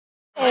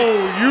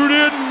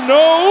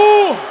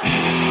know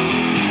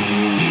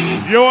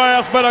your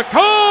ass better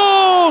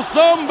call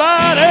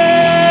somebody.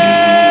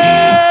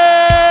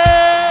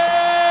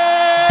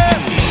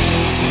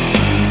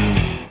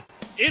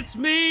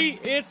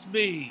 It's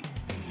me.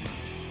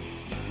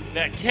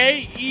 That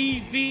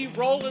KEV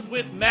rolling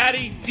with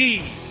Matty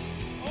D.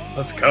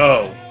 Let's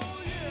go.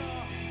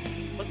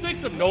 Let's make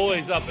some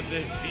noise up in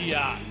this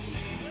biatch.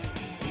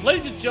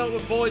 Ladies and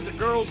gentlemen, boys and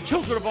girls,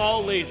 children of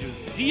all ages,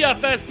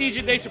 DFS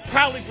DJ Nation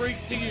proudly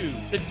brings to you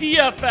the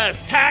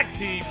DFS Tag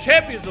Team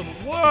Champions of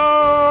the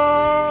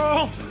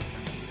World.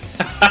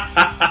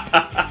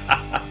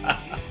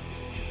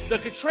 The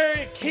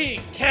Contrarian King,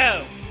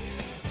 Kev,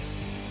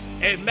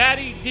 and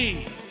Matty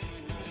D.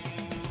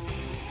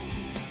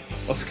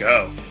 Let's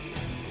go.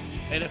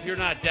 And if you're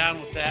not down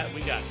with that,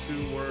 we got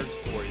 2 words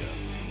for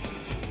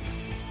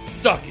you.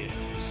 Suck it.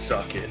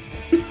 Suck it.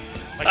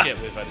 I can't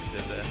believe I just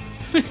did that.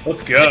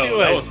 Let's go. Anyways,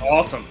 that was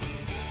awesome.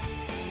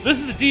 This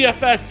is the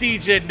DFS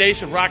DJ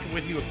Nation rocking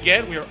with you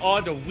again. We are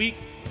on to week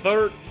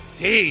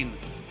 13.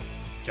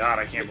 God,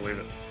 I can't believe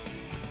it.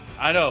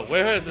 I know.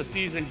 Where has the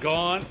season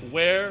gone?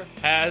 Where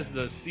has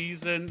the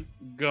season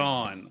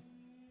gone?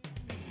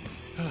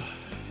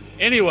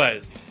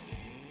 Anyways,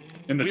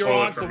 In the we are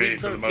toilet on for to me,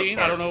 week for the 13. most I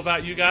part. don't know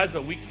about you guys,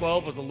 but week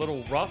 12 was a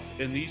little rough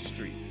in these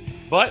streets.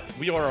 But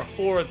we are a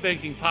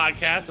forward-thinking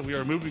podcast, and we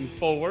are moving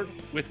forward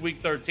with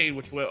week 13,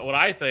 which what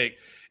I think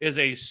is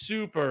a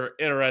super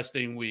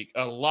interesting week.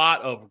 A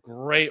lot of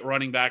great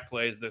running back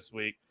plays this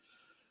week.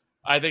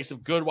 I think some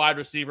good wide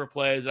receiver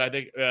plays. I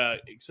think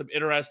some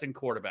interesting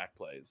quarterback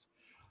plays.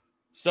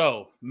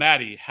 So,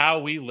 Matty, how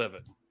we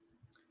living?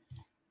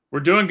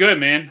 We're doing good,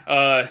 man.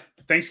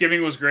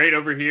 Thanksgiving was great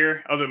over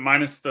here,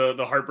 minus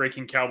the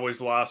heartbreaking Cowboys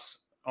loss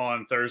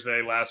on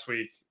Thursday last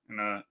week in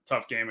a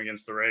tough game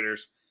against the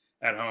Raiders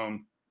at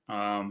home.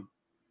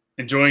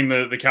 Enjoying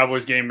the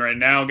Cowboys game right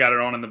now. Got it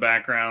on in the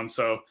background.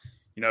 So,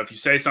 if you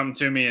say something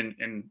to me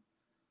and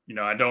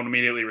I don't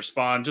immediately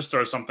respond, just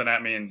throw something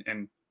at me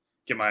and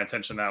get my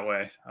attention that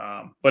way.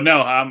 But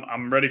no,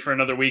 I'm ready for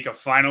another week. I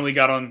finally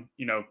got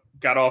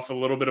off a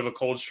little bit of a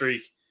cold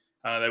streak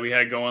that we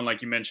had going,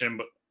 like you mentioned,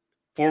 but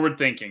forward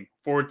thinking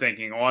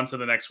on to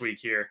the next week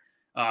here.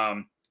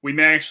 We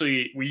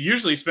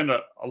usually spend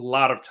a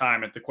lot of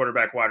time at the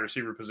quarterback wide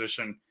receiver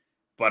position,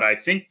 but I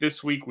think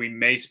this week we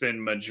may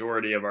spend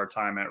majority of our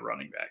time at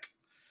running back.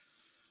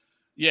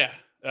 Yeah,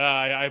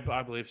 I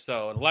believe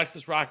so. And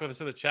Alexis rock with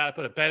us in the chat. I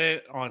put a bet in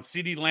on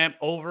CD Lamb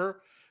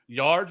over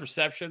yards,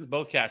 receptions,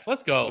 both catch.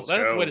 Let's go.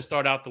 That's the way to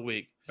start out the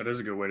week. That is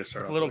a good way to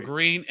start out a little the week.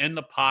 Green in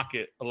the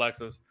pocket,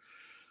 Alexis.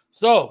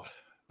 So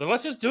then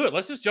let's just do it.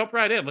 Let's just jump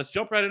right in. Let's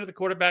jump right into the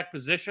quarterback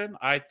position.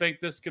 I think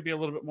this could be a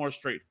little bit more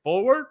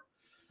straightforward.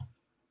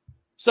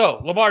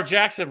 So Lamar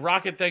Jackson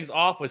rocking things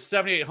off with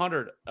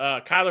 7,800.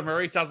 Kyler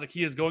Murray sounds like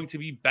he is going to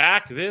be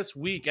back this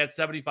week at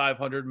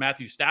 7,500.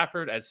 Matthew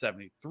Stafford at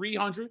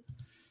 7,300.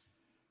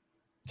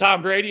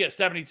 Tom Brady at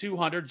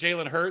 7,200.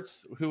 Jalen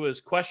Hurts, who is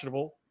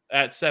questionable,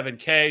 at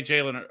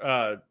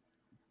 7K.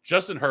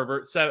 Justin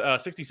Herbert,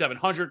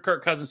 6,700.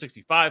 Kirk Cousins,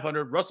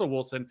 6,500. Russell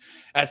Wilson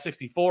at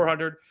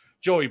 6,400.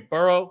 Joey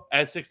Burrow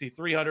at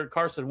 6,300.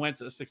 Carson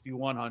Wentz at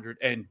 6,100.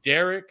 And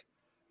Derek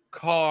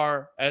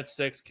Carr at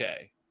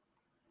 6K.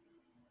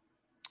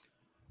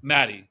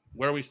 Matty,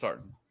 where are we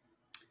starting?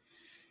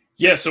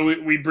 Yeah, so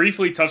we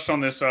briefly touched on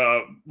this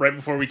right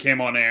before we came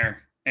on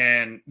air,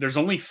 and there's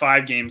only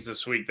 5 games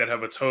this week that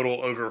have a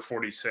total over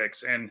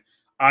 46, and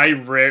I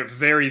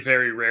very,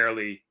 very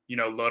rarely,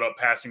 load up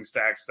passing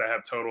stacks that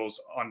have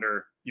totals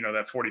under,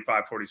 that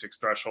 45, 46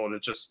 threshold.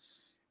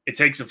 It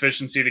takes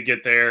efficiency to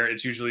get there.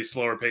 It's usually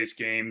slower paced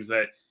games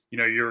that,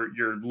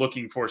 you're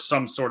looking for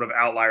some sort of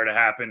outlier to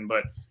happen,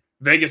 but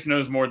Vegas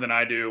knows more than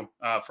I do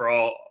for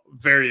all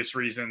various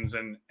reasons.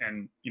 And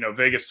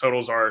Vegas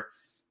totals are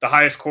the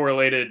highest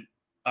correlated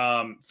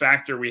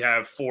factor we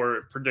have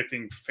for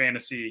predicting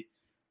fantasy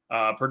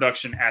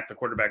production at the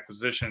quarterback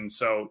position.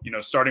 So,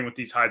 starting with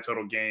these high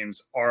total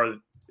games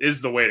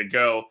is the way to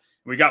go.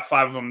 We got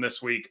 5 of them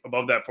this week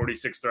above that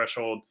 46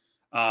 threshold.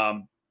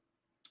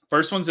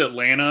 First one's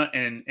Atlanta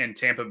and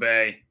Tampa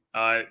Bay.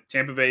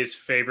 Tampa Bay is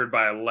favored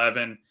by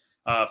 11,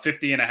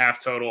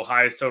 50.5 total,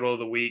 highest total of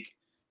the week,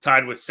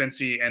 tied with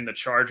Cincy and the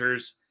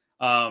Chargers.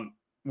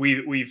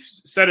 We've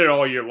said it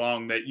all year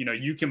long that,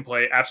 you can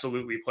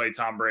absolutely play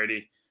Tom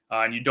Brady.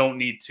 And you don't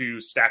need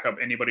to stack up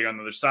anybody on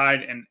the other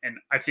side. And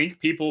I think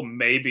people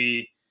may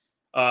be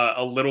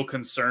a little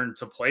concerned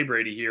to play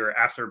Brady here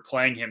after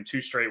playing him 2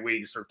 straight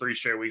weeks or 3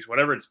 straight weeks,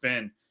 whatever it's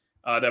been.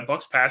 That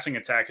Bucs passing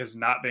attack has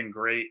not been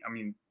great. I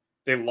mean,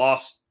 they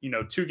lost,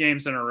 2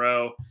 games in a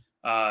row.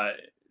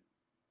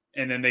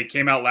 And then they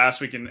came out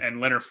last week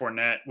and Leonard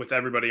Fournette with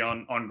everybody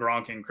on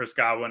Gronk and Chris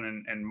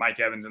Godwin and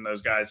Mike Evans and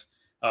those guys.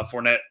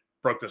 Fournette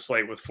broke the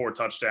slate with 4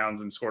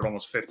 touchdowns and scored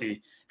almost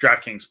 50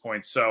 DraftKings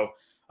points. So,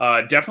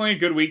 definitely a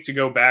good week to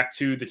go back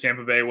to the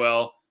Tampa Bay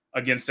well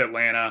against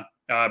Atlanta.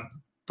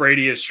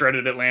 Brady has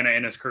shredded Atlanta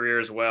in his career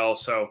as well.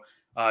 So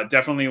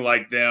definitely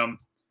like them.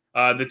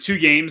 The two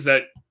games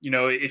that,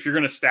 if you're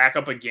going to stack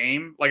up a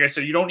game, like I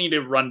said, you don't need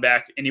to run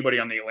back anybody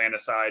on the Atlanta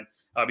side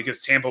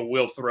because Tampa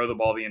will throw the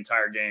ball the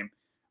entire game,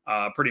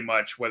 pretty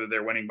much, whether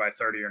they're winning by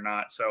 30 or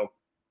not. So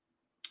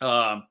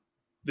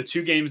the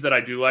two games that I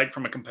do like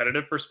from a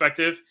competitive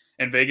perspective,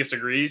 and Vegas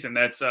agrees, and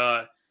that's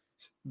the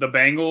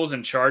Bengals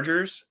and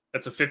Chargers.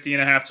 That's a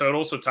 50.5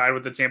 total, so tied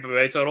with the Tampa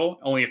Bay total,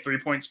 only a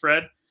 3-point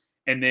spread.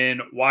 And then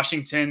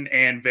Washington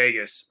and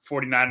Vegas,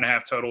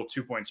 49.5 total,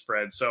 2-point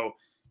spread. So,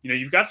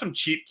 you've got some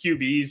cheap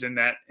QBs in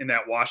that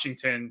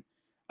Washington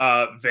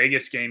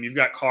Vegas game. You've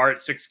got Carr at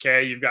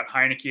 $6K. You've got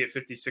Heineke at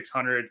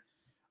 5,600.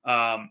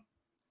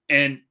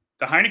 And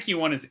the Heineke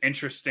one is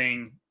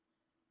interesting,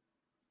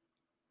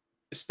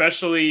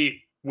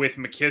 especially with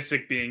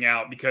McKissick being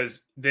out,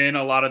 because then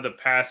a lot of the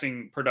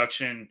passing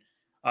production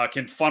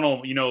can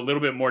funnel, a little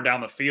bit more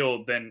down the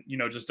field than,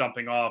 just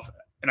dumping off.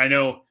 And I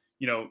know,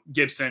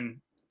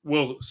 Gibson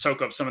will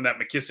soak up some of that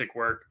McKissick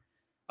work.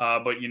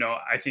 But,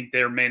 I think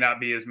there may not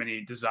be as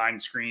many design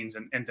screens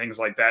and things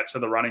like that to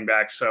the running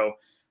back. So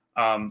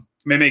it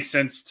may make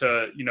sense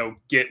to,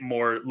 get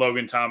more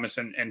Logan Thomas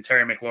and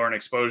Terry McLaurin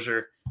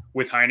exposure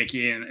with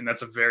Heineke. And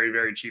that's a very,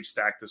 very cheap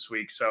stack this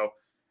week. So,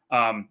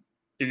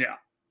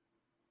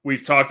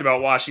 we've talked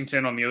about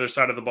Washington on the other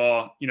side of the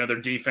ball.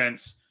 Their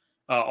defense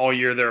all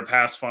year, they're a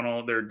pass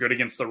funnel. They're good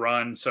against the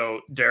run.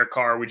 So Derek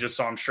Carr, we just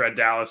saw him shred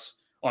Dallas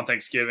on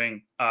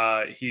Thanksgiving.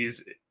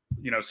 He's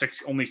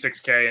only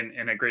 6K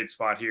and a great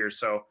spot here.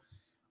 So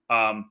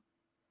I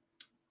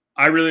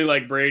really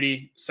like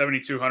Brady,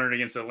 7,200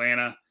 against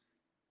Atlanta.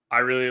 I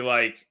really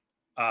like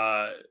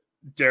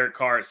Derek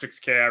Carr at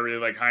 6K. I really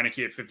like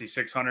Heineke at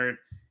 5,600.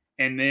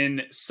 And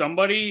then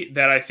somebody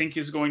that I think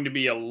is going to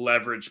be a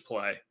leverage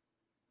play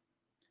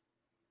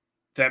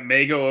that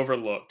may go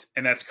overlooked,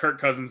 and that's Kirk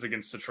Cousins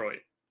against Detroit.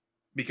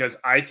 Because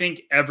I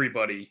think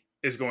everybody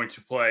is going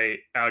to play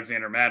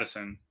Alexander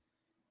Mattison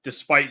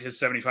despite his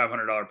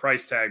 $7,500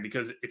 price tag,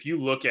 because if you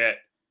look at,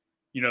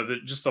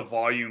 just the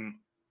volume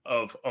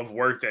of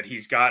work that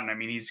he's gotten, I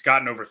mean, he's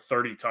gotten over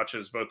 30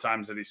 touches both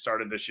times that he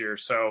started this year.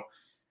 So,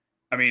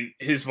 I mean,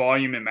 his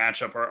volume and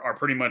matchup are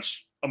pretty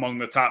much among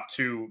the top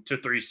 2 to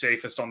 3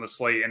 safest on the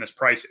slate, and his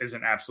price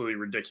isn't absolutely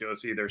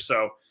ridiculous either.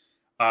 So,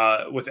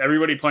 with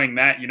everybody playing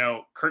that,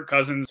 Kirk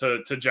Cousins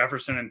to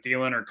Jefferson and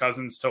Thielen, or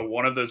Cousins to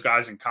one of those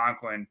guys in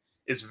Conklin,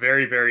 is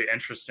very, very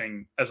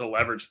interesting as a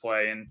leverage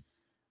play. And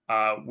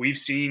we've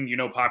seen,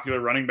 popular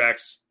running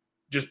backs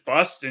just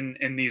bust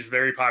in these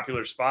very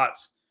popular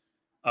spots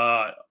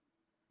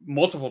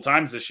multiple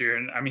times this year.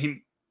 And I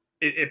mean,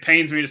 it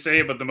pains me to say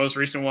it, but the most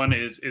recent one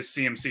is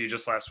CMC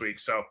just last week.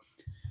 So,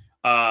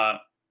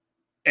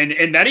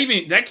 and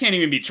that can't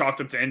even be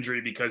chalked up to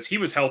injury, because he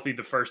was healthy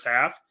the first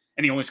half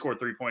and he only scored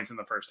 3 points in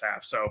the first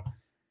half. So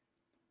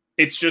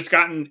it's just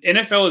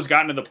NFL has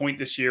gotten to the point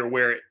this year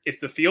where if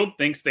the field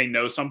thinks they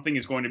know something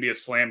is going to be a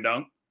slam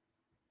dunk,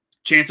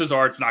 chances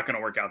are it's not going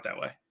to work out that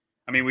way.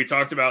 I mean, we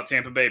talked about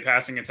Tampa Bay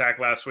passing attack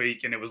last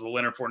week, and it was the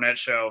Leonard Fournette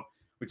show.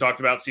 We talked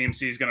about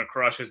CMC is going to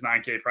crush his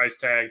 9K price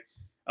tag,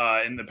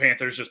 and the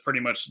Panthers just pretty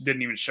much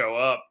didn't even show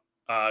up.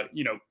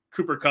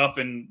 Cooper Kupp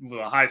in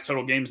the highest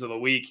total games of the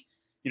week,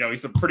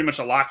 he's pretty much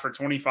a lock for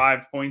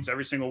 25 points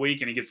every single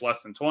week, and he gets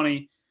less than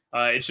 20.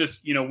 It's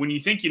just, when you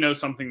think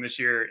something this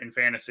year in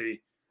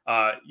fantasy,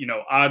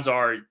 odds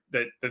are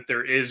that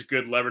there is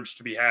good leverage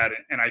to be had.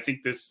 And I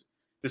think this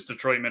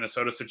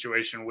Detroit-Minnesota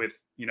situation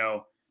with,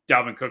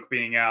 Dalvin Cook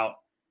being out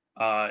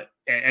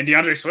and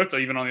DeAndre Swift,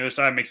 even on the other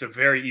side, makes a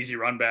very easy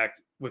run back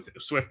with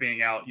Swift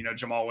being out,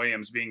 Jamal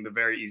Williams being the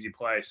very easy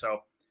play. So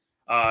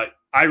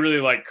I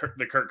really like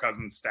the Kirk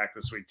Cousins stack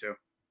this week too.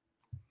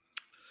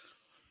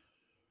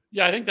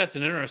 Yeah, I think that's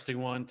an interesting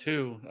one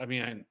too. I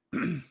mean,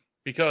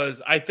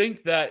 because I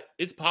think that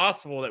it's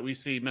possible that we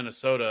see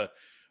Detroit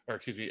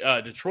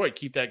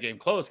keep that game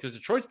close, because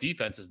Detroit's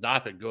defense has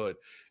not been good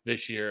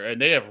this year,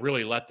 and they have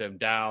really let them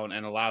down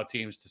and allow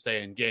teams to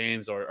stay in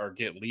games or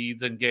get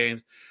leads in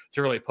games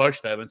to really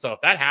push them. And so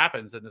if that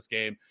happens in this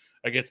game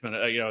against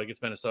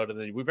Minnesota,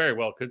 then we very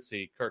well could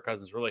see Kirk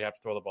Cousins really have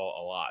to throw the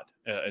ball a lot.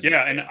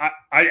 And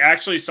I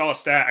actually saw a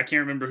stat. I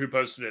can't remember who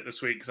posted it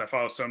this week because I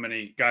follow so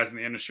many guys in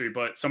the industry,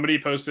 but somebody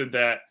posted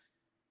that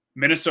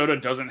Minnesota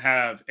doesn't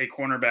have a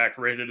cornerback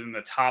rated in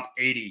the top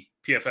 80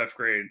 PFF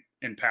grade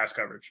in pass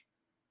coverage.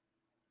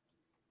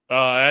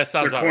 That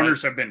sounds Their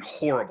corners have been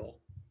horrible.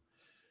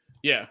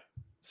 Yeah.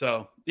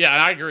 So, yeah,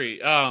 I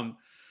agree.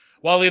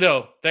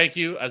 Walito, thank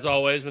you, as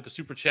always, with the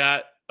super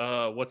chat.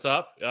 What's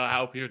up? I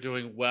hope you're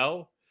doing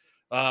well.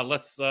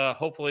 Let's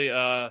hopefully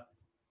have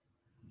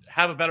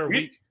a better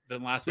week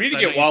than last week. We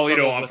need to get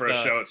Walito on for a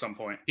show at some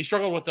point. He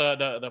struggled with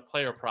the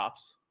player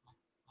props.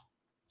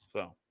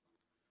 So,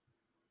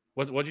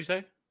 what'd you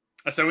say?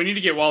 I said we need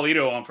to get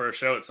Walito on for a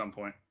show at some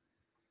point.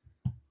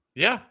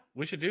 Yeah,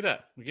 we should do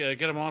that. We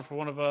get him on for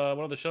one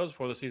of the shows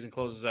before the season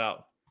closes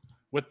out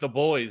with the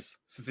boys.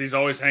 Since he's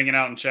always hanging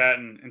out and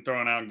chatting and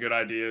throwing out good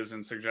ideas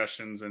and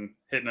suggestions and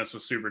hitting us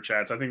with super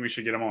chats, I think we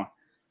should get him on.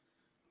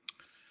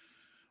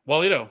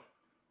 Walito,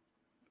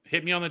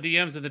 hit me on the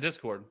DMs in the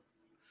Discord.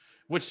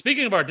 Which,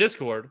 speaking of our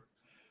Discord,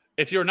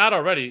 if you're not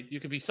already, you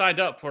can be signed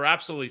up for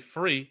absolutely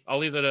free. I'll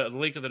leave the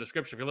link in the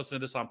description if you're listening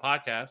to this on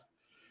podcast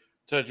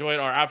to join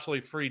our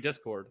absolutely free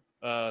Discord.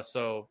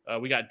 So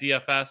we got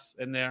DFS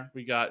in there.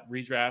 We got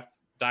Redraft,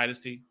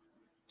 Dynasty,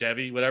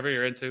 Debbie, whatever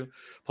you're into,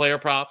 player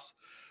props.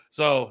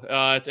 So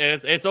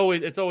it's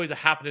always a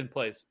happening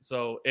place.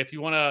 So if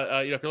you want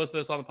to, if you're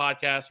listening to this on the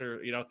podcast or,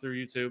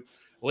 through YouTube,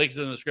 links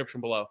in the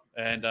description below.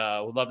 And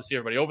we'd love to see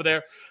everybody over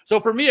there. So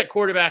for me at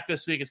quarterback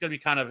this week, it's going to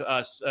be kind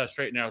of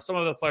straight and narrow. Some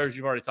of the players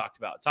you've already talked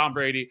about. Tom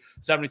Brady,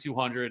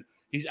 7,200.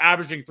 He's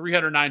averaging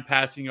 309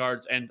 passing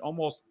yards and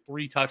almost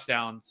 3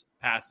 touchdowns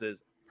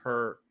passes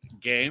per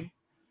game.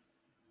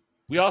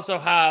 We also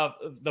have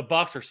the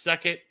Bucs are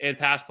second in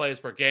pass plays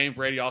per game.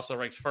 Brady also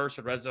ranks first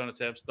in red zone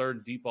attempts, third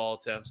in deep ball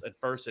attempts, and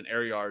first in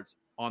air yards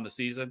on the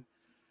season.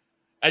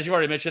 As you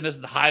already mentioned, this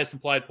is the highest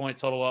implied point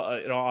total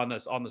on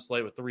the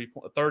slate with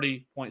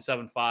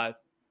 30.75.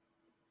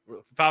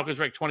 Falcons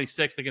ranked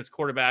 26th against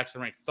quarterbacks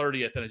and ranked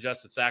 30th in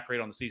adjusted sack rate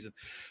on the season.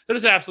 That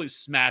is an absolute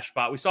smash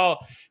spot. We saw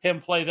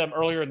him play them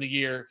earlier in the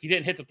year. He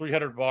didn't hit the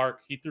 300 mark.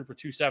 He threw for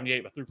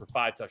 278, but threw for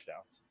 5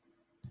 touchdowns.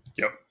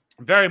 Yep.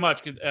 Very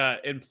much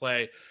in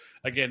play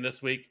again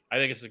this week. I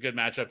think it's a good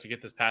matchup to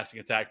get this passing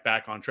attack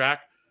back on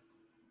track.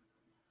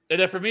 And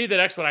then for me, the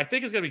next one I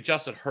think is going to be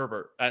Justin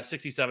Herbert at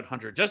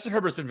 6,700. Justin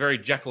Herbert's been very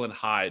Jekyll and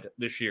Hyde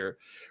this year,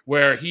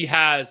 where he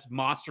has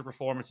monster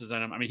performances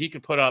in him. I mean, he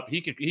can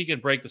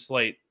break the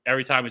slate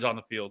every time he's on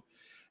the field.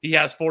 He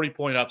has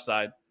 40-point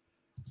upside.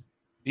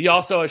 He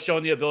also has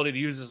shown the ability to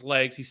use his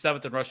legs. He's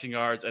 7th in rushing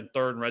yards and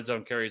 3rd in red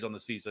zone carries on the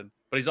season.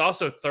 But he's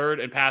also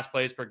 3rd in pass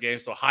plays per game,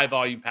 so high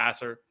volume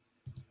passer.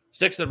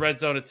 6th in red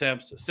zone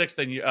attempts, 6th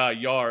in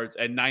yards,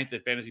 and 9th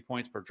in fantasy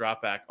points per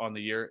dropback on the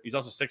year. He's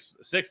also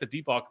 6th in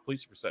deep ball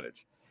completion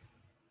percentage.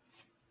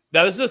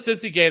 Now, this is a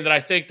Cincy game that I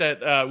think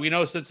that we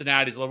know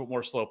Cincinnati is a little bit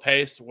more slow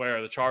paced,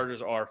 where the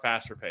Chargers are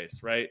faster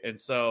paced, right? And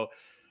so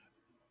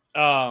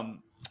I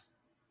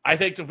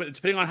think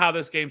depending on how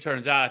this game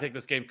turns out, I think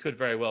this game could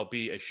very well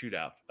be a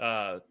shootout.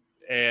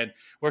 And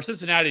where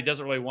Cincinnati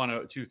doesn't really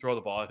want to throw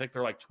the ball, I think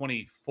they're like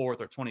 24th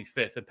or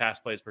 25th in pass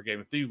plays per game.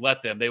 If you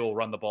let them, they will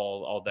run the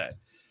ball all day.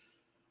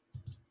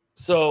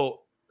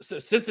 So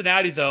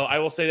Cincinnati, though, I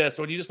will say this.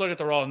 When you just look at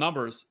the raw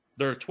numbers,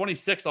 they're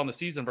 26th on the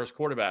season versus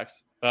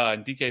quarterbacks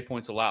in DK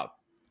points allowed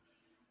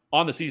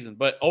on the season.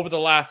 But over the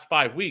last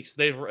 5 weeks,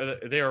 they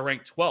are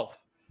ranked 12th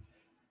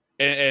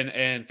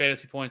in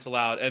fantasy points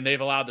allowed. And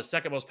they've allowed the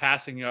second most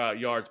passing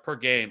yards per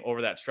game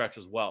over that stretch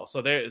as well.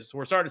 So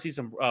we're starting to see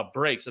some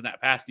breaks in that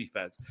pass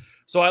defense.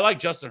 So I like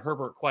Justin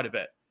Herbert quite a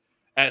bit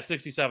at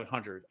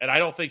 6,700. And I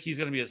don't think he's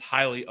going to be as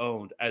highly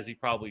owned as he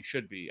probably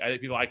should be. I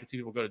can see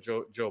people go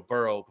to Joe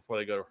Burrow before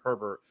they go to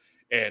Herbert.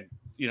 And,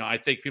 I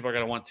think people are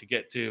going to want to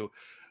get to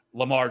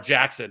Lamar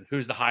Jackson,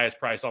 who's the highest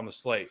price on the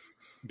slate,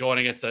 going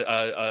against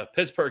a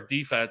Pittsburgh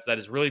defense that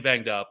is really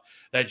banged up,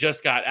 that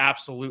just got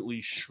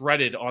absolutely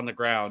shredded on the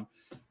ground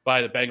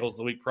by the Bengals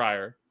the week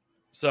prior.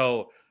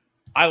 So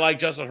I like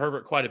Justin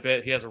Herbert quite a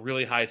bit. He has a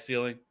really high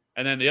ceiling.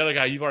 And then the other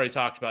guy you've already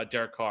talked about,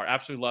 Derek Carr.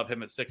 Absolutely love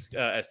him at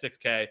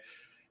 6K.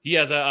 He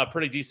has a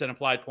pretty decent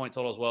implied point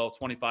total as well,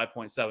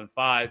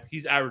 25.75.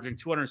 He's averaging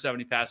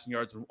 270 passing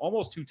yards and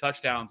almost 2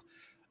 touchdowns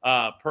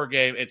per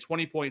game and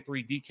 20.3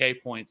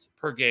 DK points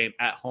per game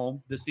at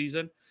home this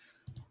season.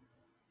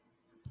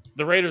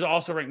 The Raiders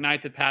also rank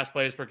 9th in pass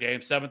plays per game,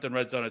 7th in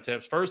red zone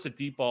attempts, 1st in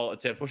deep ball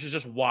attempts, which is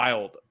just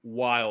wild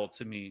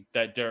to me,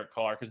 that Derek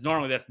Carr, because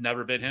normally that's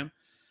never been him.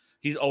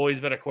 He's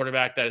always been a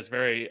quarterback that is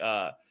very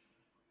not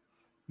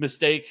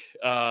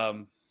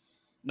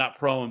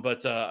prone,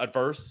 but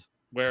adverse,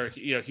 where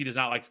he does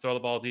not like to throw the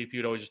ball deep.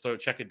 You'd always just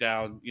check it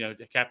down,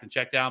 captain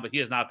check down, but he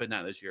has not been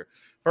that this year.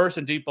 1st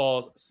in deep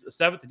balls,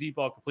 7th in deep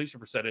ball completion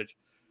percentage,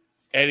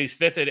 and he's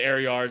 5th in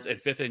air yards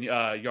and 5th in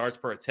yards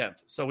per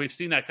attempt. So we've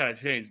seen that kind of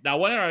change. Now,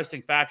 one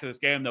interesting fact of this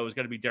game, though, is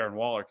going to be Darren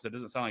Waller, because it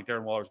doesn't sound like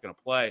Darren Waller is going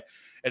to play.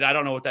 And I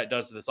don't know what that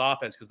does to this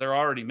offense, because they're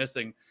already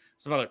missing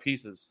some other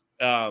pieces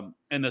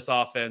in this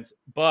offense.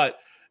 But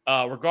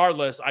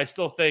regardless, I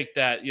still think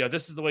that,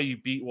 this is the way you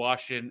beat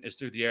Washington, is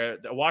through the air.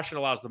 Washington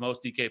allows the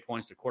most DK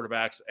points to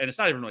quarterbacks, and it's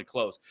not even really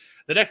close.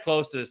 The next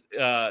closest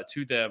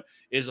to them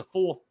is a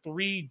full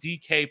 3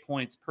 DK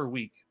points per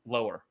week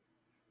lower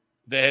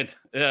than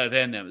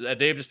them.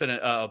 They've just been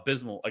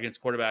abysmal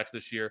against quarterbacks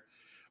this year.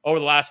 Over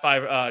the last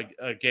 5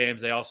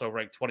 games, they also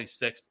ranked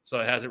 26th, so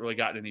it hasn't really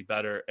gotten any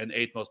better. And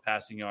 8th most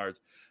passing yards,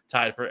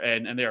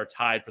 and they are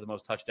tied for the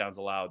most touchdowns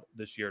allowed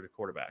this year to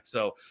quarterbacks.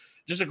 So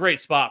just a great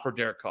spot for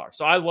Derek Carr.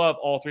 So I love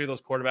all 3 of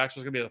those quarterbacks.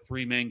 Those are going to be the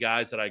 3 main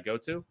guys that I go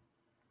to.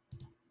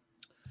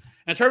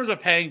 In terms of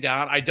paying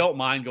down, I don't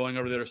mind going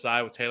over the other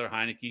side with Taylor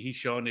Heineke. He's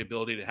shown the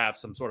ability to have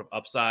some sort of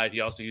upside.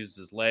 He also uses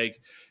his legs.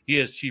 He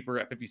is cheaper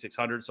at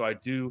 5,600, so I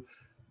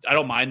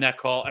don't mind that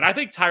call. And I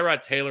think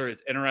Tyrod Taylor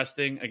is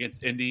interesting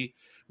against Indy.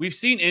 We've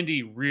seen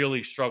Indy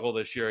really struggle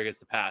this year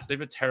against the pass. They've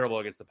been terrible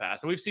against the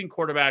pass. And we've seen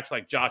quarterbacks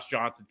like Josh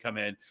Johnson come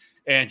in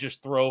and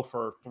just throw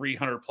for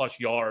 300+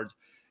 yards,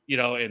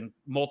 and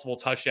multiple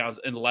touchdowns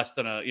in less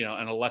than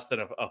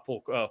a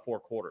full 4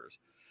 quarters.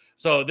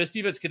 So this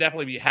defense could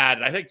definitely be had.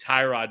 And I think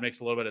Tyrod makes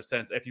a little bit of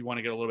sense if you want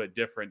to get a little bit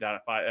different down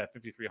at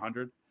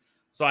 5,300.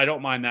 So I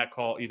don't mind that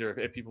call either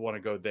if people want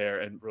to go there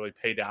and really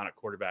pay down at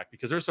quarterback,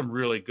 because there's some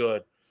really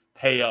good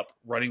pay up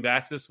running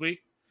backs this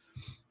week.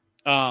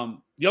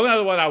 The only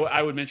other one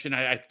I would mention,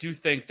 I do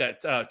think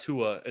that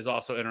Tua is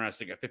also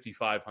interesting at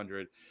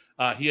 5,500.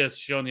 He has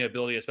shown the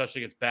ability,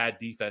 especially against bad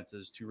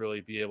defenses, to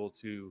really be able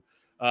to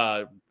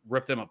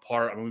rip them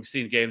apart. I mean, we've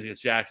seen games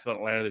against Jacksonville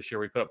and Atlanta this year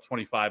where he put up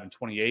 25 and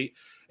 28.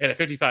 And at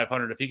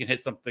 5,500, if he can hit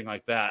something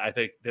like that, I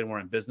think then we're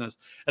in business.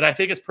 And I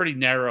think it's pretty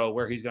narrow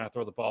where he's going to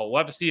throw the ball. We'll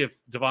have to see if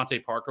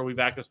Devontae Parker will be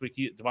back this week.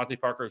 Devontae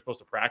Parker is supposed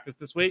to practice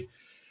this week.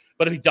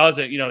 But if he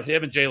doesn't,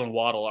 him and Jalen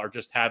Waddle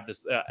just have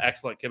this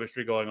excellent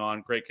chemistry going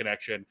on, great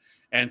connection.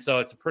 And so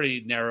it's a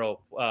pretty narrow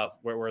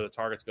where the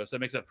targets go. So it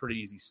makes it a pretty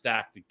easy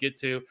stack to get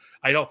to.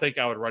 I don't think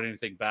I would run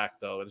anything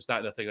back, though. There's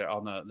not nothing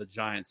on the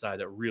Giants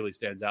side that really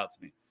stands out to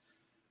me.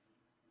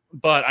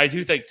 But I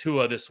do think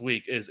Tua this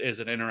week is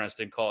an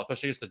interesting call,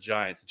 especially against the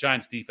Giants. The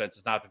Giants' defense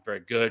has not been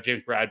very good.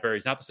 James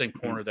Bradbury's not the same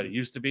corner that he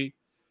used to be.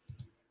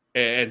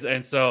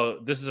 And so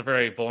this is a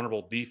very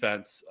vulnerable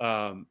defense.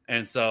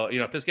 And so,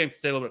 if this game can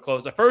stay a little bit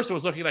close, at first it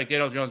was looking like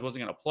Daniel Jones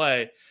wasn't going to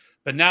play,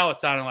 but now it's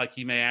sounding like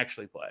he may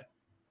actually play.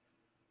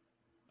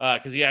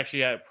 Because he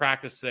actually had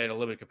practice today in a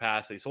limited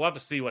capacity. So we'll have to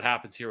see what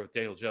happens here with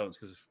Daniel Jones.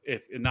 Because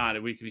if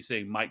not, we could be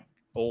seeing Mike,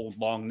 old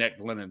long-necked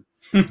Lennon,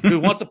 who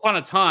once upon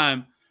a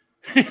time,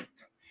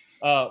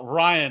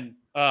 Ryan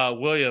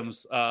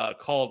Williams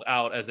called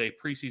out as a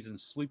preseason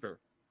sleeper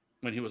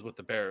when he was with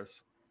the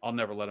Bears. I'll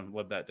never let him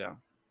live that down.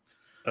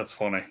 That's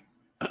funny.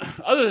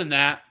 Other than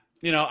that,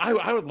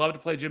 I would love to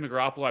play Jimmy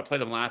Garoppolo. I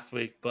played him last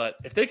week, but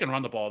if they can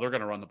run the ball, they're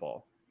going to run the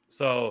ball.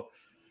 So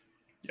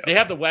they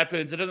have the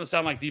weapons. It doesn't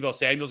sound like Deebo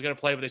Samuel's going to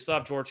play, but they still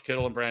have George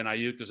Kittle and Brandon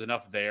Ayuk. There's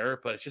enough there,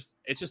 but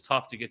it's just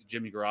tough to get to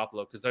Jimmy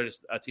Garoppolo because they're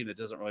just a team that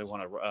doesn't really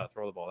want to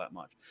throw the ball that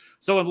much.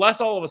 So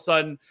unless all of a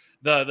sudden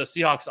the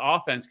Seahawks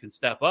offense can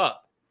step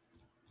up,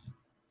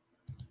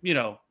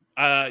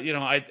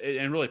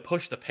 and really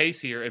push the pace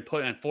here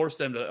and force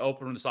them to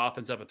open this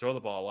offense up and throw the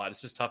ball a lot.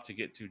 It's just tough to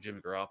get to Jimmy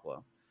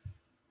Garoppolo.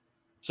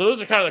 So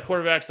those are kind of the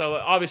quarterbacks. So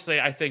obviously,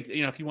 I think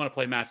if you want to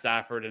play Matt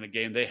Stafford in a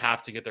game, they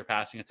have to get their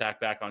passing attack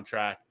back on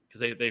track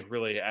because they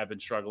really have been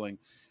struggling.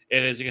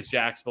 It is against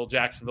Jacksonville.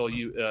 Jacksonville,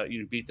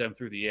 you beat them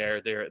through the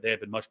air. They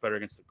have been much better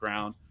against the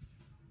ground.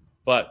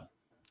 But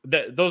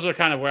those are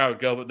kind of where I would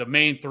go. But the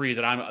main three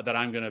that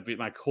I'm going to be,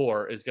 my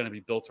core is going to be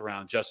built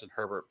around Justin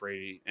Herbert,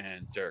 Brady,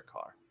 and Derek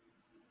Carr.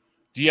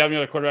 Do you have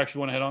any other quarterbacks you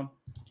want to hit on?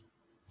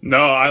 No,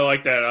 I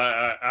like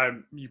that.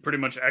 You pretty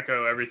much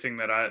echo everything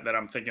that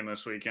I'm thinking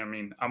this week. I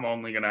mean, I'm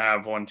only going to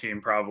have one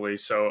team probably,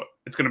 so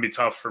it's going to be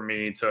tough for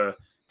me to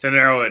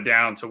narrow it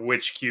down to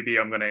which QB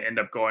I'm going to end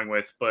up going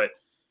with. But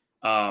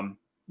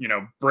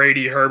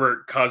Brady,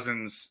 Herbert,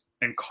 Cousins,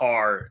 and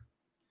Carr,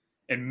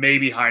 and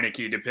maybe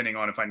Heineke, depending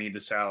on if I need the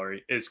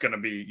salary, is going to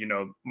be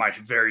my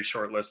very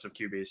short list of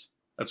QBs.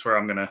 That's where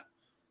I'm going to.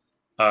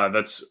 I'm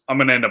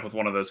going to end up with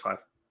one of those five.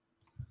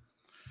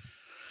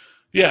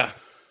 Yeah.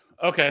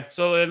 Okay.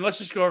 So then let's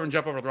just go over and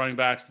jump over the running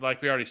backs. Like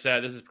we already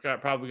said, this is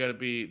probably going to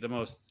be the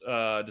most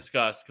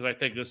discussed because I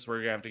think this is where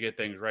you're going to have to get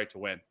things right to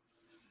win.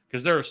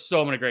 Because there are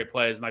so many great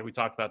plays, and like we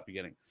talked about at the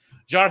beginning.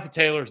 Jonathan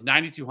Taylor's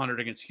 9,200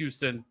 against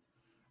Houston.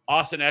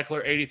 Austin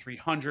Eckler,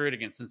 8,300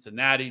 against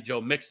Cincinnati. Joe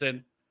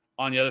Mixon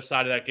on the other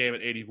side of that game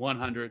at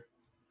 8,100.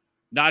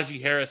 Najee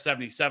Harris,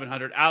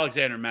 7,700.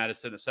 Alexander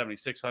Mattison at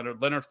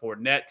 7,600. Leonard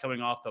Fournette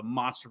coming off the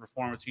monster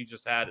performance he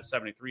just had at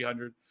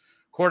 7,300.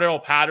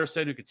 Cordell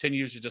Patterson, who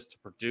continues to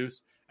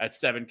produce at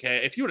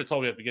 7K. If you would have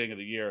told me at the beginning of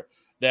the year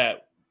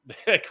that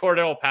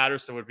Cordell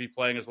Patterson would be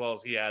playing as well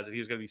as he has and he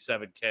was going to be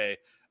 7K,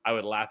 I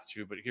would laugh at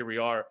you. But here we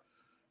are.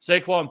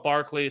 Saquon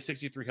Barkley,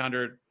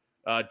 6,300.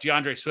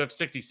 DeAndre Swift,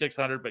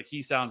 6,600, but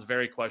he sounds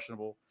very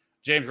questionable.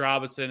 James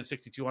Robinson at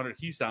 6,200.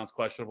 He sounds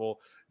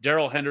questionable.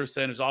 Darrell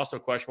Henderson is also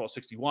questionable at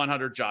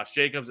 6,100. Josh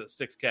Jacobs at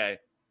 6K.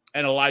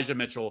 And Elijah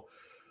Mitchell,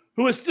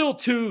 who is still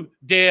too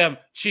damn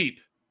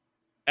cheap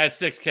at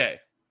 6K.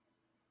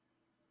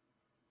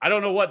 I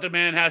don't know what the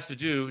man has to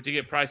do to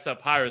get priced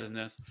up higher than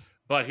this,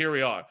 but here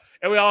we are.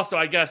 And we also,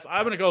 I guess,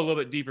 I'm going to go a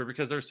little bit deeper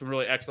because there's some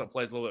really excellent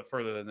plays a little bit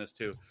further than this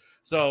too.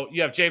 So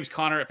you have James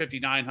Conner at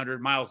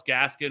 5,900, Myles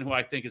Gaskin, who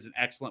I think is an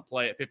excellent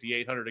play at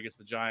 5,800 against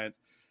the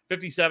Giants,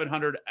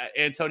 5,700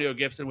 Antonio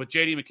Gibson with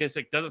J.D.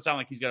 McKissick. Doesn't sound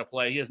like he's going to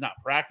play. He has not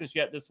practiced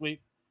yet this week,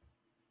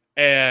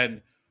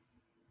 and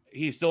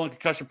he's still in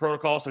concussion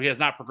protocol, so he has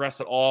not progressed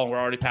at all. And we're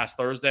already past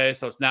Thursday,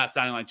 so it's not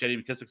sounding like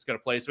J.D. McKissick's going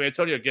to play. So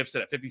Antonio Gibson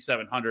at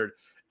 5,700.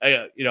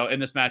 In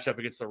this matchup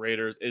against the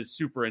Raiders is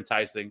super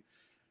enticing.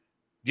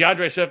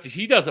 DeAndre Swift,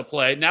 he doesn't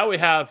play. Now we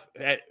have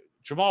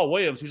Jamal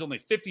Williams, who's only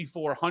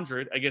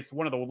 5,400 against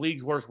one of the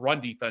league's worst run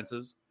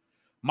defenses.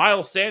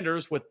 Miles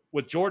Sanders with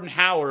Jordan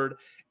Howard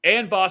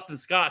and Boston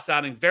Scott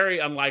sounding very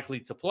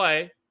unlikely to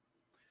play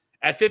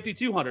at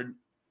 5,200.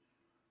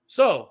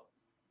 So,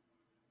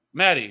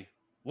 Maddie,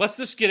 let's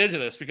just get into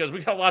this because we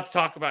got a lot to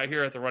talk about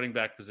here at the running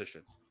back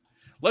position.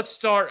 Let's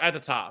start at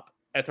the top,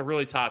 at the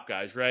really top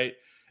guys, right?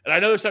 And I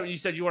know there's something you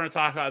said you want to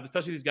talk about,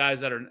 especially these guys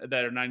that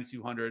are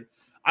 9,200.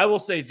 I will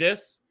say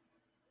this,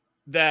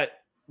 that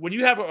when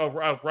you have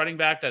a running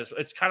back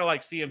it's kind of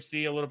like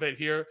CMC a little bit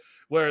here,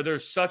 where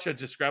there's such a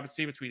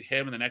discrepancy between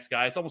him and the next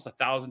guy. It's almost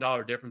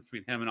 $1,000 difference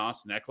between him and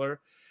Austin Eckler,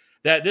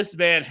 that this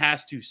man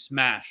has to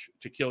smash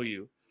to kill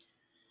you.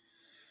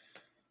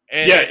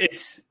 And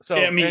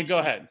and go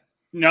ahead.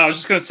 No, I was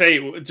just going to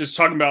say, just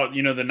talking about, the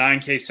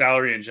 9K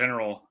salary in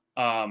general.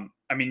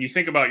 You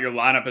think about your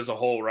lineup as a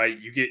whole, right?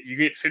 You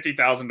get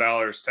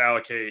 $50,000 to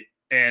allocate,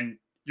 and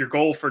your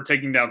goal for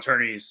taking down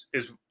tourneys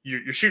is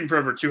you're shooting for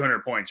over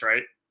 200 points,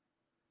 right?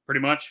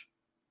 Pretty much.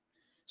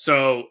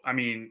 So,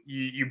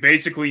 you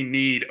basically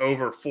need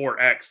over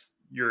 4x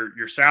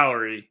your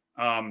salary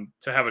to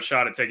have a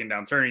shot at taking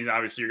down tourneys.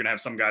 Obviously, you're going to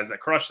have some guys that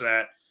crush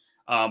that.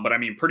 But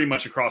pretty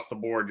much across the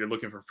board, you're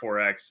looking for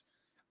 4x.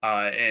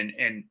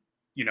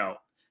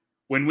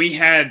 When we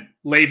had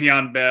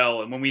Le'Veon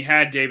Bell and when we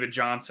had David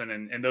Johnson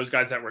and those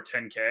guys that were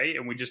 10K,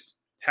 and we just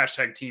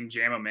 #team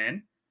jam them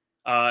in,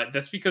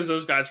 that's because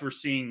those guys were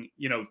seeing,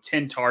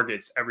 10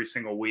 targets every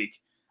single week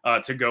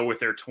to go with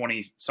their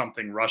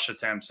 20-something rush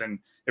attempts. And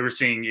they were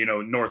seeing,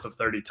 north of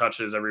 30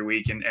 touches every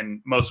week.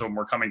 And most of them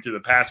were coming through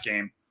the pass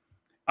game.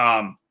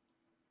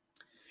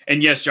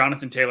 And yes,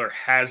 Jonathan Taylor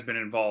has been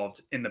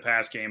involved in the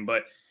pass game,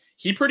 but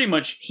he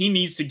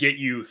needs to get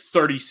you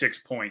 36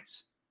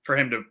 points for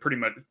him to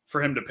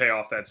pay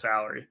off that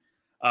salary.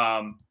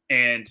 Even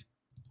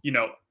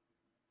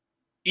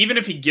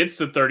if he gets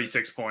to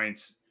 36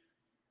 points,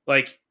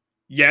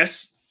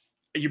 yes,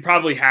 you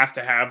probably have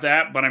to have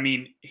that, but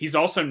he's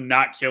also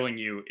not killing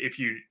you if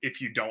you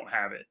don't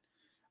have it.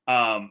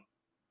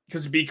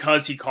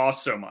 Because he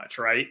costs so much,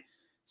 right?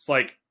 It's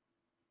like,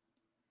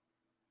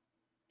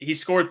 he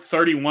scored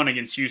 31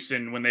 against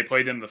Houston when they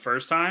played them the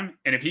first time.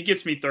 And if he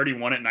gets me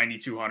 31 at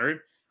 9,200,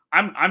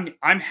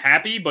 I'm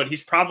happy, but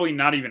he's probably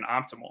not even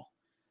optimal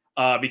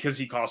because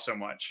he costs so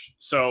much.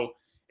 So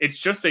it's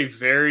just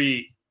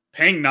paying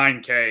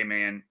 9K,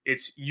 man.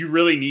 You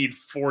really need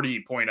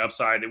 40-point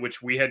upside,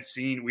 which we were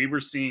seeing,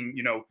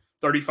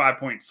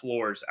 35-point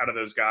floors out of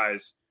those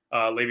guys,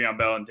 Le'Veon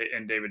Bell and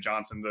David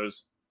Johnson,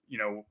 those,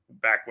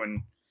 back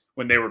when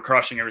they were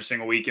crushing every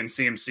single week, and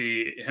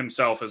CMC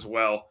himself as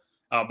well.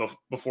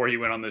 Before he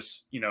went on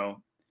this,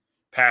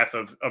 path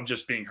of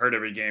just being hurt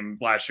every game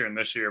last year and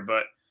this year.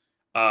 But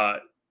I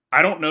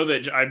don't know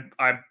that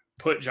I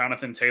put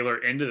Jonathan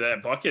Taylor into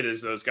that bucket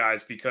as those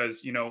guys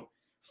because,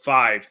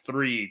 5,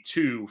 3,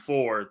 2,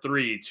 4,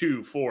 3,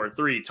 2, 4,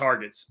 3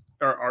 targets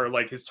are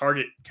like his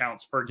target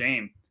counts per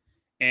game.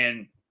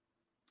 And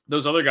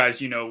those other guys,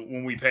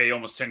 when we pay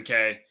almost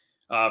 10K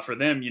for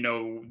them,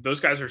 those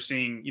guys are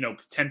seeing,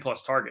 10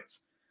 plus targets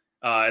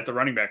at the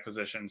running back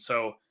position.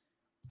 So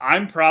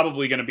I'm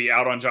probably going to be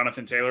out on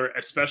Jonathan Taylor,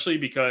 especially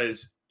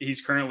because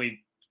he's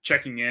currently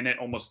checking in at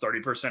almost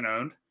 30%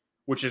 owned,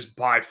 which is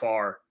by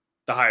far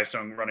the highest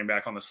owned running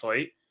back on the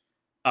slate.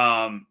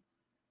 And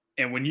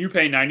when you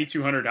pay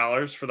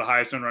 $9,200 for the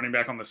highest owned running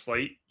back on the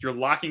slate, you're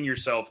locking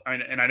yourself.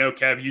 And I know,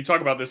 Kev, you talk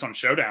about this on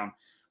Showdown.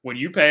 When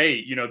you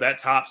pay, that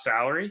top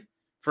salary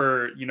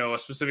for, a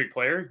specific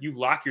player, you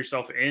lock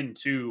yourself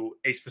into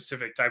a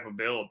specific type of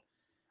build.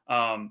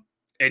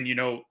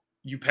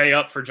 You pay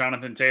up for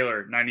Jonathan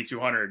Taylor,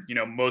 9,200.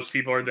 Most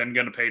people are then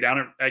going to pay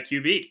down at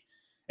QB,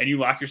 and you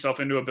lock yourself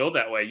into a build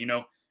that way.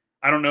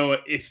 I don't know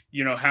if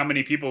how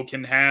many people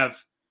can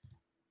have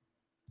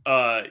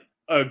a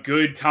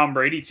good Tom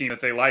Brady team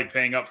that they like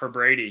paying up for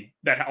Brady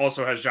that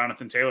also has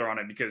Jonathan Taylor on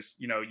it, because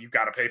you've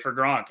got to pay for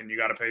Gronk and you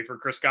got to pay for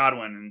Chris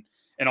Godwin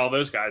and all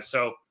those guys.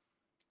 So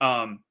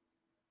I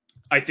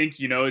think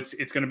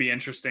it's going to be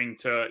interesting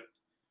to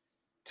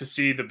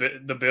see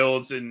the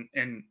builds and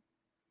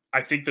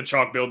I think the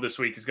chalk build this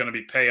week is going to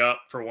be pay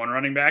up for one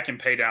running back and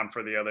pay down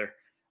for the other,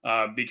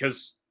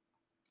 because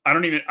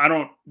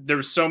there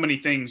were so many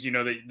things,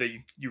 that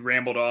you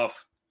rambled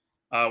off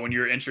when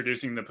you were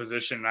introducing the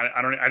position.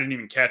 I didn't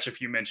even catch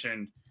if you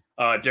mentioned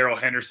Darrell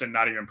Henderson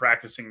not even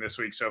practicing this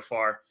week so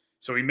far.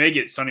 So we may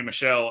get Sonny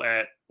Michel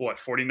at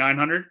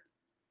 4,900.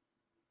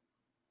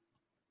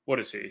 What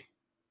is he?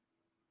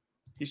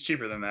 He's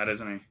cheaper than that,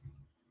 isn't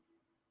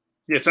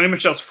he? Yeah, Sonny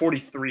Michel's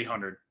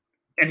 4,300.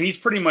 And he's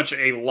pretty much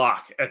a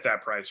lock at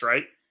that price,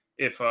 right?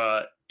 If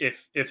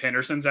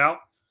Henderson's out,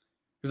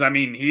 because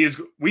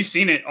we've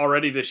seen it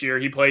already this year.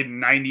 He played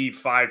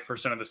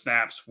 95% of the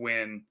snaps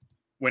when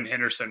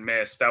Henderson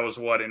missed. That was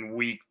in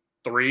week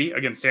 3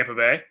 against Tampa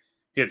Bay.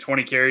 He had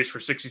 20 carries for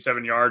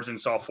 67 yards and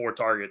saw 4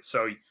 targets.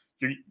 So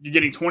you're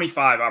getting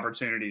 25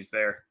 opportunities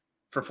there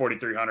for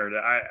 4,300.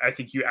 I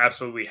think you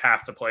absolutely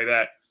have to play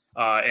that.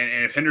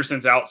 And if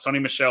Henderson's out, Sonny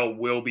Michel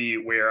will be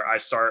where I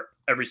start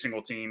every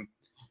single team.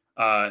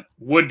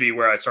 Would be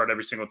where I start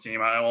every single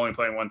team. I'm only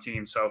playing one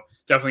team, so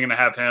definitely going to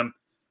have him.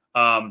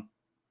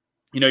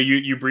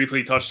 You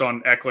briefly touched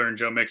on Eckler and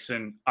Joe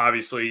Mixon,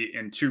 obviously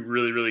in 2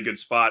 really, really good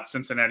spots.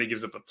 Cincinnati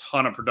gives up a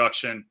ton of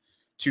production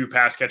to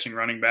pass-catching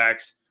running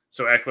backs,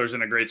 so Eckler's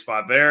in a great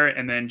spot there.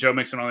 And then Joe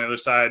Mixon on the other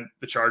side,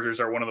 the Chargers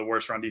are one of the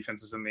worst run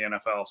defenses in the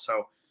NFL.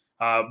 So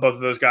both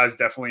of those guys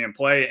definitely in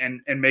play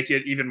and make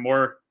it even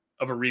more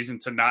of a reason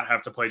to not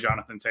have to play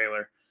Jonathan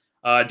Taylor.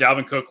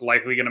 Dalvin Cook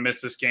likely going to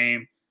miss this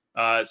game.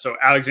 So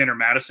Alexander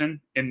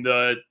Mattison in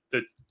the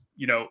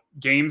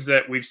games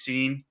that we've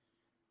seen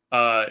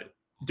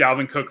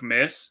Dalvin Cook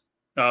miss.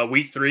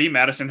 Week 3,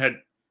 Mattison had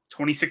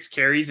 26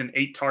 carries and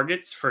 8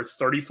 targets for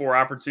 34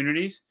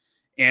 opportunities.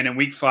 And in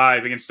week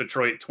 5 against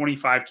Detroit,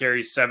 25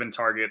 carries, 7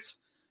 targets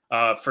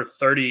for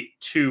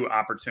 32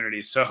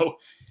 opportunities. So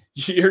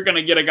you're going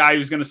to get a guy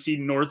who's going to see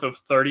north of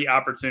 30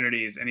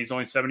 opportunities, and he's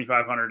only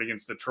 7,500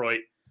 against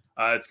Detroit.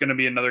 It's going to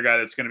be another guy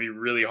that's going to be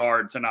really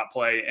hard to not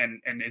play,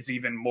 and is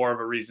even more of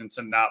a reason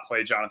to not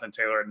play Jonathan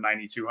Taylor at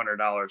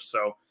 $9,200.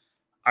 So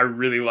I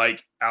really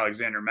like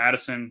Alexander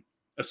Mattison,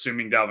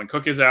 assuming Dalvin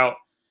Cook is out.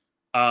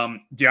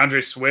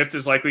 DeAndre Swift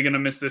is likely going to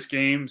miss this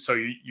game. So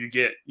you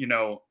get,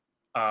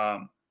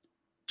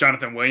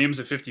 Jonathan Williams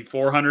at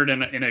 5,400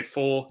 in a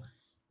full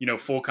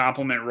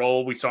complement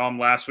role. We saw him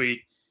last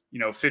week,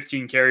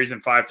 15 carries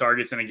and 5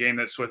 targets in a game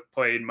that Swift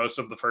played most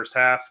of the first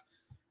half.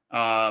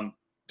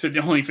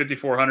 Only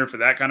 5,400 for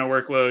that kind of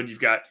workload. You've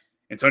got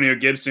Antonio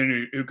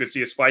Gibson, who could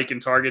see a spike in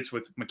targets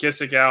with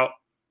McKissick out.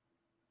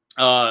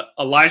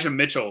 Elijah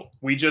Mitchell.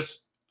 We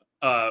just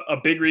a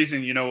big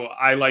reason,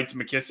 I liked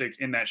McKissick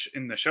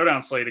in the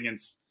showdown slate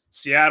against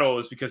Seattle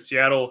is because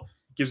Seattle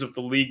gives up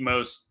the league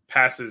most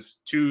passes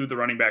to the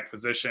running back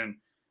position.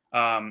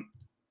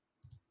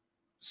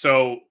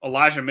 So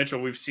Elijah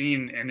Mitchell, we've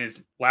seen in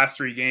his last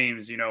 3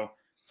 games,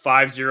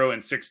 5, 0,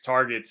 and 6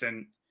 targets,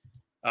 and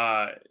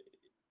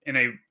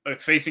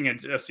facing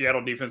a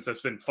Seattle defense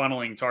that's been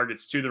funneling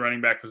targets to the running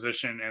back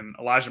position, and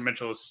Elijah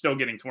Mitchell is still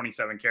getting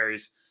 27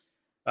 carries.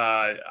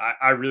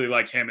 I really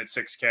like him at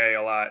 6K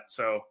a lot.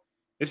 So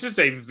this is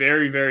a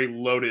very, very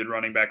loaded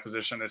running back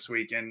position this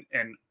week, and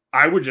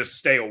I would just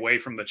stay away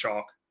from the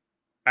chalk.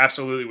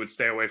 Absolutely would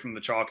stay away from the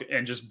chalk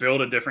and just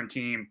build a different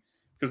team,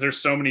 because there's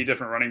so many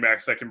different running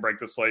backs that can break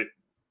the slate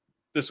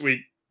this week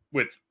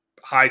with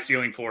high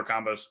ceiling floor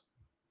combos.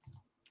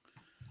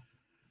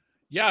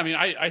 Yeah, I mean,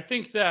 I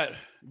think that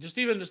just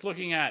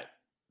looking at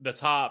the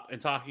top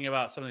and talking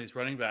about some of these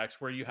running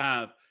backs where you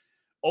have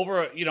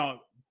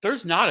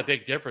there's not a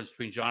big difference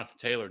between Jonathan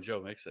Taylor and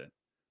Joe Mixon,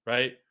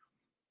 right?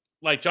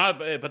 But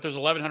there's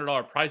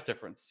 $1,100 price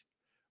difference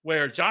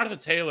where Jonathan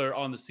Taylor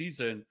on the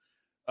season,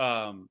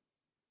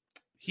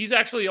 he's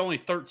actually only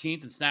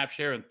 13th in snap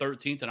share and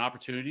 13th in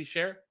opportunity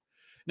share.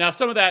 Now,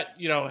 some of that,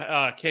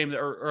 came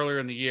earlier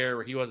in the year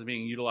where he wasn't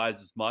being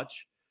utilized as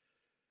much.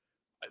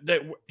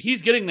 That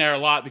he's getting there a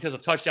lot because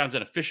of touchdowns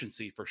and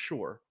efficiency for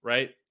sure,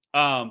 right?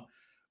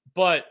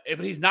 But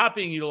he's not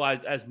being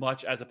utilized as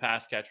much as a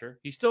pass catcher.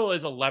 He still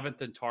is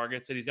 11th in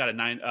targets, and he's got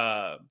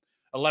a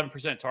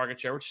 11% target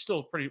share, which is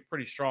still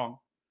pretty strong,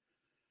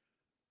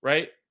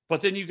 right?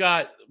 But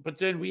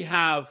then we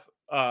have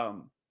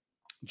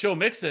Joe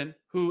Mixon,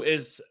 who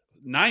is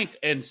 9th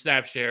in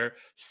snap share,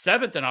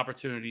 7th in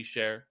opportunity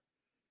share,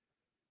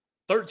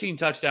 13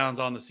 touchdowns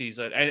on the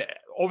season. And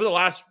over the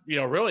last,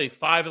 really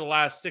 5 of the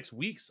last 6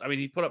 weeks, I mean,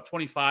 he put up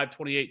 25,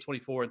 28,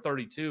 24, and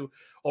 32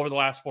 over the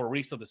last 4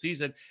 weeks of the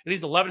season. And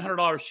he's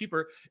 $1,100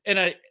 cheaper in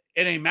a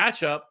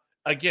matchup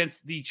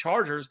against the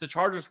Chargers. The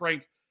Chargers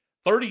rank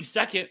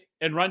 32nd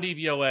in run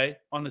DVOA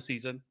on the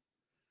season.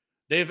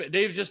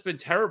 They've just been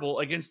terrible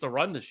against the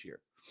run this year.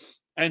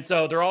 And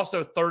so they're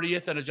also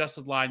 30th in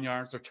adjusted line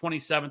yards. They're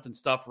 27th in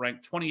stuff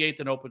ranked,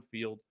 28th in open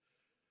field.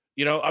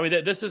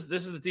 This is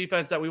the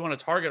defense that we want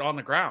to target on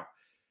the ground.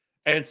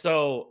 And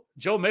so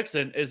Joe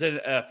Mixon is in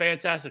a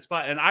fantastic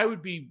spot. And I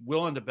would be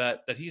willing to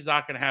bet that he's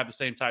not going to have the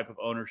same type of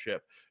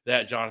ownership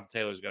that Jonathan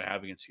Taylor is going to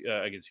have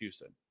against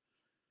Houston.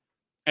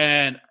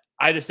 And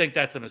I just think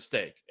that's a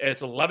mistake.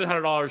 It's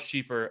 $1,100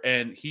 cheaper,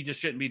 and he just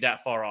shouldn't be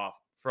that far off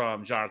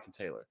from Jonathan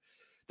Taylor.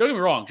 Don't get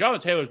me wrong.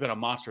 Jonathan Taylor's been a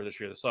monster this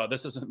year. So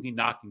this isn't me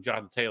knocking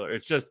Jonathan Taylor.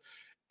 It's just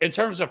in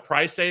terms of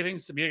price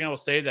savings, being able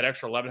to save that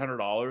extra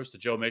 $1,100 to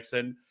Joe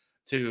Mixon,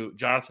 to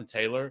Jonathan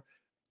Taylor,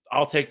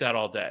 I'll take that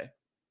all day.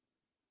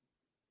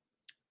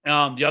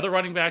 The other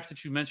running backs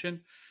that you mentioned,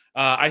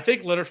 I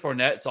think Leonard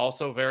Fournette is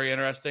also very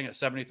interesting at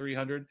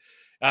 7,300.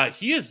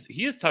 He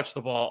has touched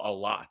the ball a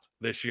lot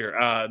this year,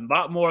 a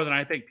lot more than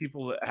I think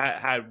people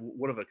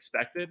would have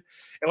expected.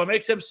 And what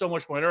makes him so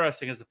much more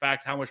interesting is the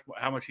fact how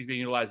much he's being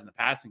utilized in the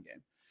passing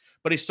game.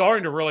 But he's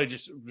starting to really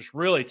just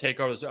really take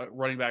over this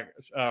running back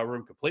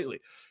room completely,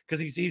 because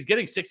he's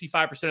getting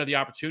 65% of the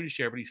opportunity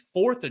share, but he's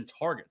 4th in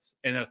targets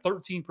and a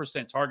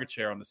 13% target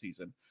share on the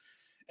season.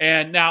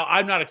 And now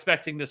I'm not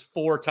expecting this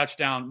 4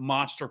 touchdown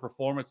monster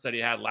performance that he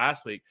had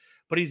last week,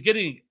 but he's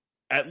getting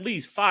at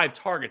least 5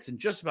 targets in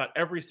just about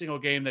every single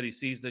game that he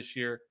sees this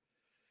year.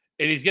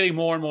 And he's getting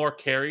more and more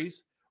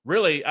carries.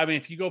 Really, I mean,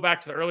 if you go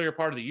back to the earlier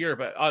part of the year,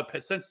 but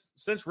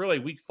since really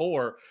week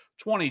 4,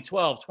 20,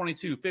 12,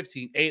 22,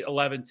 15, 8,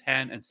 11,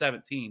 10, and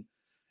 17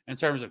 in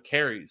terms of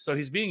carries. So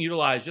he's being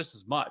utilized just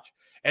as much.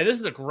 And this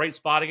is a great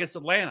spot against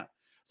Atlanta.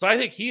 So I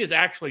think he is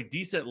actually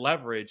decent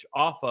leverage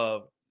off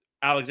of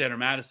Alexander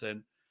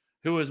Mattison,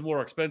 who is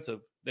more expensive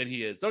than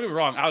he is. Don't get me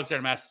wrong,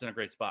 Alexander Madison's in a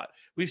great spot.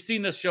 We've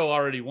seen this show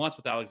already once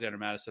with Alexander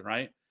Mattison,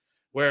 right?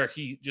 where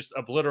he just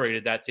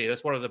obliterated that team.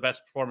 That's one of the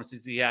best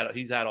performances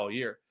he's had all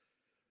year,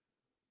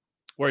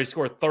 where he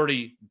scored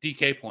 30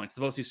 DK points,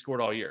 the most he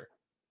scored all year.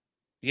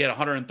 He had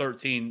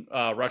 113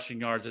 rushing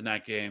yards in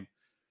that game,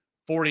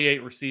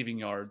 48 receiving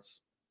yards,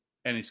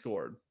 and he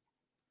scored.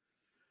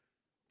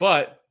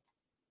 But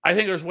I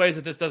think there's ways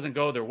that this doesn't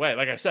go their way.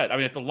 Like I said, I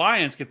mean, if the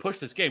Lions can push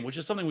this game, which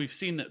is something we've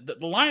seen that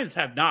the Lions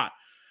have not.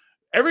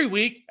 Every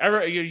week,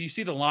 you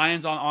see the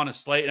Lions on a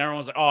slate, and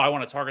everyone's like, oh, I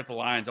want to target the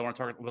Lions. I want to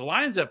target them. The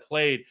Lions have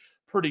played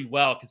pretty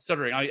well,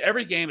 considering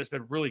every game has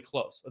been really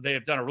close. They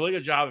have done a really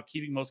good job of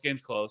keeping most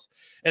games close.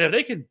 And if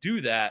they can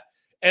do that,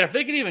 and if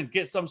they can even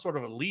get some sort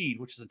of a lead,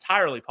 which is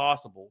entirely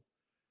possible,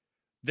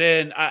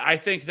 then I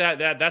think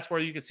that's where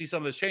you can see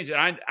some of this change.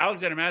 And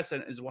Alexander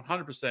Mattison is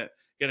 100%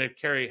 going to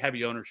carry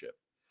heavy ownership.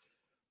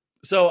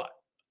 So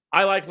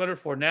I like Leonard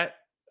Fournette.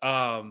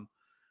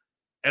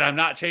 And I'm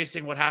not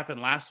chasing what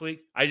happened last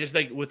week. I just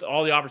think with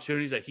all the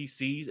opportunities that he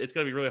sees, it's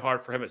going to be really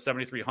hard for him at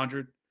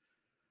 7,300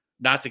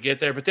 not to get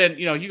there. But then,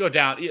 you go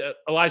down.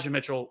 Elijah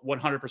Mitchell,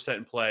 100%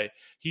 in play.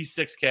 He's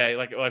 6K,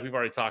 like we've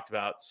already talked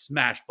about.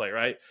 Smash play,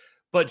 right?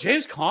 But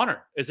James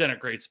Conner is in a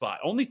great spot.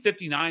 Only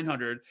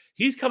 5,900.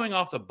 He's coming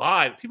off the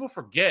bye. People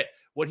forget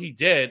what he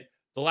did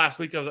the last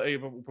week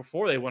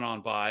before they went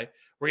on bye,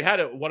 where he had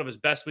one of his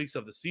best weeks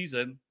of the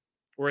season,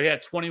 where he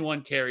had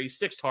 21 carries,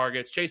 6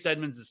 targets. Chase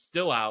Edmonds is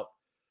still out.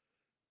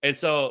 And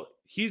so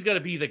he's going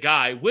to be the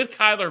guy with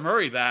Kyler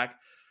Murray back,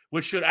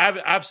 which should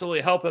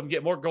absolutely help him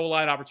get more goal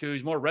line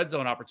opportunities, more red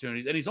zone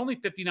opportunities. And he's only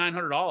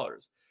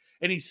 $5,900.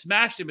 And he's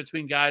smashed in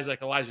between guys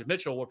like Elijah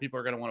Mitchell, where people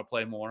are going to want to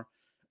play more,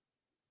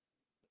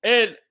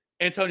 and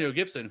Antonio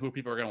Gibson, who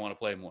people are going to want to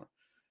play more.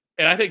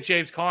 And I think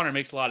James Conner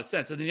makes a lot of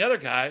sense. And the other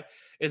guy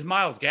is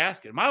Myles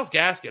Gaskin. Myles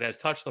Gaskin has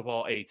touched the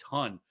ball a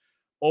ton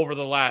over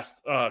the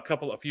last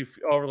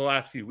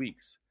few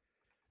weeks.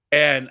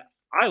 And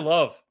I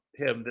love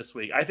him this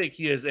week. I think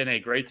he is in a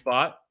great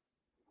spot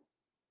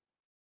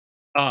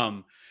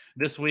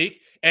this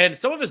week. And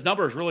some of his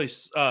numbers really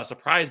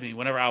surprised me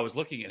whenever I was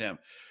looking at him,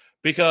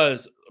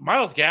 because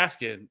Myles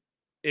Gaskin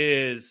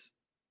is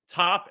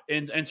top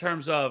in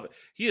terms of,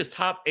 he is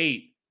top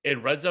 8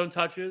 in red zone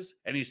touches,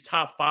 and he's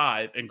top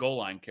 5 in goal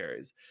line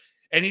carries.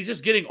 And he's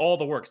just getting all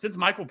the work. Since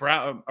Malcolm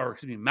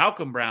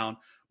Brown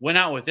went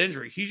out with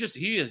injury,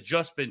 he has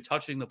just been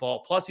touching the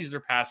ball. Plus, he's their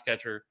pass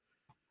catcher.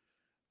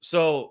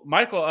 So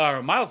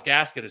Myles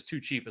Gaskin is too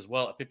cheap as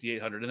well at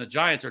 5,800, and the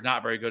Giants are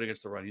not very good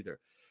against the run either.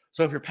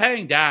 So if you're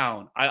paying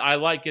down, I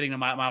like getting to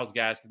Myles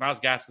Gaskin. Myles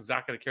Gaskin's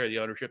not going to carry the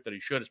ownership that he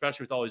should,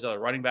 especially with all these other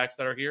running backs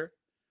that are here.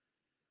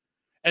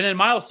 And then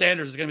Miles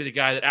Sanders is going to be the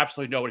guy that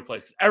absolutely nobody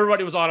plays, because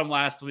everybody was on him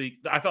last week.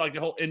 I felt like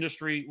the whole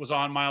industry was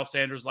on Miles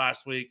Sanders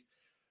last week,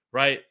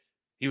 right?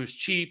 He was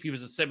cheap. He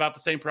was about the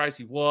same price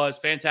he was.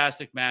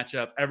 Fantastic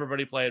matchup.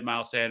 Everybody played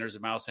Miles Sanders,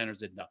 and Miles Sanders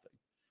did nothing.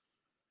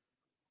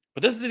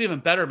 But this is an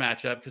even better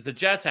matchup, because the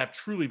Jets have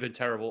truly been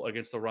terrible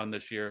against the run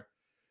this year.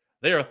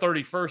 They are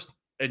 31st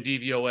in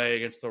DVOA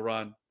against the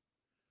run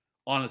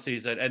on the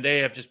season, and they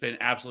have just been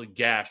absolutely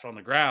gashed on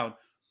the ground.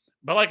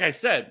 But like I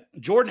said,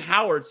 Jordan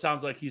Howard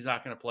sounds like he's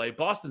not going to play.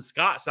 Boston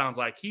Scott sounds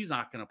like he's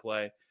not going to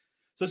play.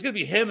 So it's going to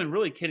be him and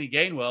really Kenny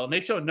Gainwell. And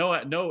they showed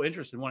no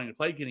interest in wanting to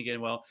play Kenny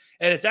Gainwell.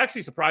 And it's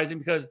actually surprising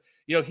because,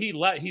 he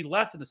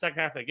left in the second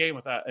half of the game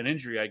with an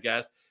injury, I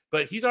guess.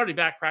 But he's already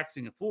back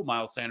practicing in full.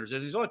 Miles Sanders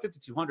is. He's only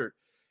 5,200.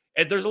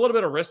 And there's a little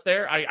bit of risk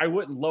there. I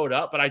wouldn't load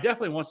up, but I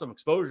definitely want some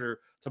exposure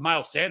to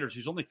Miles Sanders,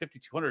 who's only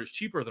 5,200. Is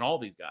cheaper than all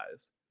these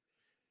guys.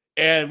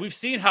 And we've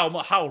seen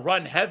how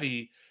run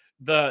heavy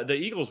the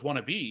Eagles want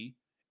to be.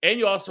 And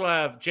you also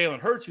have Jalen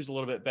Hurts, who's a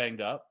little bit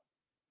banged up.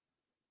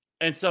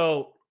 And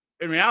so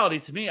in reality,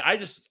 to me, I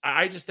just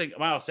think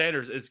Miles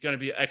Sanders is going to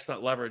be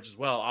excellent leverage as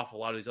well off a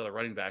lot of these other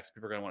running backs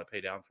people are going to want to pay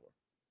down for.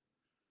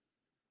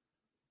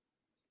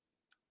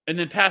 And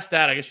then past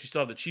that, I guess you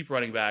still have the cheap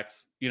running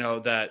backs,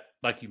 that,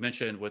 like you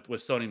mentioned, with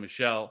Sony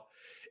Michel.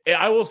 And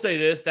I will say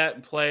this,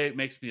 that play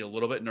makes me a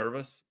little bit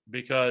nervous,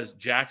 because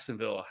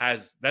Jacksonville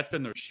that's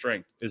been their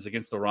strength, is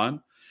against the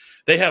run.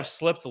 They have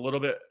slipped a little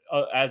bit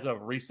as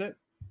of recent.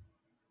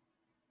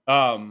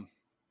 My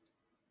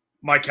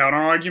counter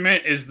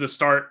argument is the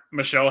start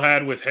Michelle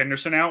had with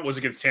Henderson out was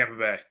against Tampa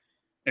Bay,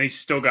 and he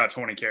still got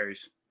 20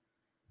 carries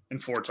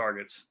and 4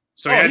 targets.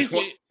 So he's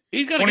going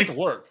to get to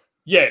work.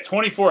 Yeah,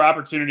 24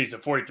 opportunities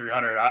at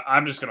 4,300.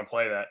 I'm just going to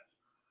play that.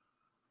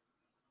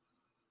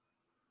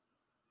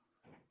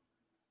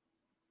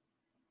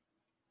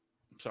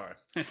 Sorry.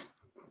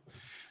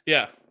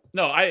 Yeah.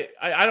 No, I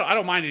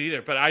don't mind it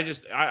either, but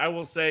I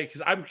will say, because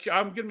that's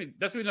gonna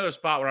be another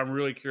spot where I'm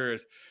really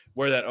curious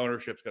where that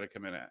ownership's going to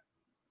come in at.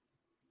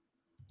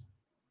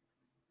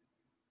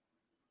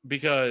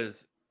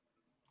 Because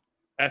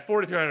at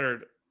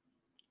 4,300,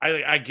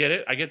 I get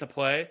it. I get the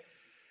play,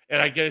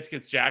 and I get it's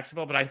against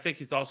Jacksonville, but I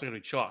think it's also going to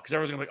be chalk, because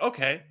everyone's going to be like,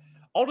 okay,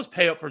 I'll just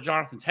pay up for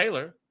Jonathan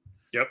Taylor.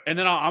 Yep. And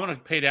then I'm going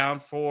to pay down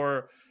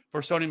for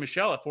Sony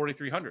Michel at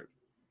 4,300.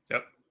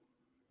 Yep.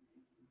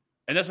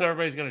 And that's what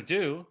everybody's going to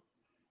do.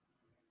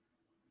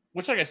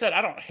 Which, like I said,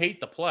 I don't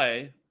hate the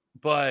play,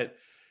 but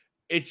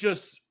it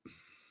just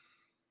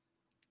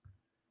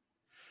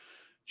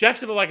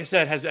Jacksonville, like I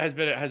said, has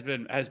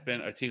been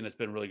a team that's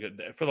been really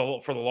good for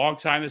the long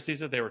time this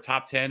season. They were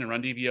top 10 in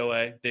run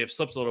DVOA. They have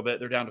slipped a little bit.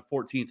 They're down to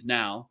 14th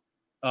now.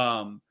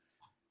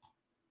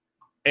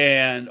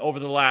 And over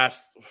the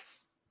last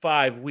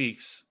 5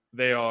 weeks,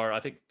 they are,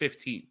 I think,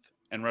 15th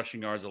in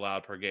rushing yards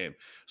allowed per game.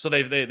 So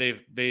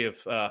they've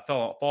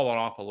fallen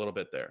off a little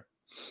bit there.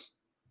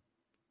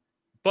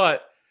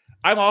 But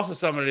I'm also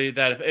somebody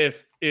that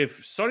if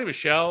Sony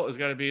Michel is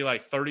going to be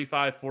like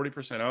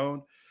 35-40%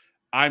 owned,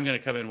 I'm going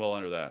to come in well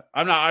under that.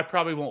 I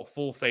probably won't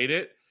full fade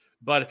it,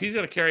 but if he's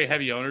going to carry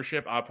heavy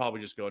ownership, I'll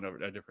probably just go in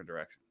a different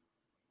direction.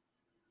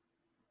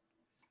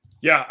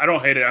 Yeah, I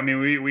don't hate it. I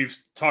mean, we've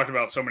talked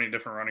about so many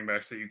different running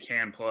backs that you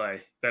can play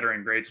that are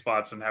in great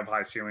spots and have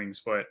high ceilings,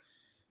 but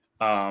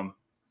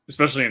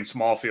especially in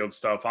small field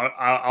stuff,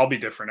 I'll be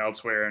different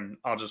elsewhere, and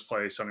I'll just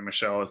play Sony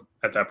Michel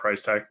at that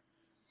price tag.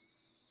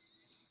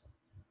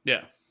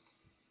 Yeah.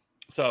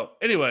 So,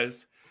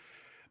 anyways,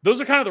 those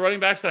are kind of the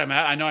running backs that I'm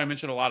at. I know I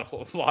mentioned a lot of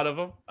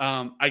them.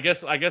 I guess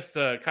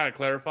to kind of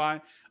clarify,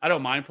 I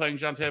don't mind playing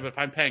Jonte, but if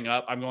I'm paying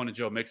up, I'm going to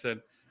Joe Mixon.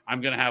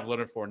 I'm going to have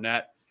Leonard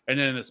Fournette, and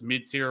then in this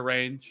mid-tier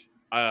range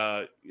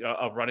of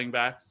running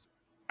backs,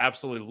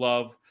 absolutely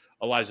love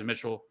Elijah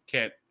Mitchell.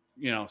 Can't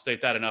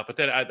state that enough. But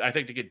then I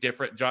think to get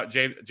different,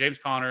 James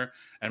Conner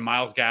and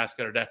Myles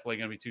Gaskin are definitely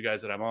going to be two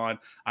guys that I'm on.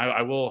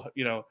 I will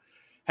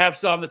have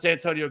some that's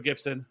Antonio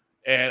Gibson.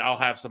 And I'll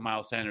have some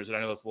Miles Sanders. And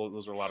I know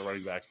those are a lot of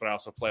running backs, but I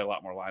also play a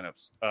lot more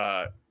lineups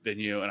than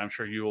you. And I'm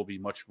sure you will be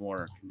much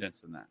more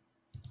condensed than that.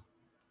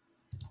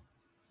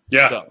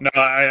 Yeah. So. No,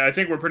 I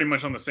think we're pretty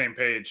much on the same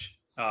page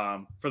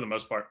for the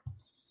most part.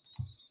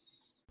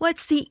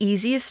 What's the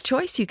easiest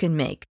choice you can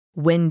make?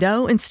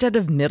 Window instead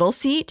of middle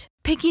seat?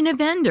 Picking a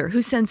vendor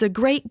who sends a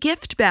great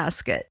gift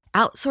basket?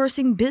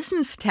 Outsourcing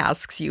business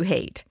tasks you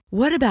hate?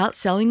 What about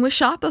selling with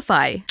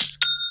Shopify?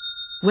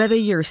 Whether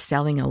you're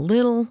selling a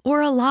little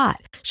or a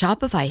lot,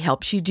 Shopify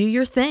helps you do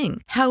your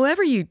thing,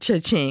 however you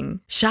cha-ching.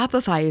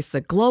 Shopify is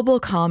the global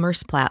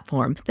commerce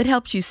platform that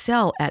helps you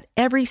sell at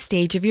every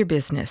stage of your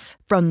business.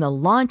 From the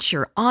launch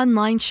your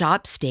online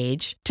shop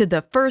stage to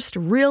the first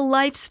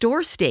real-life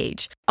store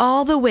stage,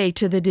 all the way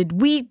to the did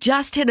we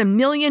just hit 1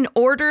 million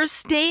orders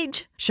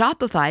stage.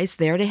 Shopify's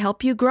there to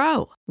help you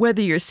grow.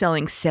 Whether you're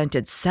selling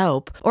scented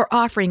soap or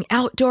offering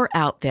outdoor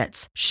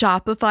outfits,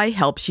 Shopify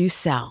helps you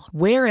sell.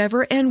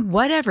 Wherever and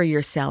whatever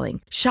you're selling,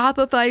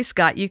 Shopify's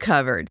got you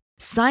covered.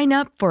 Sign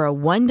up for a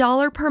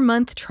 $1 per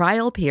month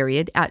trial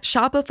period at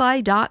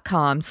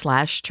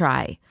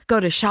shopify.com/try. Go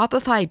to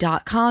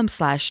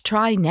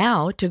shopify.com/try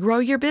now to grow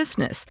your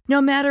business, no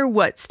matter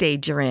what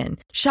stage you're in.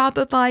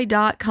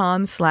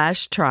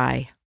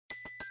 Shopify.com/try.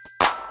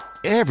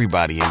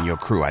 Everybody in your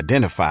crew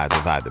identifies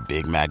as either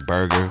Big Mac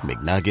Burger,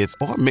 McNuggets,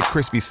 or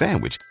McCrispy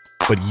Sandwich.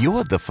 But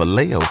you're the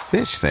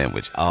Filet-O-Fish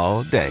Sandwich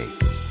all day.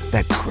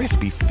 That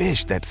crispy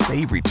fish, that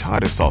savory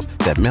tartar sauce,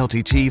 that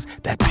melty cheese,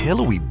 that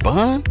pillowy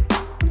bun.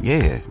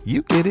 Yeah,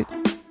 you get it.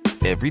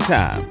 Every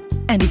time.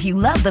 And if you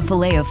love the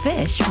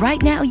Filet-O-Fish,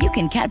 right now you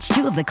can catch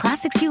 2 of the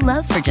classics you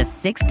love for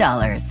just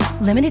 $6.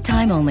 Limited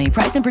time only.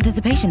 Price and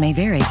participation may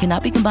vary.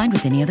 Cannot be combined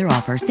with any other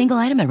offer. Single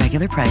item at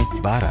regular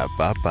price.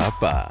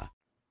 Ba-da-ba-ba-ba.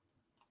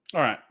 All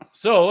right.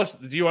 So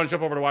do you want to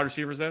jump over to wide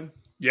receivers then?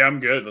 Yeah,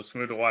 I'm good. Let's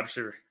move to wide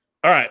receiver.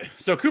 All right.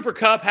 So Cooper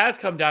Kupp has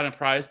come down in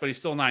price, but he's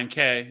still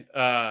 $9K.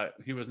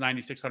 He was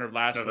 $9,600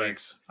 last week.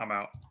 Thanks. I'm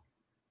out.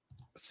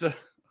 So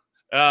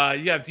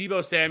you have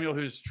Deebo Samuel,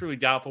 who's truly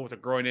doubtful with a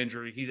groin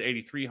injury. He's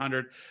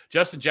 $8,300.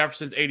 Justin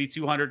Jefferson's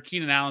 $8,200.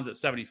 Keenan Allen's at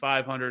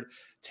 $7,500.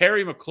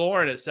 Terry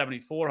McLaurin at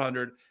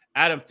 $7,400.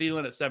 Adam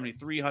Thielen at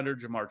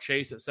 $7,300, Jamar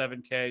Chase at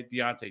 $7K,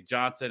 Deontay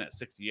Johnson at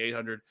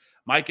 $6,800,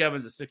 Mike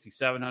Evans at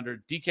 $6,700,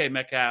 DK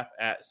Metcalf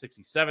at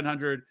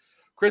 $6,700,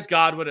 Chris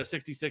Godwin at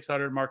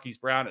 $6,600, Marquise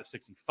Brown at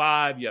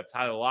 $65,000. You have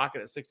Tyler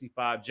Lockett at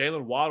 $65,000.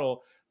 Jalen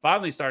Waddle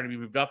finally starting to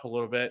be moved up a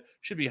little bit.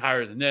 Should be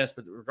higher than this,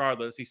 but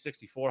regardless, he's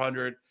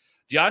 $6,400.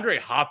 DeAndre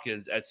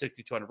Hopkins at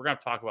 $6,200. We're going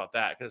to talk about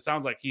that because it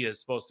sounds like he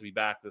is supposed to be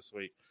back this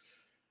week.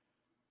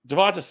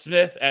 Devonta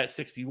Smith at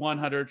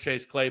 $6,100,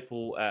 Chase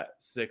Claypool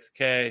at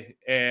 $6K,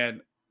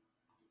 and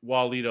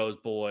Walito's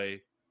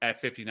boy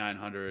at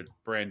 $5,900,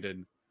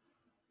 Brandon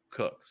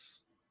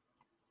Cooks.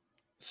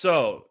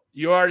 So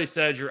you already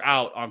said you're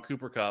out on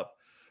Cooper Kupp.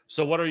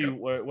 So what are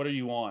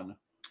you on?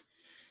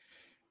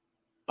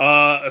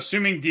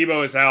 Assuming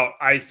Deebo is out,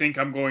 I think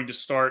I'm going to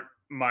start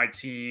my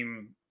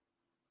team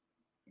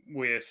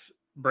with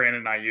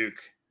Brandon Ayuk.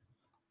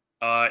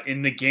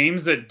 In the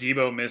games that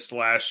Deebo missed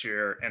last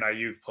year and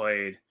Ayuk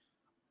played,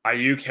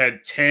 Ayuk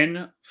had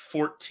 10,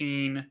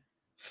 14,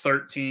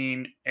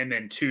 13, and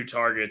then 2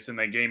 targets. In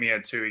that game he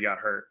had 2, he got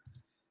hurt.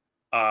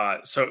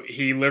 So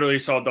he literally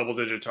saw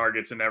double-digit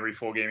targets in every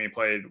full game he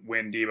played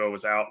when Deebo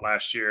was out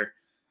last year.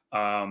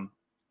 And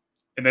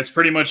that's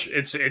pretty much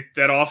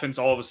that offense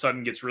all of a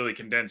sudden gets really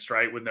condensed,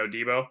 right, with no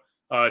Deebo.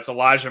 It's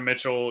Elijah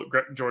Mitchell,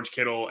 George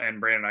Kittle,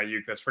 and Brandon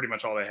Ayuk. That's pretty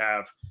much all they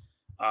have.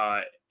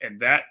 And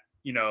that,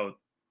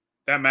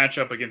 that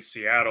matchup against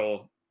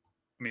Seattle,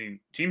 I mean,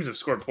 teams have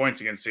scored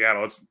points against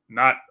Seattle. It's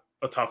not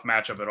a tough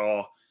matchup at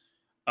all.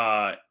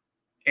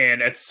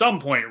 And at some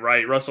point,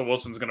 right, Russell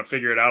Wilson's going to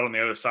figure it out on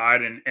the other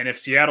side. And if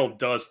Seattle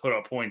does put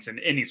up points in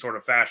any sort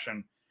of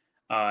fashion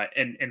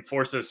and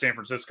forces San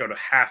Francisco to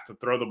have to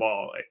throw the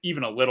ball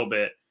even a little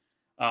bit,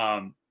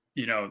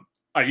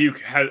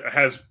 Ayuk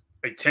has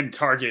a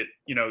 10-target,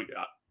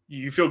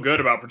 you feel good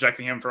about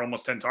projecting him for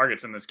almost 10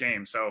 targets in this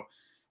game. So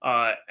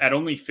at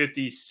only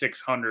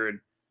 5,600,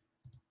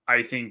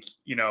 I think,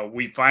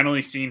 we've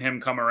finally seen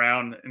him come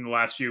around in the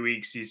last few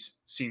weeks. He's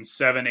seen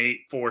 7, 8,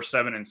 4,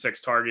 7, and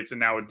 6 targets. And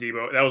now with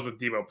Debo, that was with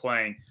Debo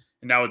playing.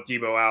 And now with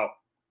Debo out,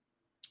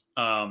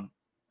 I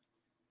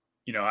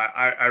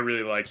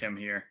really like him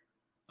here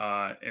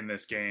in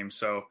this game.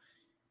 So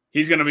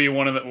he's going to be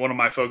one of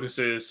my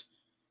focuses,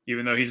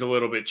 even though he's a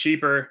little bit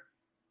cheaper.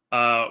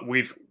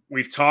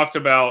 We've talked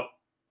about,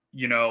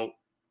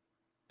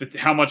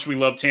 how much we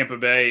love Tampa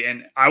Bay,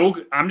 and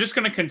I'm just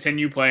going to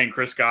continue playing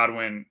Chris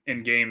Godwin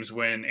in games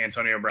when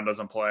Antonio Brown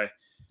doesn't play.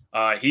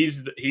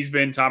 He's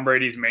been Tom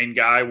Brady's main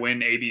guy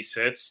when AB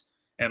sits,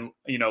 and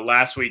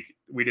last week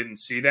we didn't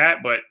see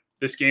that, but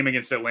this game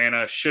against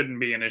Atlanta shouldn't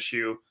be an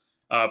issue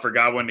for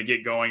Godwin to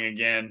get going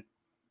again.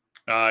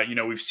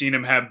 We've seen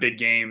him have big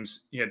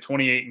games. He had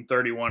 28 and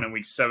 31 in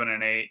weeks 7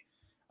 and 8.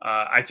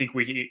 I think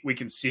we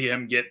can see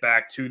him get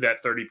back to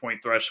that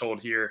 30-point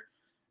threshold here.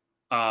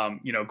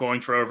 Going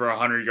for over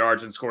 100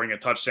 yards and scoring a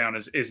touchdown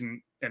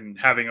isn't, and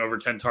having over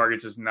 10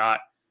 targets is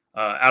not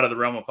out of the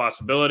realm of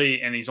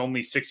possibility. And he's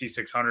only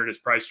 6,600. His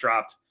price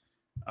dropped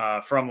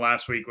from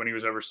last week when he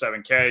was over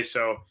 7K.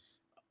 So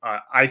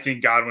I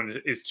think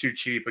Godwin is too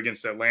cheap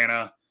against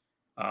Atlanta.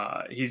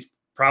 He's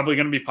probably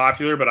going to be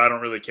popular, but I don't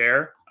really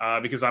care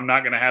because I'm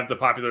not going to have the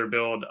popular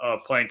build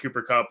of playing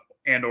Cooper Kupp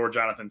and or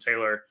Jonathan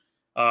Taylor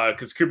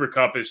because Cooper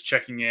Kupp is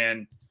checking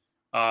in.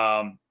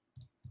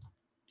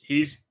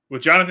 He's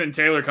with Jonathan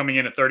Taylor coming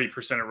in at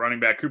 30% at running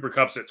back, Cooper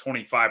Kupp's at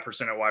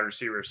 25% at wide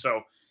receiver.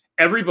 So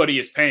everybody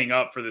is paying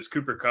up for this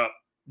Cooper Kupp,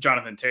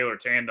 Jonathan Taylor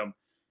tandem.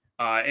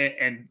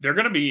 And they're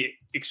going to be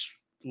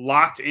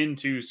locked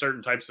into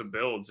certain types of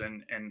builds.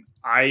 And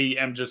I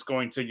am just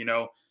going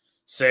to,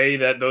 say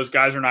that those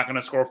guys are not going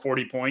to score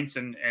 40 points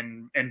and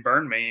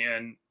burn me.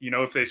 And,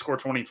 if they score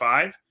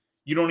 25,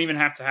 you don't even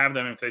have to have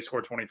them if they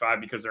score 25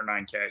 because they're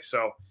 9K.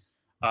 So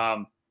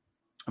I'm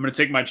going to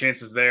take my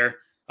chances there.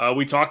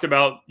 We talked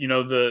about,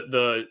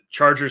 the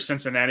Chargers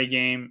Cincinnati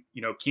game,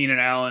 Keenan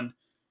Allen.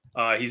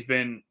 He's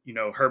been,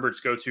 Herbert's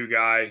go-to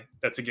guy.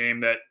 That's a game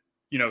that,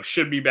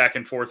 should be back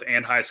and forth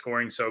and high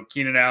scoring. So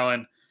Keenan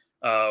Allen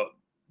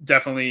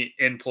definitely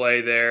in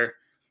play there.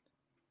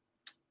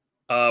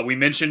 We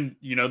mentioned,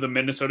 the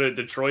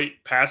Minnesota-Detroit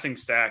passing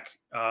stack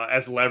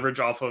as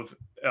leverage off of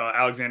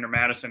Alexander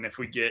Mattison if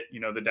we get, the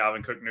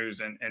Dalvin Cook news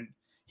and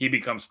he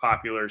becomes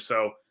popular.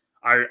 So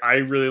I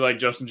really like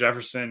Justin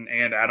Jefferson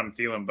and Adam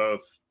Thielen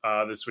both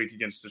this week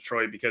against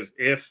Detroit because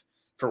if,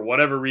 for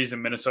whatever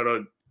reason,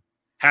 Minnesota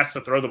has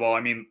to throw the ball.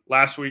 I mean,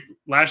 last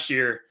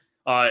year,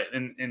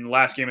 in the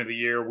last game of the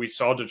year, we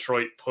saw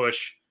Detroit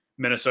push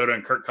Minnesota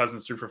and Kirk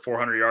Cousins threw for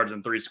 400 yards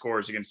and 3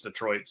 scores against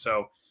Detroit.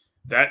 So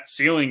that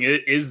ceiling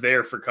is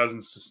there for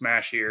Cousins to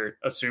smash here,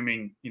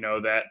 assuming,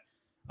 that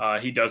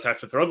he does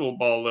have to throw the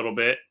ball a little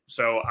bit.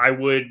 So I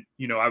would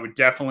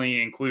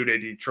definitely include a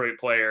Detroit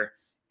player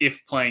if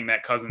playing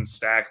that Cousins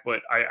stack, but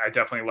I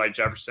definitely like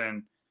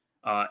Jefferson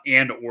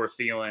and or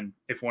Thielen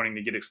if wanting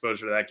to get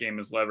exposure to that game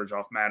as leverage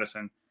off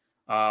Madison.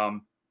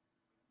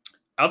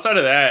 Outside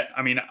of that,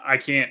 I mean, I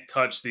can't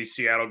touch these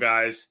Seattle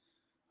guys.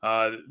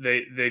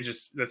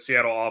 The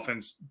Seattle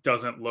offense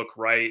doesn't look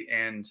right.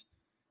 And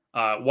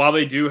while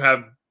they do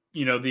have,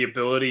 the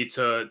ability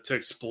to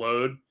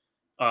explode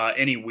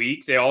any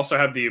week, they also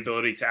have the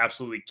ability to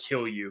absolutely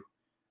kill you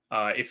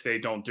if they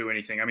don't do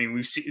anything. I mean,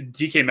 we've seen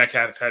DK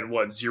Metcalf had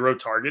 0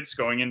 targets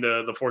going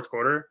into the fourth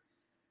quarter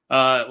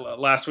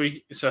last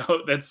week.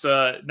 So that's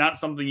not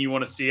something you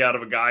want to see out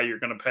of a guy you're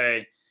going to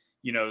pay,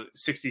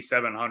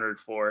 $6,700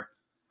 for.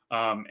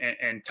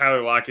 And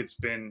Tyler Lockett's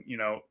been,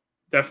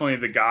 definitely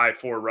the guy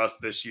for Russ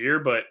this year.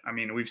 But I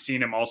mean, we've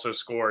seen him also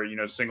score,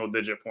 single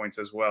digit points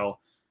as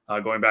well,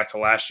 going back to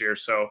last year.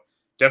 So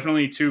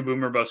definitely 2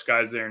 boomer bust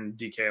guys there in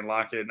DK and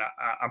Lockett. And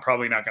I'm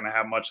probably not going to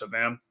have much of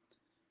them.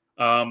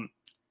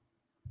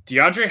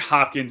 DeAndre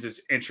Hopkins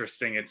is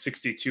interesting at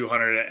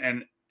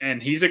 6,200.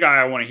 And he's a guy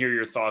I want to hear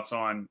your thoughts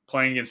on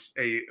playing against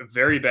a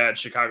very bad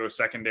Chicago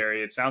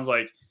secondary. It sounds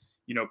like,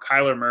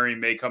 Kyler Murray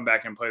may come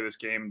back and play this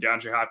game.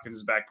 DeAndre Hopkins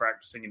is back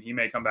practicing and he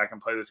may come back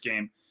and play this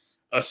game.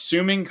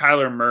 Assuming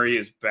Kyler Murray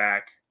is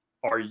back,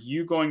 are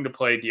you going to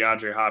play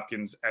DeAndre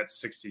Hopkins at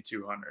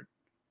 6,200?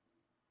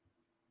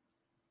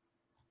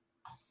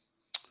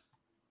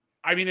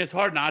 I mean, it's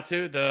hard not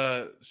to.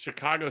 The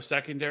Chicago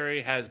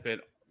secondary has been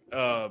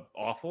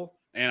awful.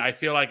 And I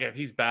feel like if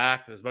he's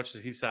back, as much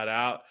as he sat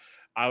out,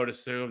 I would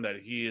assume that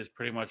he is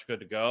pretty much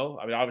good to go.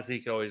 I mean, obviously,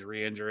 he could always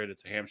re-injure it.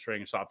 It's a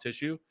hamstring and soft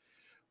tissue.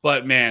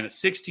 But, man,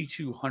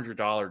 $6,200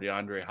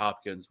 DeAndre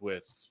Hopkins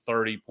with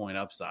 30-point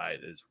upside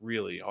is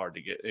really hard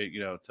to get,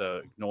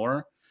 to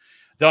ignore.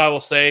 Though I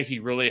will say he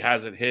really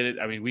hasn't hit it.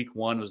 I mean, week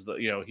one was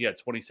he had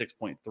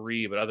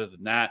 26.3, but other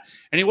than that,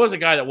 and he was a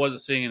guy that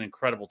wasn't seeing an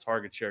incredible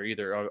target share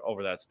either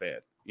over that span.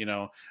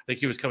 I think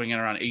he was coming in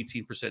around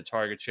 18%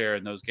 target share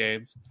in those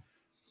games.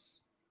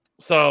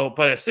 So,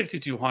 but at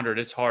 6,200,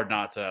 it's hard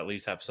not to at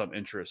least have some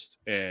interest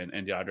in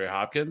DeAndre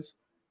Hopkins.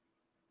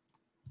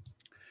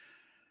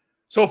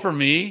 So for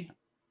me,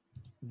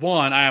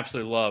 one, I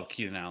absolutely love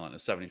Keenan Allen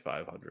at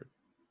 7,500.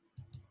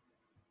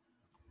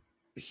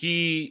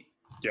 He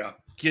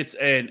gets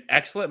an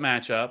excellent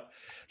matchup.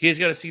 He's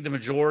going to see the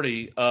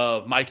majority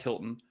of Mike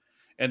Hilton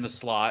in the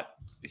slot.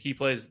 He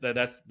plays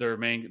that's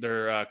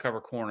their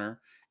cover corner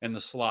in the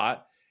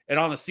slot. And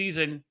on the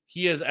season,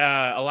 he is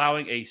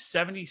allowing a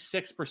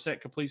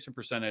 76% completion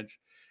percentage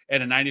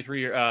and a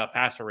 93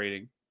 passer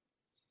rating.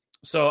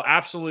 So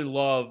absolutely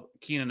love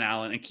Keenan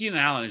Allen. And Keenan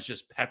Allen is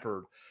just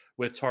peppered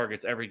with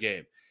targets every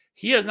game.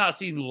 He has not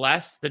seen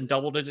less than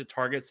double-digit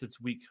targets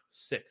since week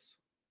 6.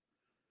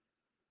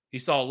 He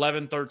saw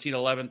 11, 13,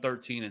 11,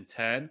 13, and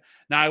 10.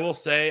 Now, I will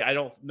say, I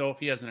don't know if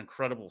he has an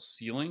incredible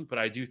ceiling, but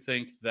I do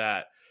think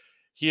that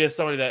he is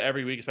somebody that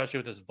every week, especially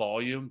with this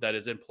volume that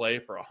is in play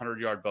for a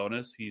 100-yard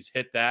bonus, he's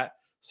hit that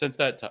since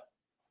that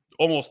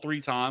almost 3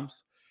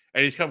 times.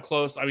 And he's come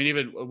close. I mean,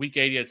 even week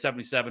 80 at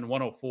 77,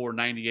 104,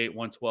 98,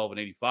 112, and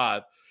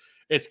 85.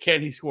 It's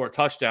can he score a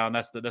touchdown?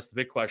 That's the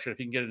big question. If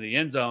he can get into the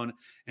end zone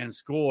and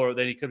score,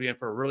 then he could be in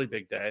for a really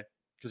big day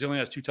because he only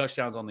has 2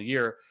 touchdowns on the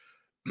year.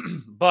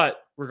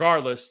 But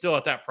regardless, still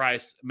at that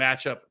price,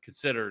 matchup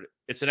considered,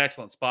 it's an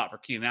excellent spot for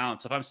Keenan Allen.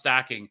 So if I'm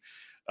stacking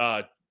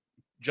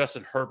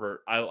Justin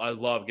Herbert, I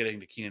love getting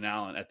to Keenan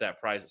Allen at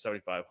that price at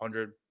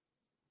 7,500.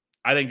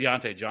 I think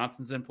Deontay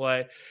Johnson's in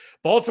play.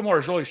 Baltimore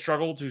has really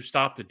struggled to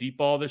stop the deep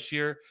ball this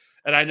year.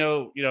 And I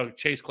know,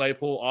 Chase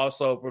Claypool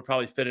also would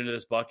probably fit into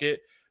this bucket.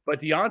 But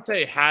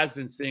Deontay has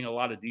been seeing a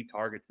lot of deep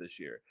targets this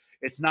year.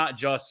 It's not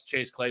just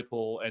Chase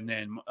Claypool and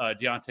then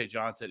Deontay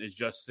Johnson is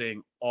just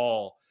seeing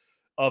all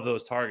of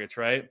those targets,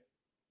 right?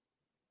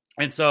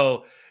 And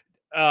so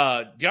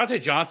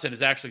Deontay Johnson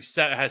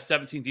has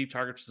 17 deep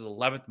targets, which is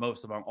 11th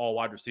most among all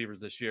wide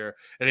receivers this year.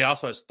 And he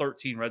also has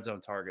 13 red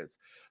zone targets.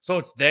 So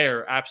it's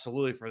there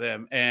absolutely for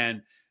them.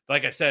 And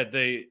like I said,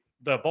 the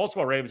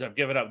Baltimore Ravens have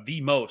given up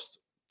the most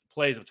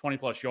plays of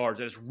 20-plus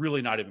yards, and it's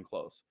really not even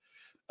close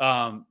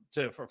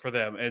for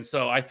them. And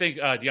so I think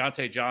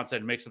Deontay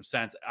Johnson makes some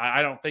sense.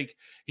 I don't think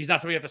he's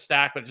not somebody you have to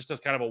stack, but just as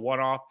kind of a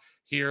one-off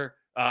here.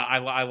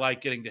 I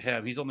like getting to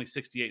him. He's only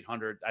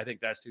 6,800. I think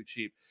that's too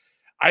cheap.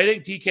 I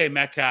think DK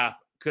Metcalf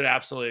could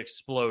absolutely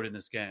explode in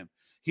this game.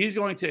 He's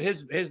going to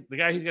the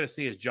guy he's going to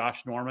see is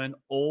Josh Norman.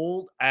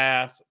 Old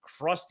ass,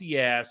 crusty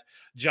ass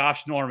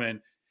Josh Norman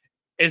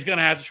is going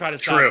to have to try to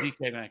stop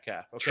DK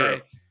Metcalf. Okay.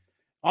 True.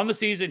 On the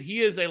season, he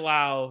has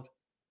allowed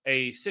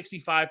a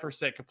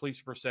 65%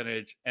 completion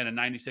percentage and a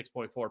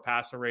 96.4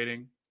 passer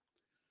rating.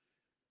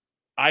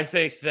 I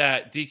think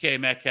that DK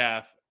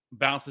Metcalf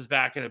bounces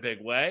back in a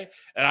big way,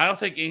 and I don't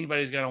think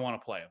anybody's going to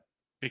want to play him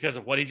because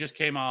of what he just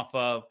came off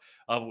of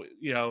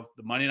the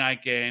Monday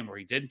night game where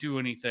he didn't do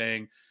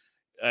anything,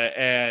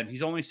 and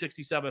he's only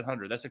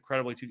 6,700. That's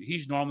incredibly too.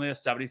 He's normally a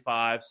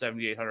 7,500,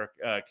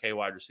 7,800 K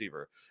wide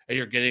receiver, and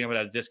you're getting him at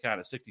a discount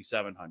of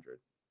 6,700.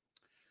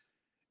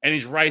 And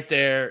he's right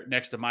there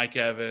next to Mike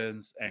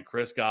Evans and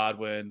Chris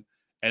Godwin,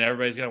 and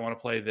everybody's going to want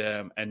to play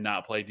them and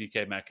not play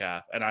DK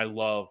Metcalf. And I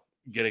love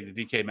getting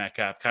the DK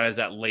Metcalf kind of as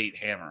that late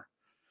hammer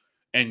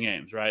in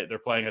games, right? They're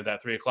playing at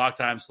that 3 o'clock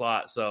time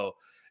slot. So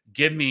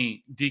give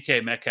me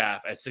DK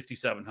Metcalf at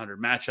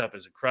 6,700. Matchup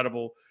is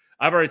incredible.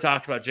 I've already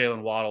talked about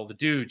Jalen Waddle. The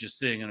dude just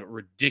seeing a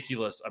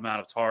ridiculous amount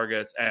of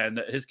targets,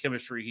 and his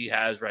chemistry he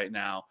has right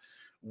now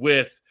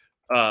with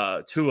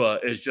Tua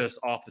is just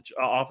off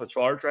the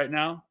charts right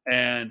now.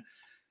 And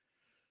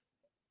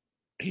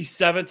he's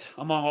 7th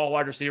among all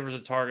wide receivers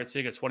in targets,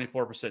 seeing a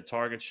 24%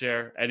 target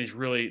share. And he's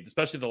really,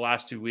 especially the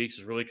last 2 weeks,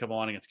 has really come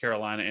on against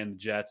Carolina and the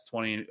Jets,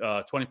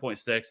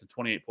 20.6 and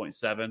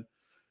 28.7.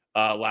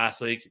 Last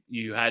week,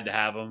 you had to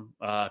have him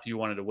if you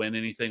wanted to win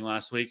anything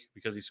last week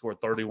because he scored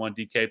 31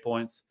 DK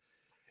points.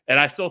 And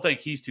I still think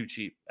he's too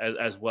cheap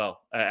as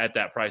well at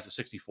that price of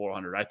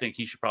 6,400. I think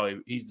he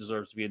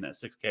deserves to be in that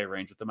 6K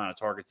range with the amount of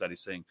targets that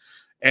he's seeing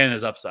and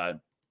his upside.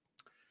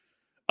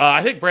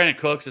 I think Brandon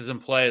Cooks is in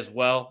play as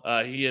well.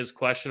 He is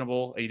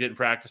questionable. He didn't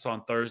practice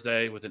on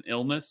Thursday with an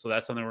illness, so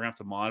that's something we're going to have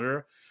to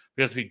monitor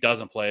because if he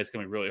doesn't play, it's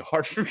going to be really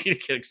hard for me to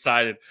get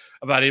excited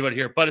about anybody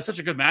here. But it's such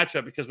a good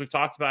matchup because we've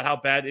talked about how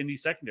bad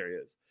Indy's secondary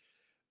is.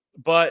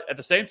 But at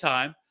the same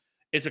time,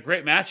 it's a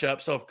great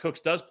matchup. So if Cooks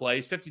does play,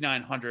 he's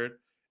 5,900,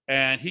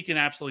 and he can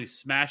absolutely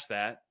smash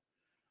that.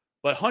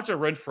 But Hunter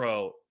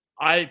Renfrow,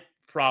 I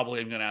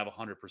probably am going to have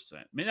 100%.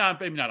 Maybe not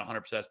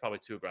 100%. That's probably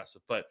too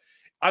aggressive, but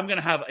I'm going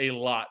to have a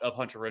lot of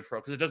Hunter Renfrow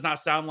because it does not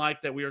sound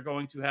like that we are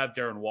going to have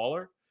Darren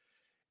Waller.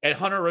 And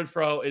Hunter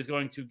Renfrow is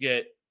going to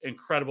get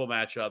incredible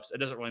matchups. It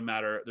doesn't really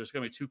matter. There's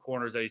going to be 2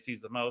 corners that he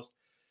sees the most.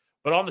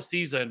 But on the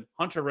season,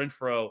 Hunter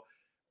Renfrow,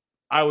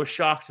 I was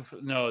shocked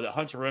to know that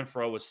Hunter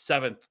Renfrow was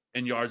 7th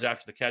in yards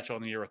after the catch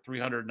on the year with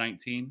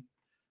 319.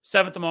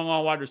 7th among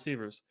all wide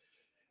receivers.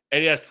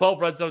 And he has 12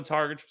 red zone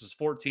targets, which is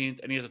 14th,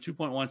 and he has a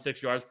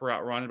 2.16 yards per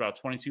route run,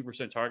 about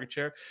 22% target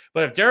share.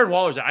 But if Darren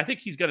Waller's, I think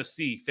he's going to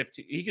see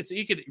 15.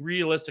 He could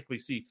realistically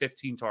see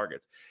 15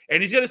 targets,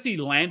 and he's going to see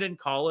Landon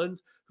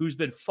Collins, who's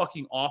been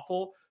fucking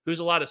awful, who's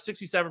allowed a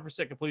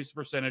 67% completion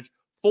percentage,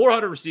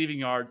 400 receiving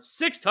yards,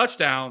 6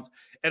 touchdowns,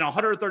 and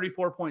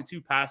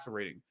 134.2 passer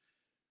rating.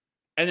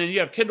 And then you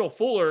have Kendall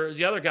Fuller is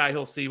the other guy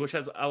he'll see, which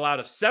has allowed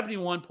a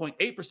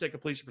 71.8%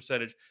 completion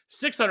percentage,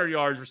 600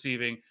 yards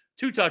receiving,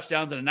 2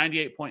 touchdowns, and a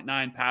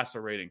 98.9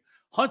 passer rating.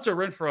 Hunter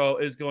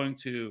Renfrow is going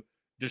to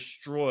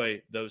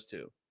destroy those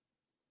two.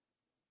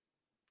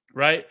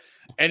 Right?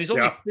 And he's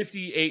only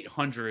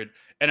 5,800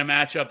 in a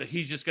matchup that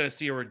he's just going to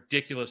see a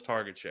ridiculous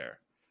target share.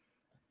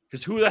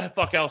 Because who the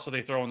fuck else are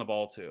they throwing the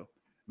ball to?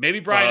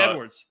 Maybe Brian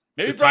Edwards.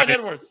 Maybe Brian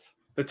Edwards.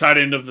 The tight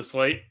end of the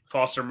slate,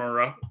 Foster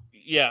Moreau.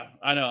 Yeah,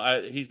 I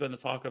know. He's been the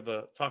talk of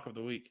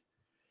the week.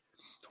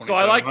 So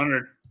I like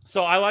Hunter.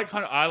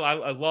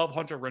 I love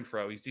Hunter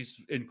Renfrow.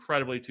 He's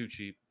incredibly too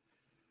cheap.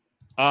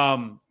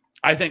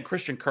 I think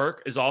Christian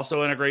Kirk is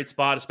also in a great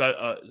spot,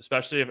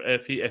 especially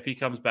if he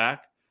comes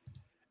back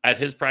at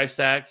his price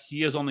tag.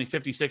 He is only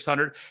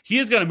 5,600. He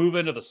is going to move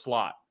into the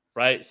slot,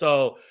 right?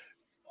 So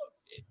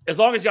as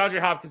long as DeAndre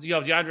Hopkins, you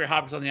have DeAndre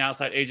Hopkins on the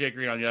outside, AJ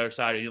Green on the other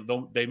side,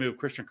 they move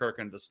Christian Kirk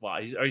into the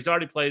slot. He's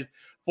already plays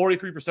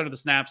 43% of the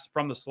snaps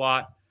from the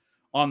slot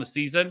on the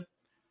season.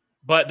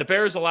 But the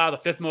Bears allow the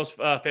 5th most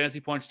fantasy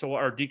points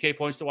or DK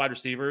points to wide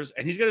receivers,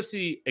 and he's going to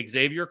see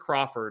Xavier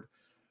Crawford,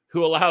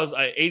 who allows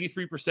an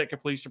 83%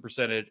 completion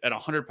percentage and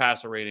 100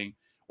 passer rating,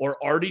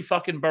 or Artie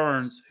fucking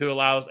Burns, who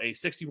allows a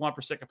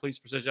 61%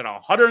 completion percentage and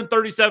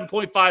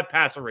 137.5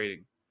 passer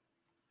rating.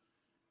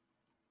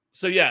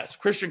 So yes,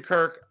 Christian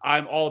Kirk,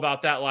 I'm all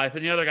about that life.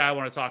 And the other guy I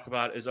want to talk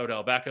about is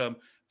Odell Beckham.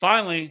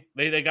 Finally,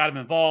 they got him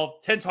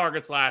involved. 10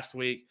 targets last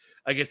week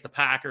against the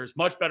Packers.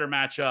 Much better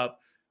matchup.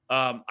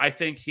 I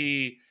think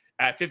he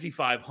at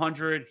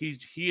 5,500.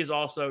 He is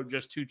also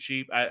just too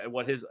cheap at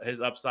what his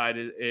upside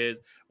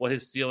is, what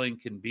his ceiling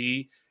can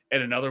be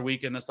in another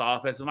week in this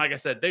offense. And like I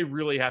said, they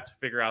really have to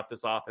figure out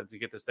this offense and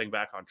get this thing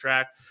back on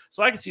track.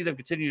 So I can see them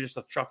continue just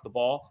to truck the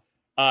ball,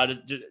 to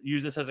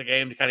use this as a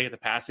game to kind of get the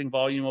passing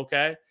volume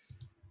okay.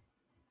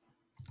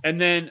 And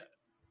then,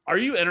 are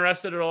you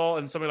interested at all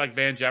in somebody like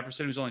Van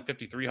Jefferson, who's only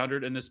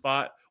 5,300 in this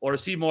spot, or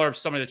is he more of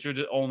somebody that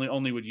you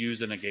only would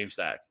use in a game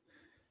stack?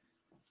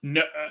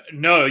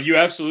 No, you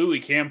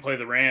absolutely can play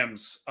the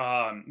Rams.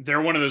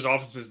 They're one of those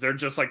offenses. They're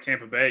just like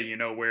Tampa Bay,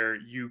 where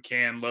you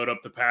can load up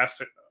the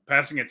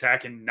passing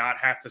attack and not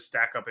have to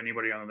stack up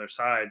anybody on their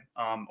side,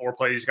 or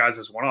play these guys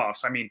as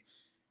one-offs. I mean,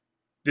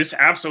 this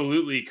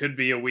absolutely could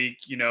be a week,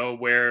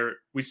 where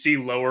we see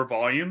lower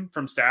volume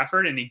from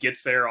Stafford, and he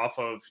gets there off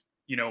of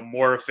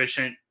more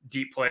efficient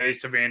deep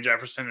plays to Van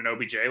Jefferson and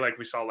OBJ like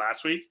we saw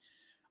last week.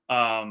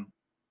 And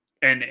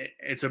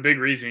it's a big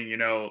reason,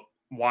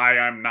 why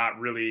I'm not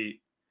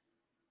really,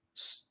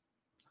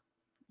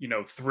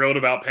 thrilled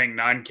about paying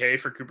 $9,000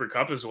 for Cooper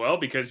Kupp as well,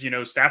 because,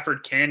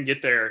 Stafford can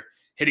get there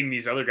hitting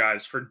these other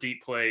guys for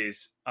deep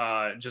plays,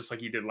 just like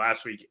he did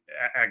last week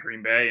at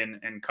Green Bay,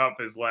 and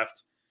Kupp is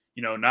left,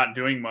 not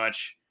doing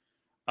much.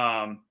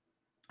 And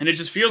it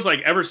just feels like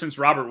ever since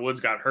Robert Woods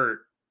got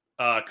hurt,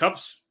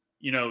 Kupp's,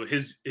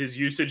 his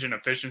usage and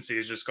efficiency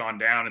has just gone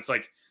down. It's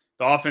like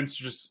the offense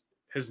just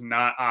has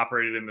not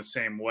operated in the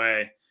same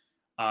way.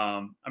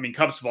 I mean,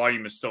 Kupp's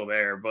volume is still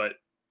there, but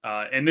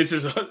and this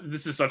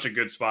is such a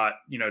good spot,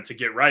 to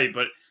get right.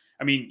 But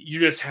I mean, you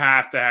just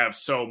have to have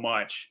so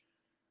much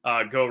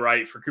go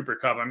right for Cooper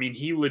Kupp. I mean,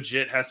 he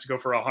legit has to go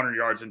for 100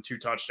 yards and 2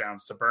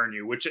 touchdowns to burn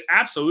you, which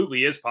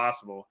absolutely is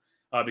possible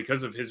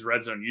because of his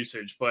red zone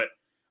usage. But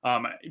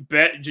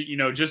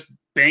just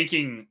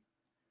banking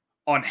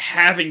on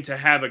having to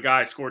have a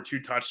guy score 2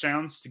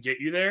 touchdowns to get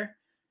you there,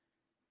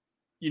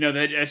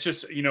 that's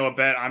just, a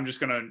bet I'm just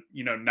going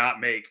to,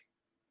 not make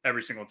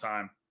every single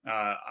time.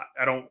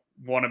 I don't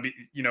want to be,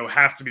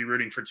 have to be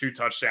rooting for 2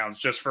 touchdowns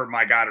just for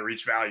my guy to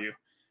reach value.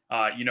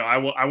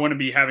 I want to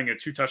be having a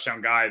 2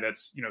 touchdown guy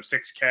that's,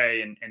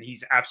 $6,000 and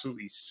he's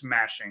absolutely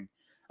smashing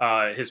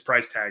his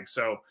price tag.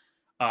 So,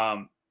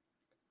 and,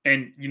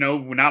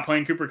 we're not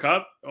playing Cooper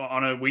Kupp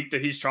on a week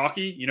that he's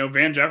chalky,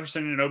 Van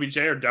Jefferson and OBJ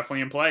are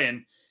definitely in play.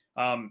 And,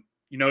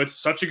 it's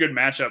such a good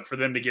matchup for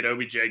them to get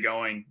OBJ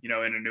going, in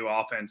a new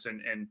offense.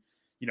 And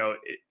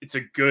it's a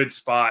good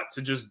spot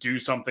to just do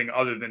something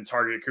other than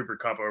target Cooper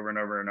Kupp over and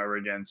over and over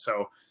again.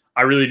 So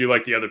I really do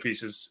like the other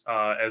pieces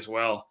as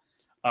well.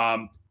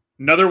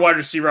 Another wide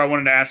receiver I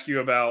wanted to ask you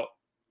about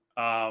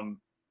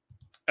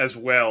as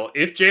well.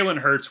 If Jalen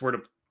Hurts were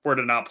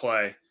to not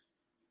play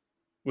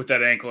with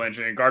that ankle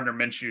injury and Gardner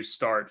Minshew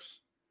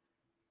starts,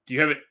 do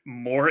you have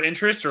more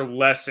interest or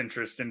less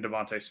interest in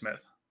Devontae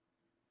Smith?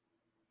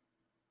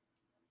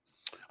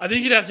 I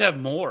think you'd have to have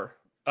more.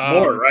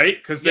 More, right?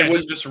 Because they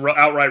wouldn't just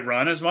outright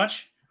run as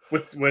much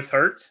with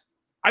Hurts.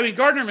 I mean,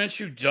 Gardner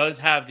Minshew does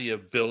have the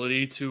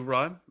ability to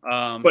run,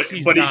 but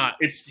he's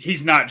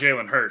not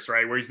Jalen Hurts,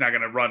 right? Where he's not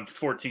going to run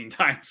 14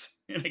 times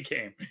in a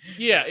game.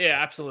 Yeah,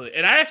 absolutely.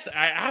 And I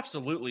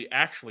absolutely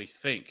actually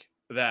think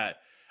that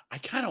I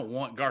kind of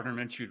want Gardner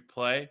Minshew to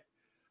play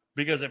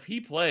because if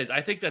he plays,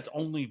 I think that's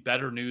only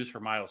better news for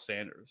Miles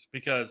Sanders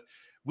because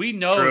we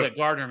know that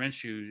Gardner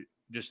Minshew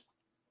just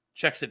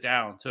checks it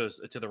down to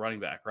the running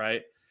back,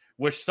 right?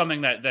 Which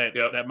something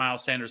that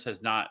Miles Sanders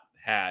has not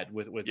had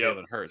with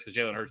Jalen Hurts because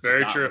Jalen Hurts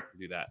does not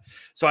do that.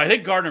 So I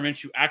think Gardner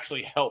Minshew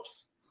actually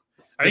helps.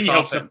 I think he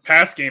helps the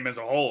pass game as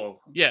a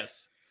whole.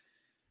 Yes.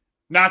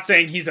 Not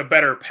saying he's a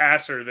better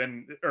passer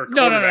than or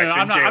no.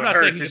 I'm not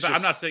saying he's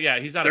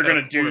he's not a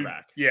better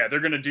quarterback. They're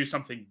going to do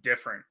something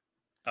different.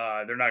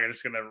 They're not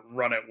just going to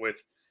run it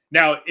with.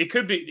 Now it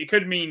could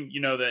mean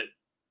that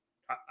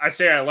I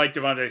say I like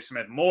Devontae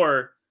Smith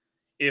more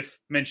if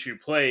Minshew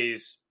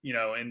plays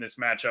in this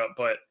matchup,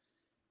 but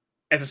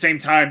at the same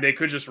time they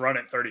could just run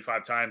it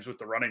 35 times with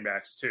the running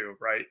backs too,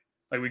 right?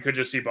 Like we could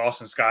just see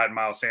Boston Scott and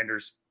Miles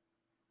Sanders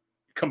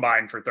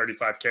combined for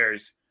 35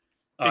 carries.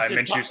 And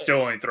Minshew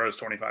still only throws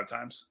 25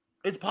 times.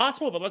 It's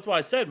possible, but that's why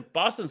I said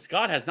Boston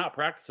Scott has not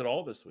practiced at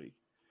all this week.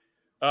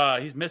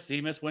 He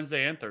missed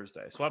Wednesday and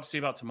Thursday. So we'll have to see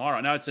about tomorrow.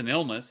 Now it's an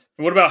illness.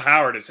 What about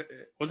Howard?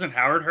 Wasn't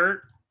Howard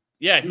hurt?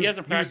 Yeah, he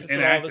hasn't practiced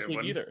at all this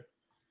week either.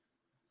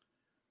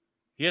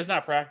 He has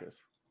not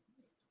practiced.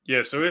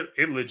 Yeah, so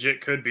it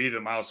legit could be the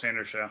Miles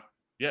Sanders show.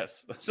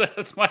 Yes,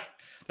 that's what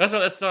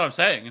I'm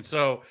saying. And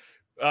so,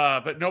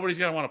 but nobody's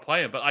going to want to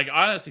play him. But I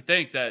honestly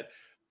think that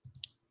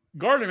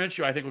Gardner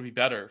Minshew, I think, would be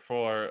better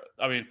for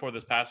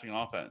this passing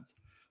offense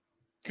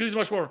because he's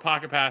much more of a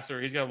pocket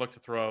passer. He's got to look to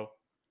throw.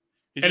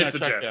 He's and it's the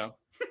Jets. Down.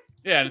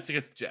 Yeah, and it's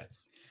against the Jets.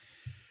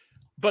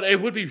 But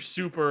it would be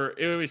super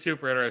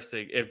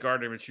interesting if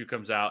Gardner Minshew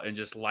comes out and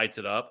just lights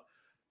it up,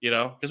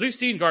 because we've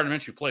seen Gardner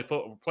Minshew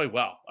play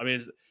well. I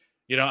mean,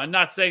 I'm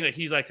not saying that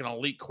he's like an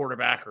elite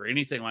quarterback or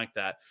anything like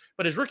that,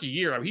 but his rookie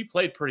year, he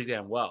played pretty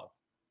damn well,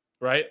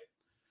 right?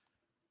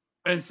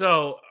 And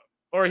so,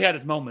 or he had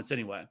his moments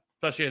anyway,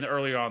 especially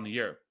earlier on in the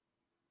year.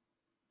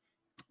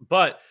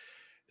 But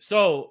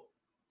so,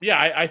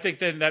 yeah, I think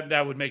then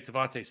that would make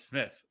Devontae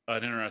Smith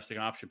an interesting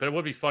option. But it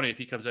would be funny if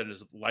he comes in and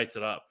just lights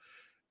it up.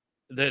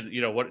 Then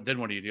what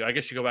do you do? I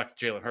guess you go back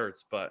to Jalen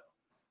Hurts, but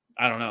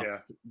I don't know. Yeah.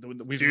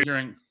 We've been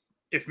hearing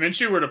if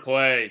Minshew were to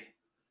play,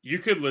 you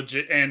could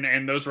legit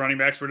and those running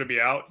backs were to be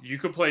out, you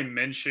could play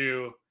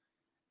Minshew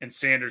and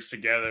Sanders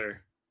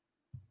together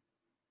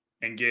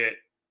and get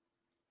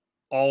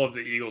all of the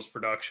Eagles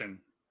production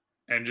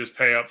and just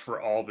pay up for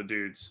all the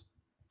dudes.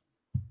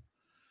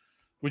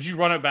 Would you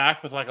run it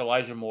back with like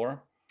Elijah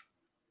Moore?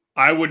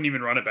 I wouldn't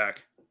even run it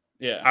back.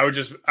 Yeah. I would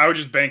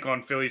just bank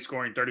on Philly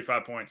scoring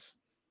 35 points,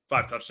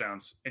 5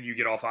 touchdowns, and you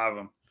get all 5 of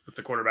them with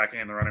the quarterback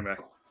and the running back.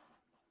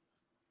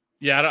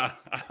 Yeah,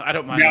 I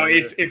don't mind. Now,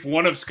 if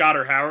one of Scott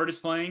or Howard is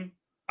playing,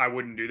 I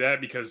wouldn't do that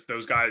because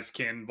those guys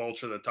can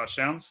vulture the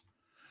touchdowns.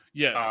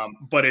 Yes.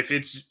 But if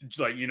it's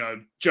like,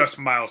 just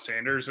Miles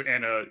Sanders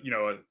and a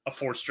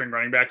 4th string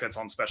running back that's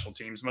on special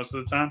teams most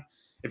of the time,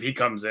 if he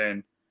comes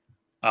in,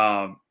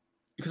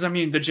 because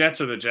the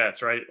Jets are the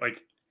Jets, right?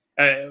 Like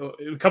a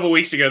couple of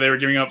weeks ago, they were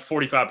giving up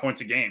 45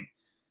 points a game.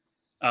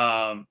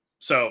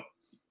 So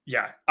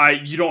yeah,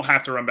 you don't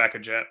have to run back a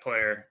Jet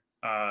player.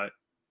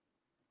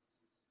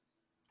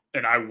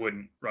 And I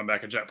wouldn't run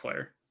back a Jet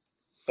player,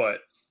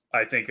 but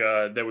I think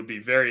that would be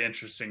very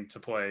interesting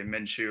to play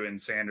Minshew and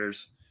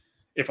Sanders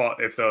if all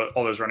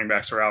those running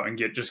backs are out and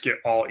get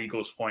all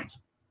Eagles points.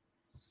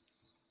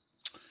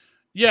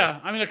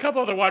 Yeah, a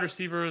couple other wide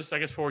receivers, I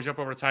guess, before we jump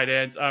over to tight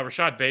ends.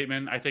 Rashad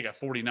Bateman, I think at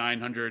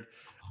 4,900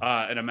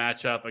 in a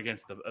matchup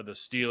against the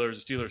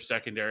Steelers. The Steelers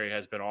secondary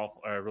has been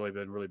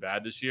really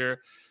bad this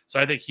year, so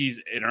I think he's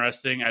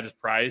interesting at his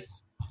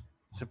price,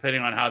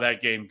 depending on how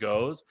that game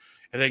goes.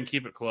 If they can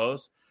keep it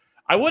close.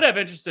 I would have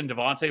interest in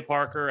Devontae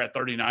Parker at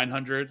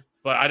 3,900,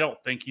 but I don't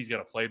think he's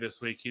going to play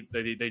this week.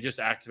 They just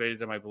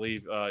activated him, I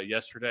believe,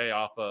 yesterday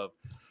off of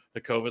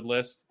the COVID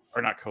list,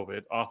 or not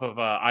COVID, off of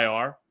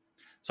IR.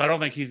 So I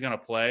don't think he's going to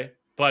play.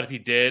 But if he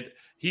did,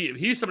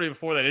 he's somebody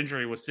before that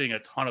injury was seeing a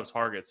ton of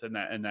targets in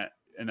that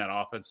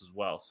offense as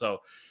well.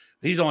 So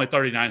he's only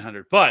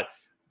 3,900. But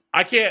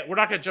we're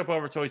not going to jump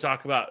over until we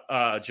talk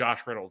about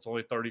Josh Reynolds,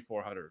 only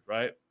 3,400,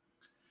 right?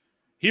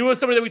 He was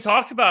somebody that we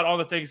talked about on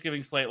the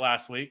Thanksgiving slate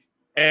last week.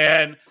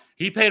 And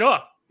he paid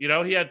off. He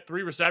had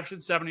 3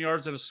 receptions, 70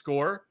 yards, and a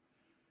score.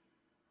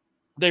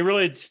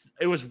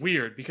 It was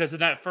weird because in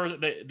that first,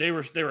 they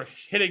were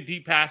hitting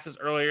deep passes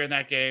earlier in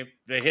that game.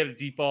 They hit a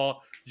deep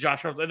ball to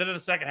Josh Reynolds. And then in the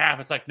second half,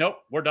 it's like, nope,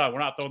 we're done. We're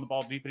not throwing the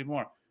ball deep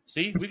anymore.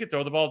 See, we can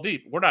throw the ball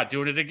deep. We're not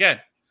doing it again.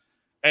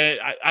 And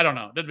I don't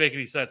know. It didn't make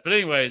any sense. But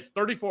anyways,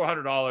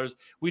 $3,400.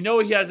 We know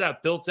he has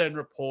that built-in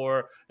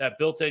rapport, that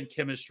built-in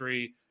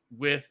chemistry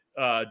with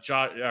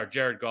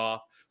Jared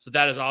Goff. So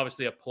that is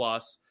obviously a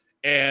plus.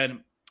 And,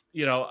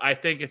 I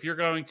think if you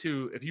want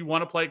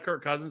to play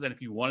Kirk Cousins and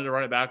if you wanted to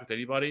run it back with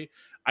anybody,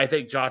 I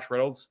think Josh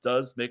Reynolds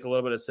does make a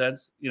little bit of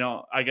sense.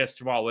 I guess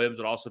Jamal Williams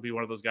would also be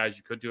one of those guys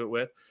you could do it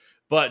with.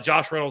 But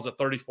Josh Reynolds at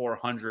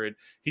 3,400,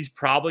 he's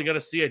probably going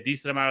to see a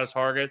decent amount of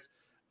targets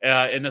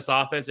in this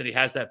offense, and he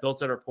has that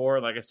built-in rapport.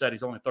 Like I said,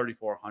 he's only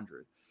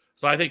 3,400.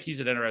 So I think he's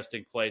an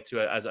interesting play,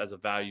 too, as a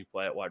value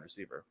play at wide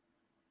receiver.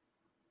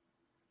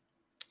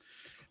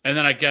 And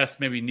then I guess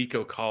maybe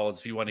Nico Collins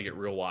if you want to get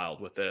real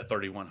wild with it at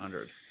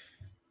 3,100.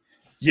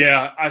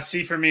 Yeah, I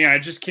see. For me, I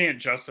just can't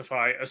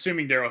justify,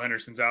 assuming Darrell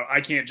Henderson's out,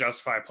 I can't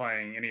justify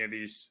playing any of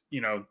these,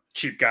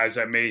 cheap guys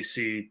that may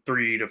see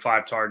 3 to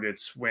 5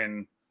 targets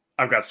when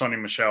I've got Sonny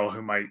Michel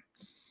who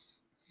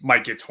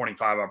might get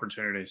 25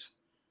 opportunities.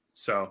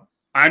 So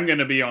I'm going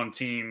to be on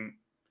team,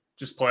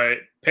 just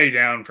pay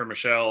down for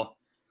Michel,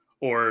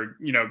 or,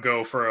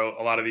 go for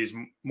a lot of these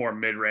more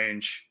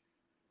mid-range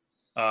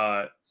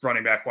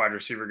running back, wide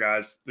receiver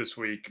guys this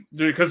week,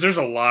 because there's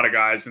a lot of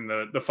guys in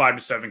the 5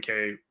 to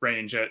 7K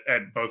range at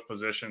both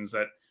positions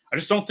that I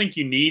just don't think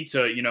you need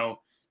to,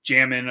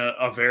 jam in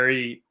a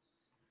very,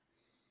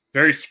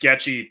 very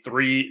sketchy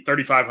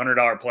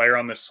 $3,500 player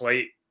on this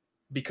slate,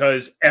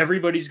 because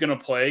everybody's going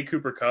to play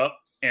Cooper Kupp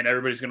and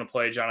everybody's going to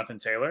play Jonathan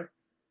Taylor.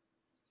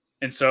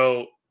 And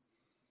so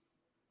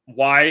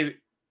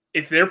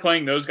if they're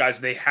playing those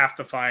guys, they have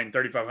to find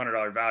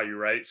 $3,500 value,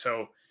 right?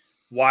 So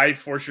why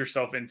force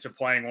yourself into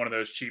playing one of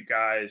those cheap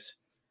guys,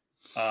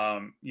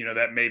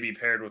 that may be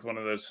paired with one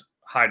of those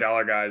high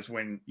dollar guys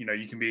when,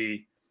 you can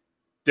be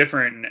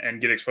different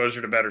and get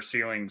exposure to better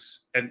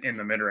ceilings in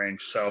the mid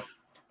range. So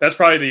that's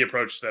probably the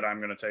approach that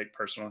I'm going to take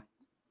personally.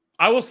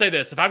 I will say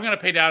this. If I'm going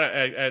to pay down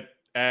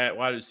at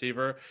wide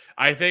receiver,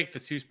 I think the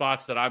 2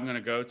 spots that I'm going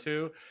to go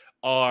to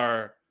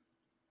are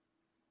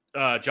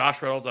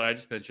Josh Reynolds that I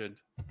just mentioned.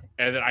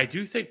 And then I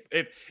do think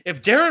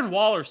if Darren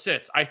Waller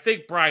sits, I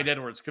think Bryan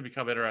Edwards could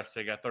become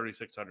interesting at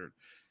 3,600.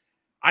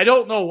 I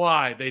don't know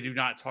why they do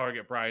not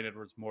target Bryan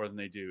Edwards more than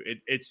they do.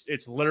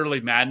 It's literally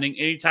maddening.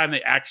 Anytime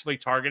they actually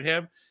target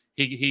him,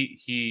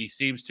 he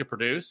seems to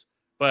produce,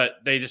 but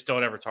they just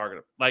don't ever target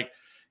him. Like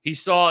he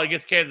saw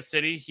against Kansas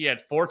City, he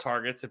had 4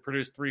 targets and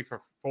produced 3 for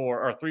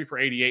 4 or 3 for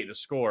 88 to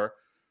score.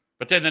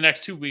 But then the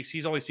next 2 weeks,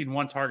 he's only seen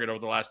 1 target over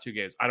the last 2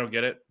 games. I don't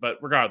get it, but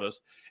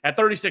regardless, at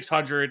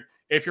 3,600,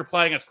 if you're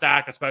playing a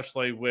stack,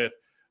 especially with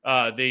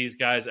these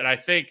guys, and I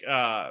think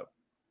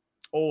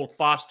old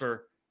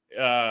Foster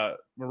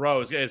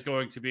Moreau is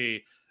going to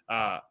be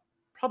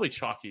probably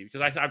chalky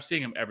because I'm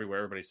seeing him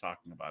everywhere. Everybody's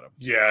talking about him.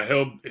 Yeah,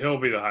 he'll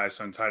be the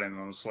highest on tight end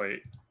on the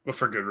slate, but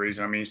for good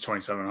reason. I mean, he's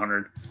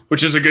 2,700,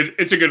 which is a good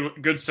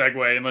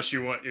segue unless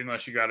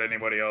you got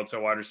anybody else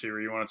at wide receiver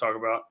you want to talk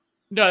about.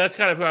 No, that's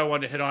kind of who I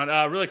wanted to hit on.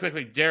 Really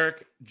quickly,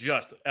 Derek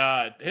just hit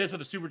us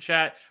with a super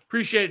chat.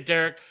 Appreciate it,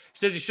 Derek. He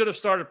says he should have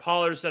started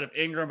Pollard instead of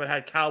Ingram, but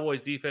had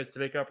Cowboys defense to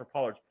make up for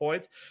Pollard's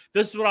points.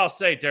 This is what I'll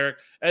say, Derek.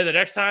 And the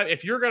next time,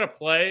 if you're going to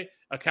play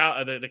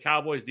the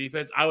Cowboys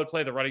defense, I would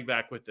play the running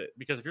back with it.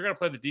 Because if you're going to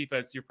play the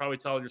defense, you're probably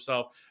telling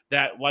yourself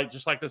that,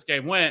 just like this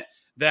game went,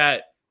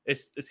 that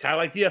it's kind of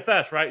like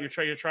DFS, right?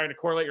 You're trying to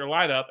correlate your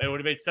lineup, and it would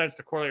have made sense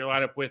to correlate your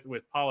lineup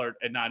with Pollard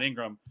and not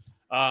Ingram.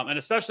 And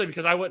especially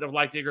because I wouldn't have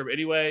liked Ingram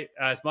anyway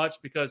as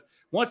much, because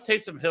once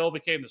Taysom Hill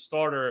became the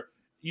starter,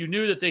 you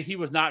knew that he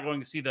was not going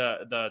to see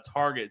the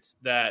targets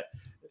that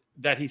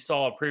he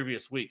saw in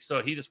previous weeks.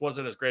 So he just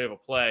wasn't as great of a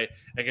play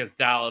against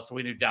Dallas.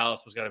 We knew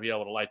Dallas was going to be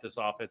able to light this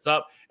offense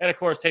up. And of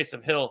course,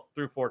 Taysom Hill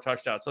threw 4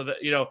 touchdowns. So that,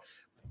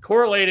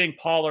 correlating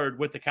Pollard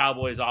with the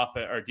Cowboys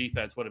offense or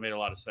defense would have made a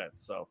lot of sense.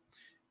 So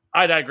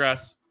I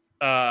digress.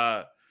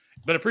 But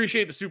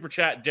appreciate the super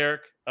chat,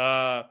 Derek.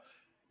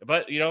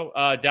 But,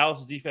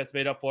 Dallas' defense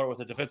made up for it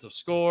with a defensive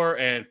score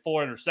and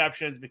 4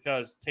 interceptions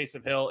because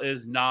Taysom Hill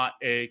is not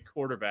a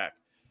quarterback.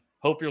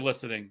 Hope you're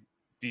listening,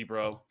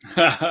 D-Bro.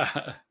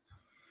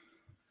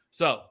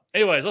 So,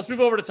 anyways, let's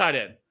move over to tight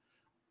end.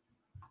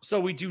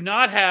 So, we do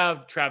not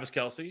have Travis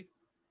Kelce.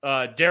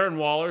 Darren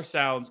Waller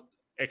sounds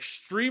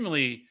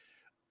extremely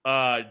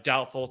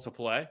doubtful to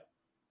play.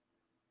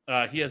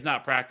 He has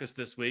not practiced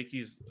this week.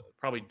 He's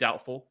probably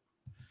doubtful.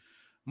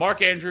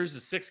 Mark Andrews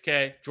is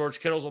 6K. George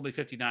Kittle's only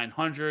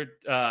 5,900.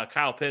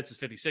 Kyle Pitts is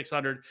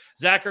 5,600.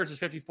 Zach Ertz is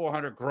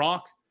 5,400.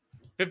 Gronk,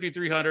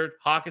 5,300.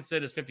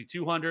 Hawkinson is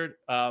 5,200.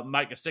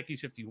 Mike Gesicki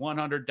is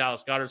 5,100.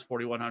 Dallas Goedert is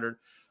 4,100.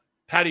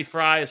 Patty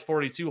Fry is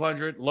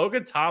 4,200.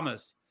 Logan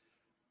Thomas,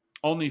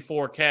 only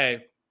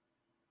 4K.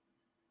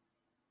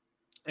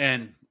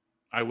 And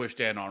I wish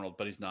Dan Arnold,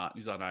 but he's not.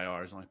 He's on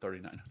IR. He's only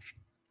 3,900.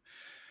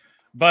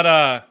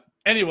 But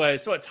anyway,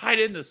 so it's tight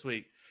end this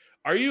week.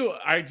 Do you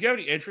have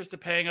any interest in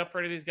paying up for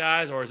any of these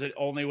guys, or is it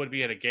only would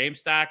be in a game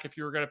stack if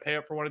you were going to pay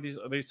up for one of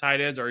these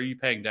tight ends, or are you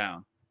paying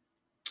down?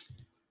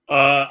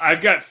 I've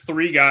got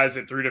 3 guys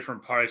at 3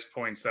 different price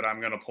points that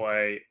I'm going to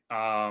play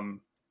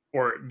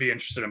or be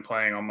interested in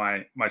playing on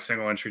my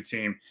single entry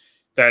team.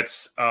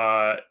 That's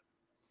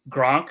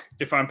Gronk,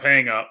 if I'm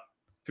paying up,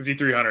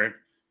 5,300.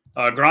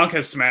 Gronk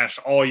has smashed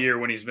all year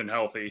when he's been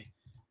healthy.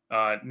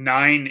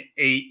 9,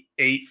 8,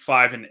 8,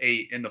 5, and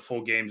 8 in the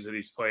full games that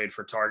he's played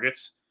for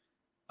targets.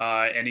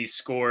 And he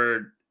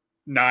scored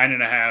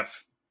 9.5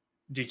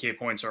 DK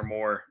points or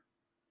more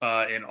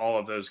in all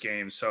of those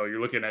games. So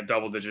you're looking at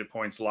double-digit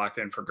points locked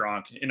in for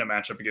Gronk in a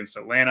matchup against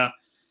Atlanta.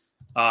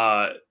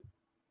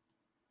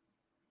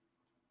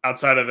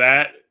 Outside of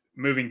that,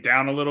 moving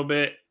down a little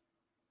bit,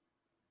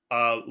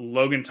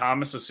 Logan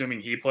Thomas,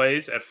 assuming he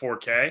plays at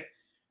 4K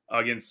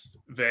against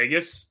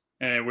Vegas.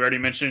 And we already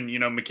mentioned,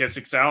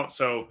 McKissick's out.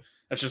 So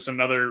that's just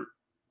another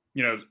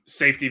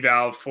safety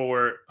valve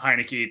for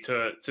Heineke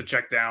to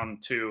check down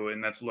to,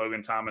 and that's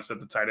Logan Thomas at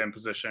the tight end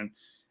position,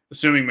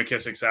 assuming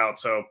McKissick's out.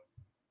 So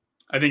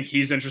I think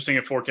he's interesting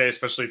at 4K,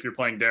 especially if you're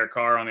playing Derek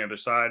Carr on the other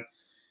side.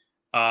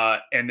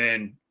 And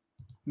then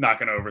not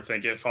going to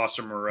overthink it.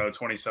 Foster Moreau,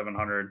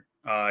 2,700.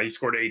 He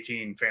scored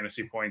 18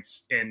 fantasy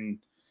points in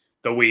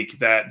the week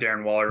that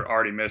Darren Waller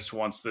already missed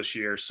once this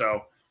year.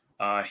 So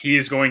he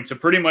is going to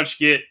pretty much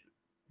get,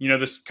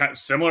 this kind of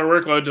similar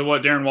workload to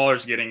what Darren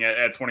Waller's getting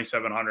at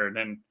 2,700.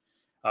 And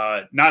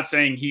not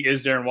saying he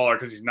is Darren Waller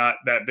because he's not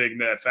that big,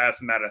 that fast,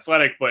 and that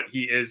athletic, but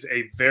he is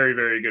a very,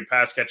 very good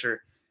pass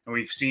catcher. And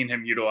we've seen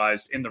him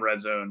utilized in the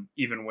red zone,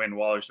 even when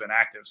Waller's been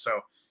active.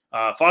 So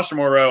Foster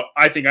Moreau,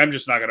 I think I'm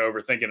just not going to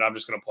overthink it. I'm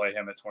just going to play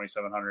him at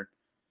 2,700.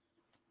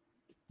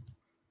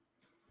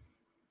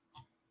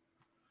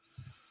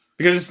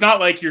 Because it's not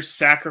like you're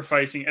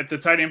sacrificing at the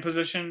tight end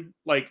position,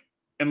 like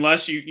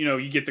unless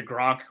you get the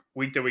Gronk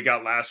week that we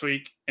got last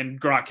week, and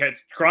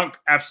Gronk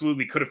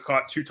absolutely could have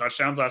caught 2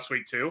 touchdowns last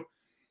week too.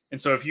 And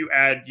so if you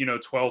add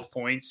 12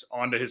 points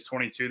onto his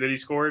 22 that he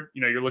scored,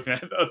 you're looking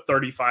at a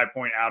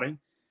 35-point outing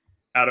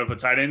out of a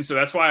tight end. So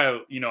that's why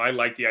I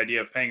like the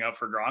idea of paying up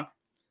for Gronk,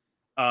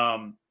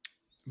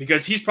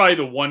 because he's probably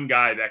the one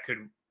guy that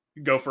could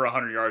go for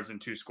 100 yards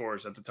and 2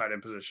 scores at the tight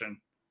end position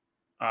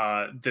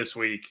this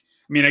week.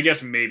 I mean, I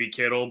guess maybe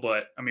Kittle,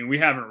 but I mean, we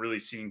haven't really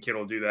seen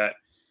Kittle do that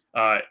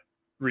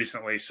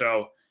recently.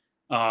 So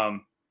I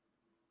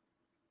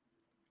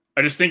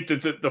just think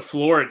that the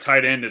floor at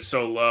tight end is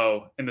so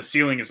low and the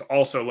ceiling is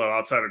also low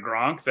outside of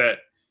Gronk that,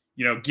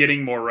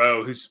 getting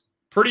Moreau, he's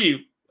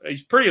pretty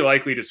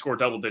likely to score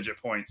double-digit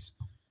points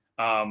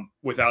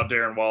without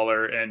Darren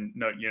Waller and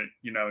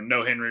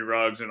no Henry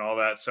Ruggs and all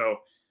that. So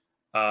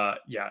I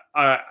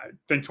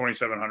think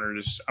 2,700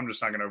 is. I'm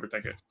just not going to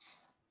overthink it.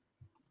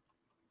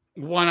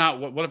 Why not?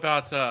 What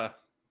about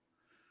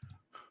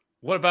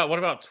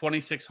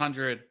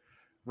 2,600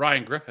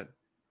 Ryan Griffin?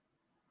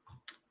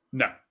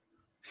 No.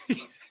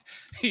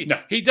 He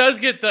does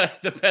get the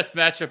best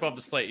matchup of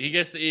the slate. He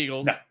gets the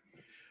Eagles. No.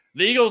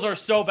 The Eagles are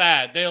so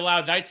bad. They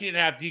allowed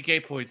 19.5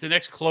 DK points. The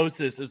next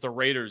closest is the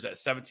Raiders at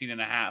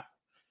 17.5.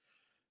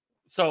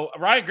 So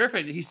Ryan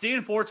Griffin, he's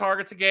seeing 4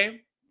 targets a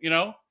game. He's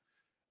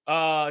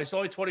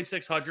only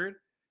 2,600.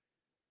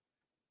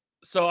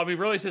 So, I mean,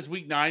 really since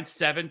week 9,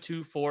 7,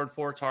 2, 4, and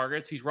 4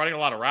 targets. He's running a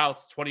lot of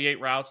routes, 28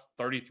 routes,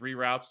 33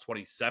 routes,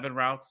 27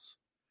 routes.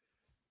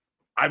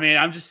 I mean,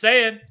 I'm just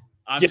saying.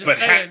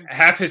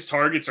 Half his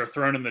targets are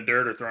thrown in the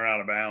dirt or thrown out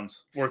of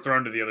bounds or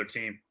thrown to the other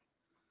team.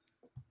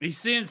 He's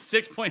seeing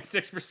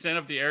 6.6%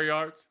 of the air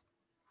yards.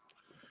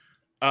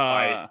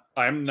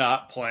 I'm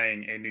not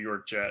playing a New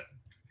York Jet.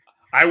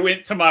 I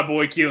went to my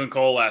boy Keelan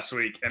Cole last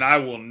week, and I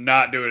will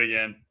not do it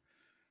again.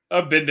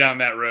 I've been down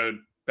that road.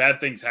 Bad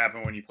things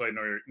happen when you play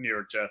New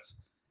York Jets.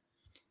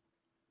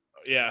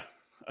 Yeah,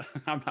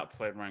 I'm not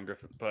playing Ryan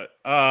Griffin, but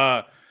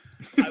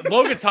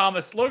Logan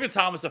Thomas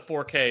at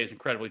 4K is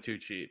incredibly too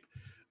cheap.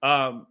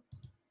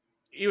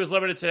 He was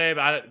limited today,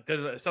 but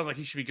it sounds like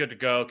he should be good to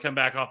go. Come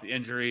back off the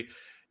injury.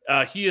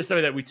 He is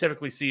somebody that we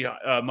typically see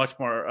much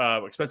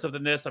more expensive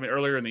than this. I mean,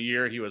 earlier in the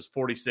year, he was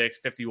 46,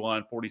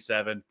 51,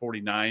 47,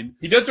 49.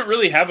 He doesn't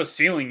really have a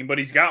ceiling, but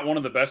he's got one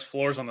of the best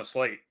floors on the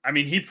slate. I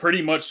mean, he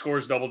pretty much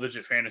scores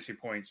double-digit fantasy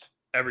points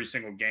every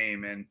single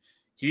game, and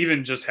he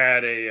even just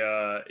had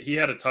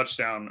a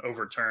touchdown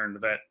overturned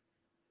that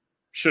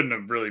shouldn't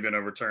have really been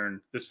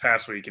overturned this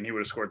past week, and he would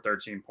have scored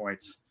 13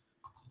 points.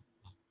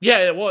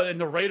 Yeah, well, and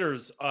the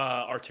Raiders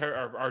are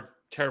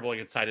terrible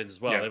against tight ends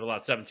as well. Yeah. They've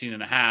allowed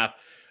 17.5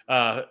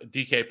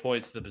 DK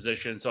points to the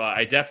position. So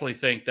I definitely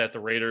think that the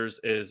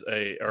Raiders is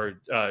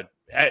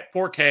at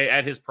 4K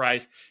at his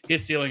price.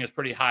 His ceiling is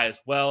pretty high as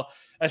well,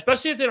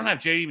 especially if they don't have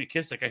J.D.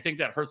 McKissick. I think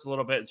that hurts a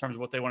little bit in terms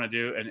of what they want to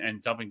do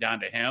and dumping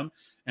down to him.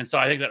 And so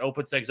I think that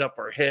opens things up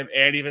for him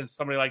and even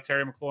somebody like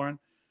Terry McLaurin.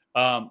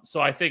 So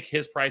I think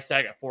his price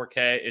tag at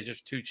 4K is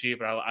just too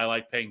cheap, and I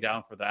like paying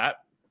down for that.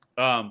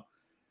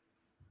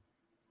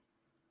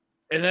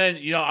 And then,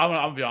 I'm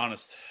going to be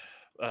honest,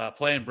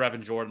 playing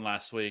Brevin Jordan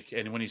last week,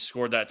 and when he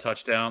scored that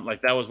touchdown,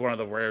 like that was one of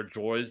the rare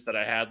joys that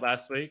I had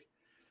last week.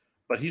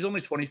 But he's only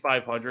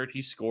 2,500.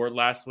 He scored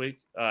last week.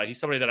 He's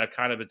somebody that I've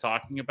kind of been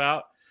talking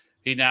about.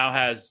 He now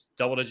has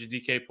double-digit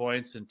DK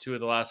points in 2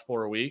 of the last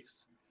 4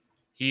 weeks.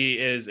 He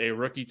is a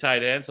rookie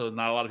tight end, so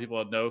not a lot of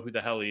people know who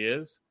the hell he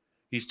is.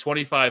 He's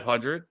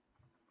 2,500.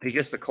 He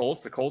gets the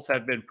Colts. The Colts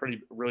have been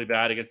really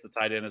bad against the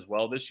tight end as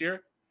well this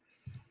year.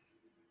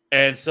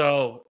 And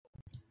so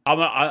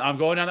I'm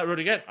going down that road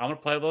again. I'm going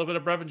to play a little bit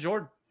of Brevin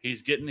Jordan.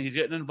 He's getting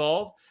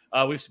involved.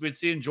 We've been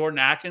seeing Jordan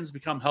Atkins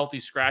become healthy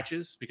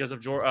scratches because of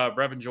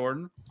Brevin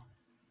Jordan.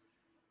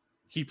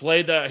 He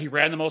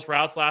ran the most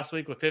routes last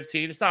week with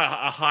 15. It's not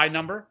a high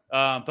number,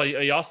 but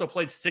he also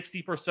played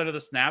 60% of the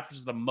snaps, which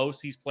is the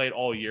most he's played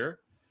all year.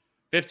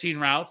 15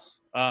 routes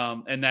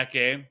in that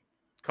game.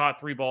 Caught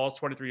 3 balls,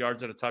 23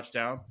 yards and a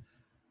touchdown.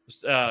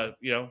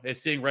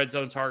 Is seeing red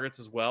zone targets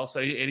as well.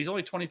 So he's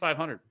only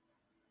 2,500.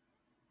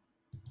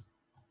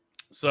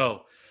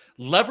 So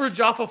leverage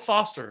off of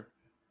Foster.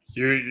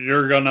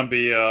 You're gonna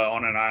be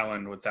on an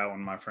island with that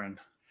one, my friend.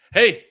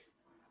 Hey,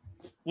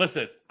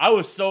 listen, I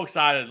was so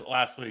excited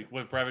last week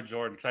with Brevin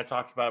Jordan because I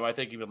talked about him, I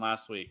think, even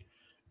last week.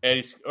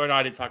 And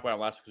I didn't talk about him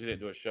last week because we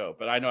didn't do a show,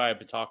 but I know I had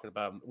been talking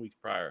about him weeks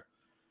prior.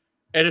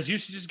 And his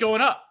usage is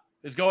going up.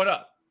 It's going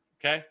up.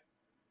 Okay.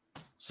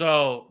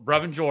 So,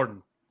 Brevin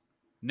Jordan,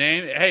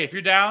 hey, if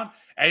you're down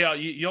and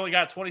you only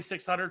got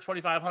 $2,600,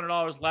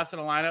 $2,500 left in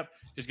the lineup,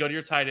 just go to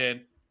your tight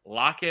end,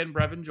 lock in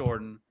Brevin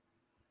Jordan.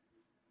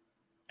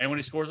 And when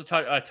he scores a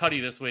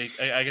tutty this week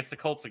against the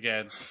Colts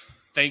again,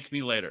 thank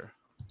me later.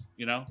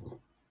 You know?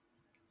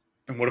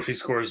 And what if he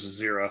scores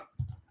 0?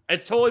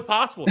 It's totally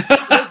possible.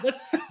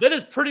 that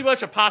is pretty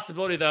much a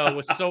possibility, though,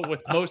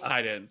 with most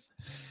tight ends.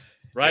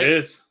 Right? It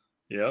is.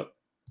 Yep.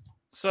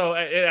 So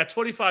at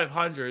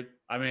 2,500,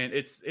 I mean,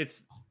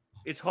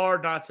 it's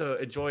hard not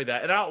to enjoy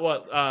that.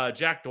 And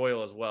Jack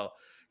Doyle as well,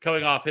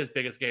 coming off his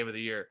biggest game of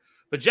the year.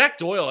 But Jack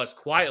Doyle has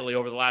quietly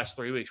over the last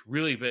 3 weeks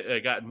really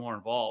gotten more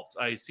involved.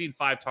 He's seen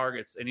 5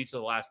 targets in each of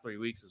the last 3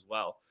 weeks as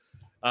well.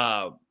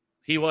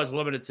 He was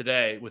limited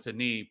today with a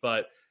knee,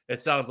 but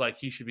it sounds like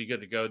he should be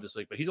good to go this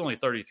week. But he's only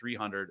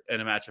 3,300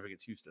 in a matchup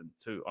against Houston,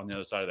 too, on the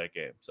other side of that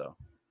game. So,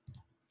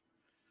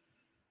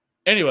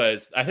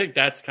 anyways, I think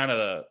that's kind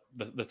of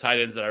the tight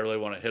ends that I really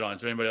want to hit on.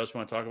 Is there anybody else you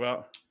want to talk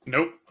about?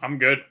 Nope, I'm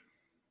good.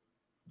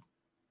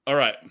 All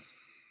right.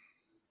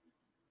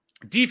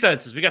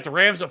 Defenses. We got the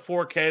Rams at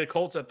 4K, the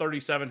Colts at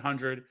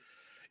 3,700,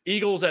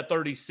 Eagles at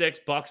 36,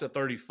 Bucks at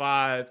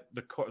 35,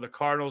 the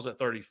Cardinals at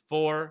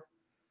 34,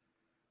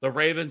 the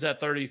Ravens at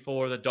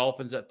 34, the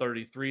Dolphins at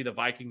 33, the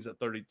Vikings at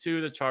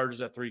 32, the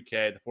Chargers at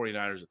 3K, the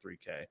 49ers at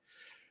 3K.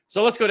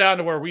 So let's go down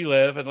to where we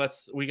live, and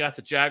we got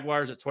the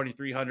Jaguars at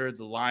 2,300,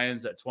 the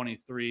Lions at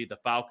 23, the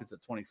Falcons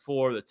at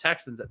 24, the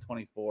Texans at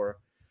 24.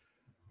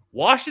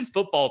 Washington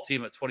football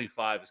team at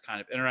 25 is kind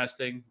of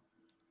interesting.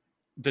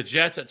 The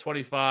Jets at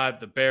 25,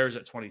 the Bears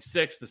at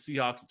 26, the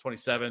Seahawks at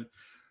 27,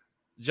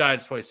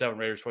 Giants 27,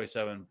 Raiders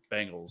 27,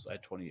 Bengals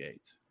at 28.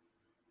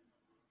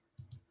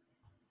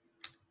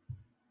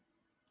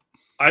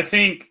 I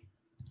think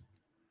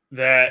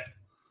that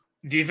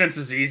defense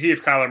is easy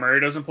if Kyler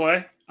Murray doesn't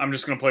play. I'm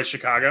just going to play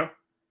Chicago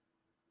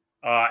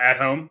at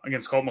home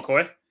against Colt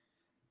McCoy.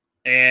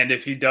 And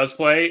if he does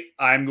play,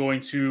 I'm going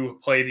to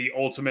play the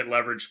ultimate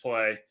leverage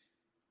play,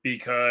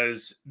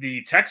 because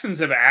the Texans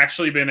have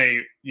actually been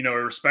a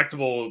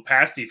respectable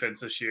pass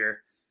defense this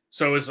year.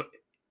 So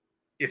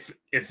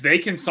if they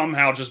can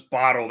somehow just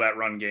bottle that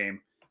run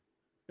game,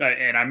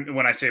 and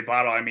when I say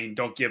bottle, I mean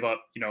don't give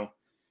up,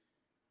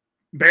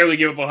 barely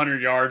give up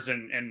 100 yards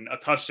and a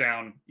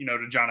touchdown,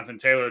 to Jonathan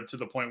Taylor, to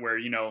the point where,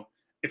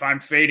 if I'm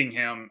fading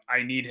him,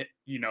 I need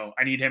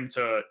him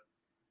to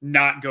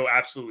not go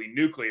absolutely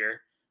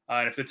nuclear.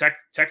 And if the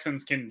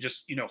Texans can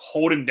just,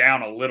 hold him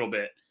down a little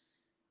bit,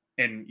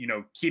 and,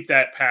 keep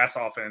that pass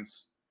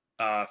offense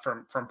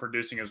from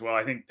producing as well,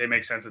 I think they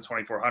make sense at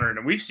 2,400.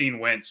 And we've seen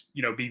Wentz,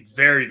 be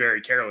very,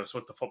 very careless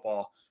with the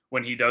football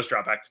when he does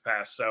drop back to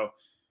pass. So,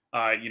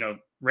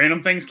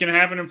 random things can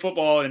happen in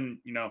football. And,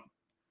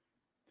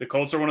 the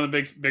Colts are one of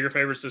the bigger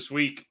favorites this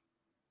week.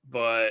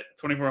 But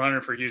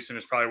 2,400 for Houston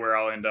is probably where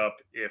I'll end up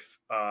if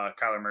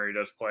Kyler Murray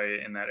does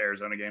play in that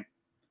Arizona game.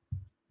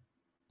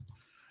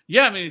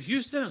 Yeah, I mean,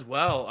 Houston as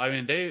well. I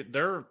mean,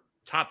 they're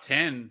top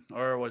 10,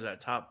 or was that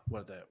top?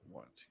 What is that?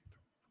 1, 2,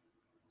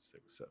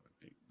 3, 6, 7,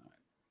 8, 9.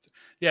 10.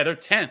 Yeah, they're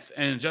 10th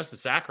in adjusted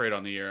sack rate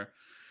on the year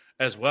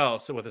as well.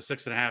 So with a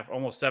 6.5,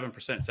 almost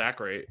 7% sack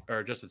rate, or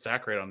adjusted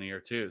sack rate on the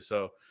year too.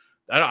 So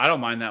I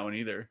don't mind that one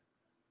either.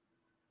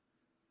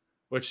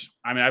 Which,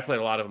 I mean, I played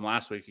a lot of them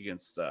last week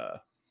against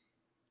the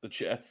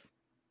Jets,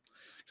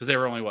 because they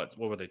were only what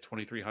were they,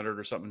 2,300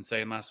 or something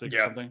insane last week or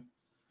something.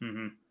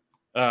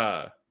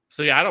 Mm-hmm.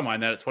 So yeah, I don't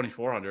mind that at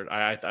 2,400.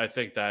 I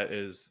think that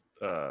is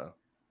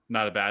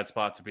not a bad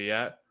spot to be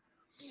at.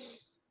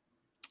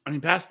 I mean,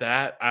 past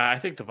that, I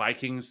think the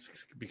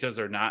Vikings, because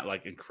they're not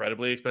like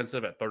incredibly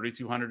expensive, at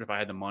 3,200, if I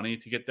had the money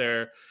to get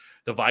there,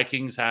 the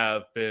Vikings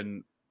have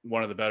been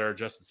one of the better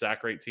adjusted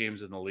sack rate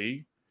teams in the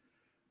league.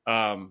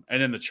 And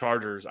then the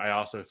Chargers, I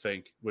also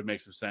think, would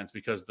make some sense,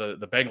 because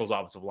the Bengals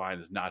offensive line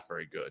is not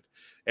very good.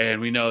 And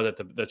we know that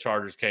the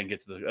Chargers can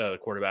get to the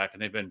quarterback,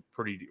 and they've been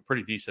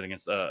pretty decent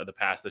against the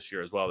pass this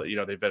year as well.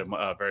 That, they've been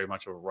very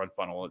much of a run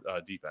funnel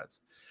defense.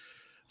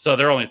 So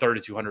they're only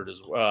 3,200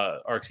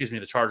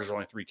 the Chargers are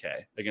only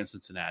 3K against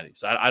Cincinnati.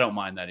 So I don't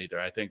mind that either.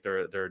 I think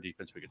they're a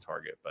defense we could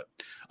target. But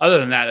other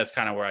than that, that's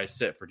kind of where I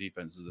sit for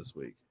defenses this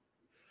week.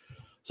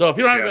 So if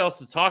you don't have anything else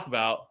to talk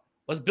about,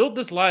 let's build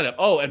this lineup.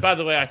 Oh, and by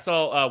the way, I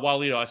saw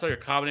Walito. I saw your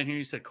comment in here.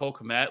 You said Cole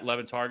Kmet,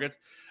 11 targets.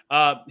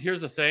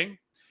 Here's the thing: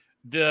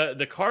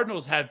 the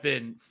Cardinals have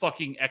been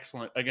fucking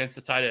excellent against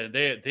the tight end.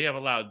 They have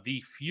allowed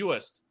the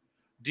fewest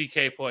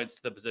DK points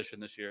to the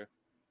position this year.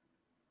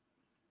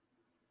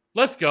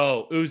 Let's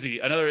go,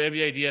 Uzi. Another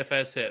NBA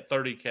DFS hit,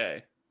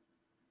 30K.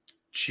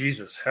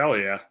 Jesus, hell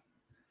yeah!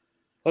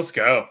 Let's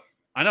go.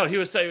 I know he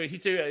was saying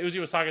Uzi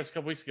was talking a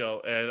couple weeks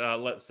ago,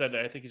 and said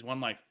that I think he's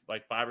won like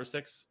 5 or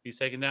 6. He's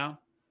taken down.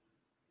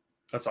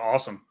 That's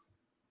awesome.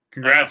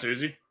 Congrats,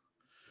 Uzi.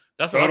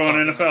 That's what Vote I'm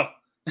on talking NFL. about.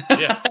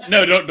 Yeah.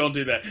 No, don't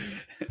do that.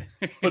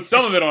 Put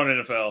some of it on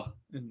NFL.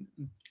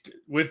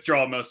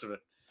 Withdraw most of it.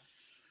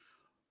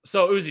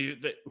 So Uzi,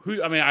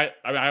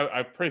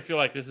 I pretty feel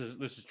like this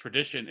is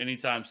tradition.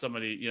 Anytime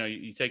somebody,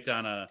 you take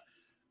down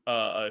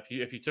if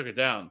you took it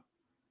down,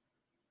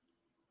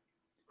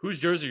 whose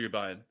jersey are you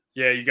buying?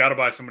 Yeah, you got to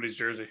buy somebody's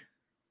jersey.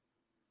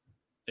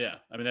 Yeah,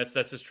 I mean that's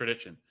just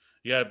tradition.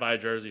 You got to buy a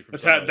jersey from.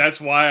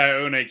 That's why I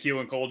own a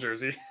Keelan Cole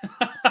jersey.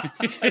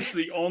 That's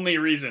the only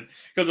reason,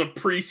 because of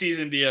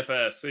preseason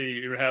DFS.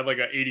 He had like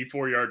an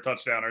 84-yard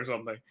touchdown or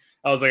something.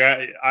 I was like,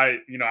 I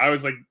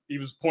was like, he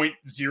was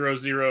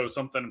 0.00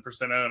 something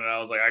percent owned, and I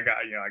was like, I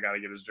got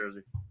to get his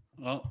jersey.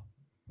 Well,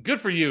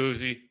 good for you,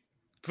 Uzi.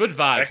 Good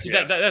vibes. See,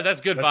 yeah.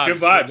 That's good That's vibes. good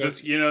vibes.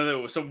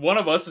 It's, so one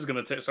of us is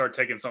going to start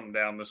taking something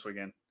down this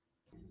weekend.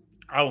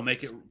 I will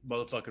make it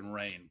motherfucking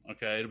rain.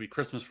 Okay, it'll be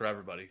Christmas for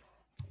everybody.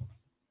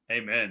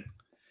 Amen.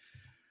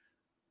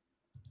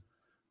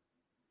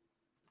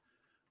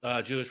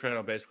 Julius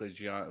Randle, basically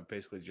John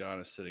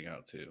is sitting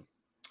out too.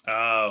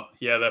 Oh,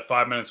 yeah, that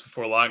 5 minutes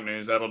before lock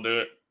news, that'll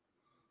do it.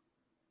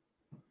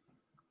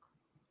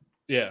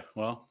 Yeah,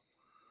 well.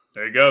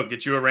 There you go.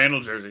 Get you a Randle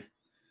jersey.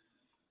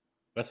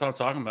 That's what I'm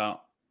talking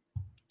about.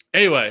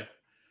 Anyway,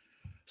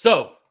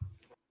 so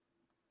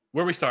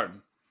where are we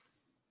starting?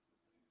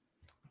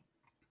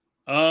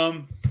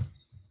 I'm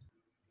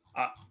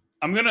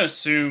going to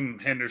assume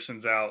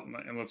Henderson's out,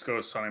 and let's go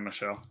with Sonny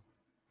Michel.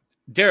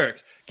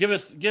 Derek,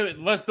 let's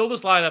build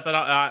this lineup.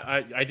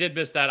 And I did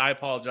miss that. I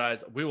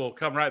apologize. We will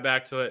come right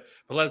back to it.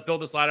 But let's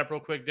build this lineup real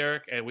quick,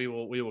 Derek, and we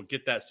will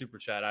get that super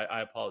chat.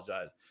 I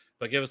apologize.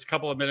 But give us a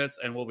couple of minutes,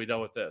 and we'll be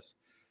done with this.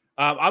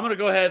 I'm going to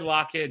go ahead and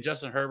lock in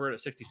Justin Herbert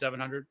at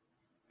 6,700.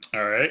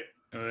 All right.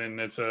 And then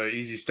it's an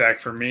easy stack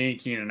for me,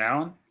 Keenan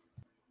Allen.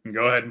 And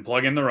go ahead and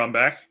plug in the run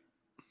back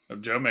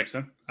of Joe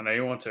Mixon. I know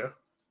you want to.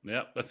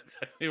 Yep, that's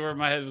exactly where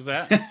my head was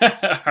at.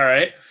 All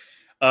right.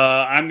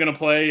 I'm going to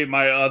play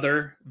my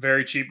other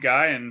very cheap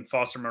guy in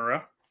Foster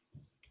Moreau.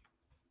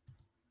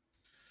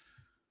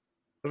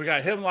 So we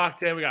got him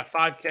locked in. We got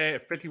 5K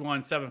at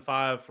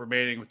 51.75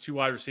 remaining with 2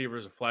 wide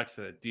receivers, a flex,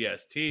 and a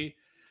DST.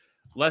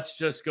 Let's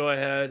just go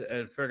ahead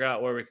and figure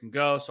out where we can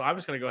go. So I'm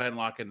just going to go ahead and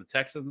lock in the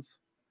Texans.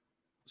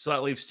 So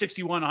that leaves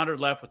 6,100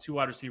 left with 2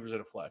 wide receivers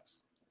and a flex.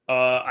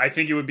 I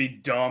think it would be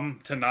dumb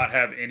to not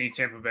have any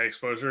Tampa Bay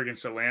exposure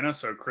against Atlanta.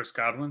 So Chris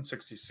Godwin,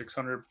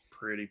 6,600,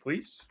 pretty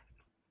please.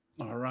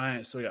 All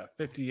right. So we got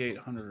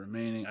 5,800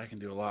 remaining. I can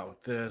do a lot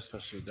with this,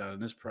 especially down in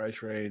this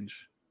price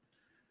range.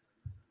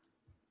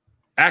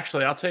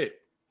 Actually, I'll tell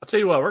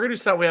you what, we're going to do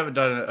something we haven't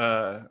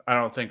done, I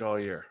don't think, all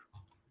year.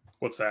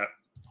 What's that?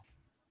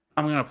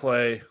 I'm going to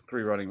play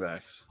 3 running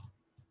backs.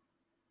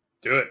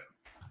 Do it.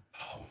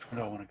 Oh,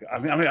 where do I want to go? I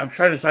mean, I'm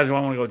trying to decide if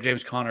I want to go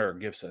James Conner or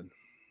Gibson.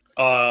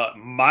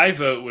 My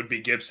vote would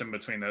be Gibson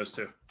between those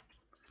two.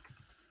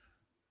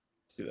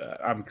 Let's do that.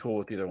 I'm cool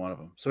with either one of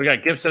them. So we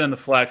got Gibson in the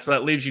flex. So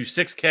that leaves you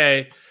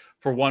 6K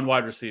for 1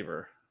 wide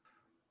receiver.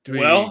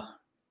 We're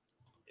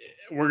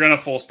going to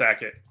full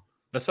stack it.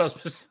 That's what I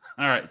was just...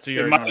 All right. So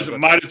you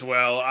might as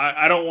well.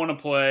 I don't want to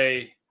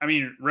play... I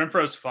mean,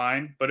 Renfro's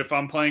fine, but if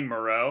I'm playing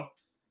Moreau,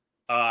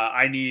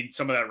 I need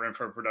some of that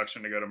Renfro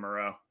production to go to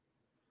Moreau.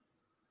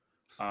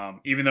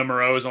 Even though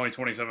Moreau is only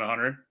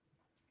 2,700.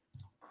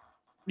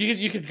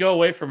 You could go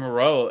away from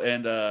Moreau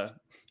and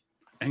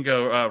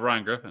go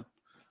Ryan Griffin,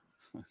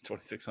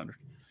 2,600.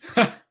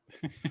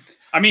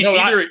 I mean,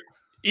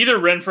 either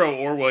Renfro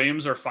or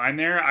Williams are fine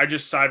there. I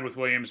just side with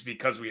Williams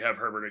because we have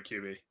Herbert at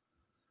QB.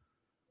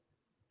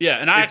 Yeah,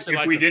 and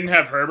if we didn't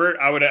have Herbert,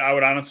 I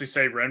would honestly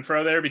say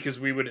Renfro there because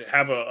we would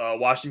have a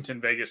Washington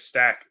Vegas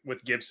stack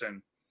with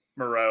Gibson,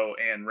 Moreau,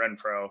 and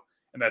Renfro,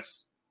 and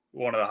that's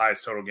one of the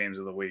highest total games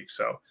of the week.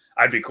 So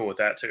I'd be cool with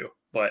that too.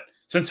 But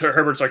since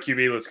Herbert's our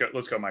QB,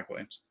 let's go Mike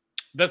Williams.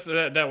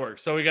 That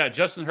works. So we got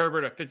Justin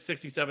Herbert at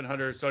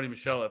 6,700, Sonny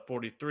Michel at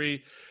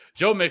 43,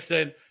 Joe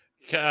Mixon,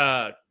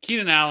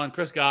 Keenan Allen,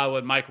 Chris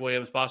Godwin, Mike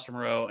Williams, Foster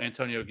Moreau,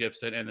 Antonio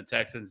Gibson, and the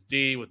Texans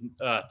D with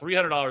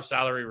 $300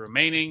 salary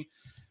remaining.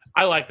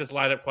 I like this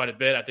lineup quite a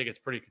bit. I think it's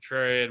pretty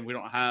contrarian. We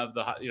don't have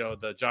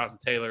the Jonathan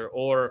Taylor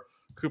or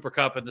Cooper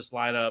Kupp in this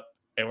lineup,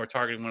 and we're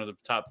targeting one of the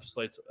top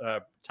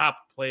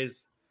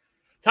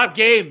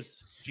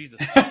games.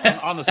 Jesus,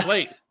 on the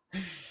slate.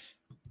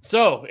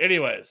 So,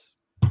 anyways,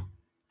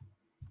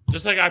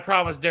 just like I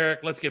promised, Derek,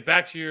 let's get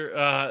back to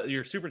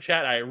your super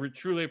chat. I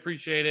truly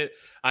appreciate it.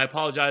 I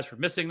apologize for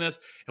missing this.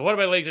 And one of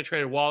my leagues, I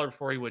traded Waller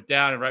before he went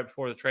down, and right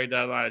before the trade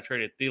deadline, I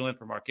traded Thielen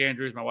for Mark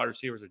Andrews. My wide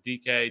receivers are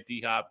DK,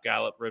 D-Hop,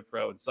 Gallup,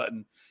 Renfro, and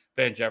Sutton,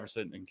 Van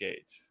Jefferson, and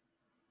Gage.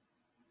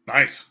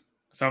 Nice.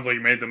 Sounds like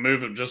you made the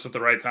move just at the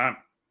right time.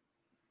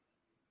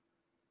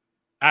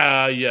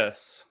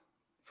 Yes,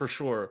 for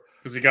sure.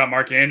 Because he got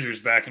Mark Andrews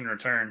back in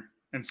return.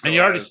 And you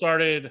already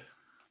started.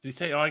 Did he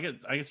say? Oh, I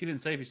guess he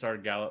didn't say if he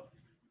started Gallup.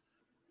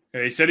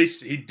 Yeah, he said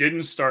he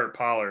didn't start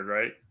Pollard,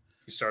 right?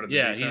 He started.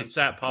 He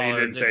sat Pollard. He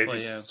didn't say if he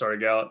started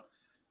Gallup.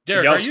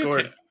 Derek, are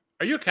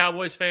you a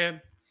Cowboys fan,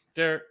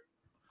 Derek?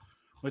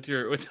 With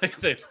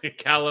the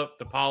Gallup,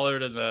 the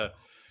Pollard, and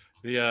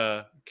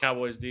the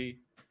Cowboys D.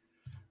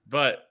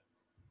 But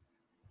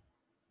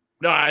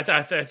No, I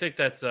think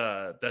that's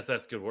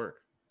good work.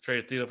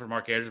 Traded Thielen for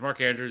Mark Andrews.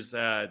 Mark Andrews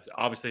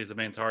obviously is the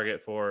main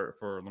target for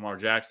Lamar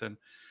Jackson.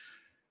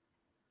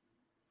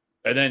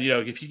 And then,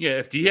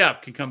 if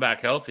D-Hop can come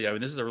back healthy, I mean,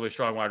 this is a really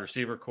strong wide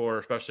receiver core,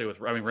 especially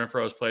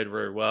Renfro's played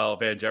very well.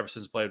 Van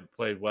Jefferson's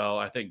played well.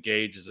 I think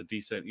Gage is a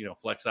decent,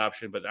 flex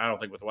option, but I don't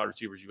think with the wide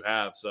receivers you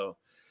have. So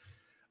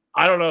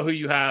I don't know who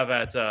you have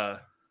at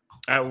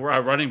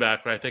running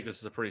back, but I think this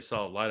is a pretty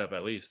solid lineup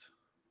at least.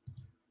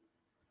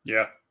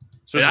 Yeah.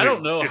 And I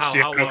don't know how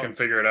Seattle long can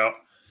figure it out.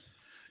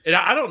 And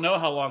I don't know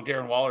how long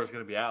Darren Waller is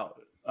going to be out.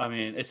 I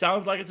mean, it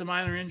sounds like it's a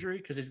minor injury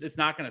because it's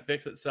not going to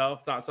fix itself.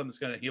 It's not something that's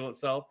going to heal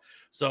itself.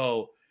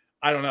 So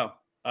I don't know.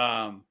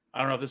 I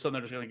don't know if this is something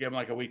they're just going to give him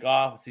like a week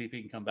off and see if he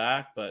can come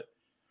back, but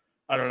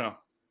I don't know.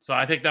 So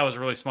I think that was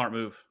a really smart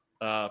move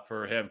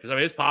for him because, I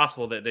mean, it's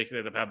possible that they could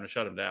end up having to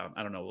shut him down.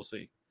 I don't know. We'll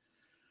see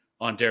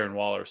on Darren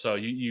Waller. So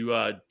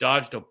you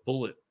dodged a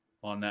bullet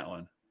on that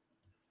one.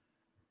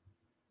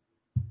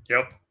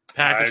 Yep.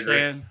 Packers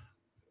fan.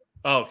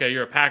 Oh, okay.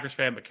 You're a Packers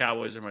fan, but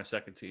Cowboys are my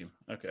second team.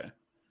 Okay.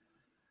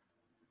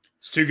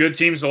 It's two good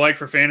teams to like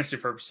for fantasy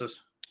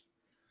purposes.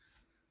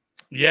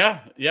 Yeah.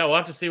 We'll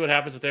have to see what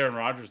happens with Aaron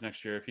Rodgers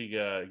next year if he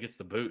gets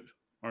the boot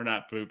or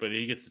not boot, but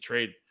he gets the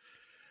trade.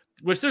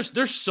 Which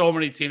there's so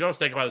many teams. I was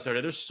thinking about this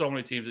earlier. There's so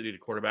many teams that need a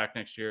quarterback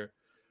next year.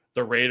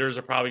 The Raiders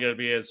are probably going to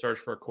be in search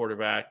for a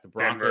quarterback. The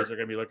Broncos are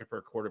going to be looking for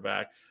a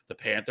quarterback. The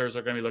Panthers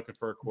are going to be looking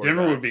for a quarterback.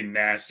 Denver would be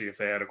nasty if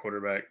they had a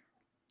quarterback.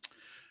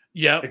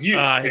 Yeah. If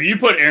you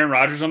put Aaron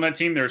Rodgers on that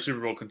team, they're a Super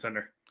Bowl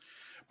contender.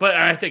 But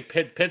I think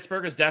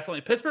Pittsburgh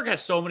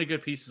has so many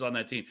good pieces on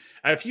that team.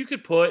 If you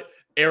could put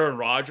Aaron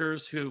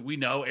Rodgers, who we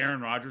know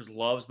Aaron Rodgers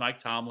loves Mike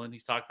Tomlin.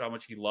 He's talked about how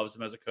much he loves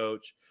him as a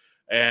coach.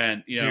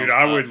 And, dude,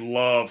 I would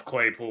love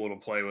Claypool to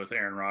play with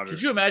Aaron Rodgers.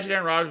 Could you imagine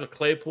Aaron Rodgers with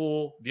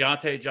Claypool,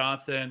 Deontay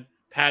Johnson,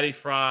 Patty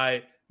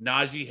Fry,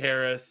 Najee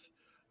Harris?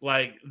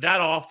 Like, that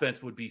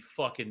offense would be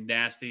fucking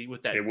nasty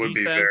with that defense. It would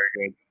be very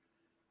good.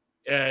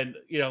 And,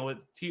 with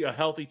a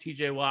healthy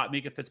TJ Watt,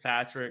 Minka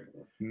Fitzpatrick.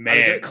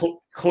 Man,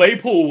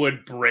 Claypool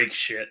would break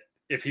shit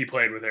if he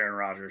played with Aaron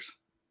Rodgers.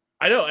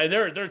 I know, and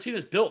they're a team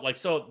that's built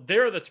so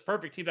they're the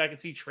perfect team that I can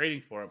see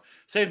trading for him.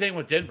 Same thing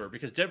with Denver,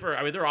 because Denver,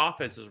 I mean, their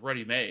offense is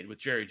ready made with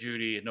Jerry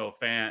Jeudy and Noah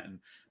Fant and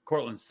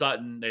Cortland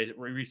Sutton. They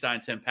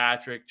re-signed Tim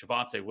Patrick,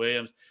 Javonte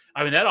Williams.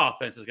 I mean, that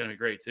offense is going to be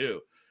great too.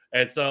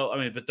 And so, I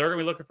mean, but they're going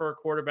to be looking for a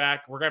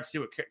quarterback. We're going to have to see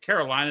what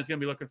Carolina's going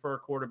to be looking for a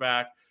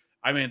quarterback.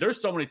 I mean,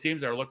 there's so many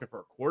teams that are looking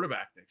for a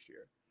quarterback next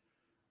year.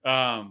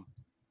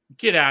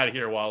 Get out of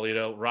here,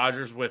 Walito.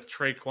 Rodgers with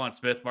Traquan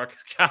Smith,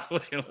 Marcus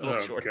Callaway, and a little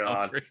short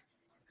Humphrey.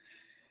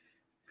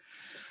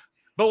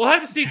 But we'll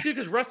have to see, too,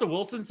 because Russell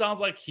Wilson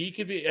sounds like he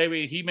could be – I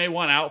mean, he may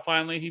want out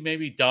finally. He may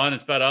be done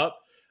and fed up.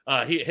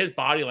 His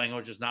body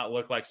language does not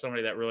look like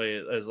somebody that really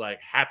is, like,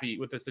 happy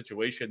with the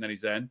situation that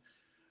he's in.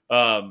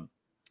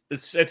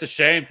 It's a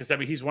shame because, I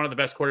mean, he's one of the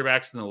best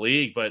quarterbacks in the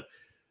league, but –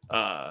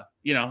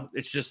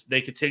 it's just they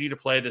continue to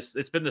play this.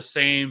 It's been the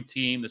same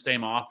team, the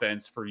same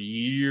offense for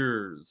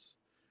years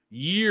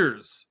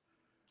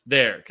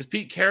there. Because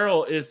Pete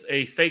Carroll is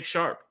a fake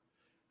sharp.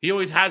 He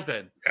always has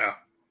been. Yeah.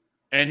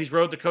 And he's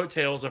rode the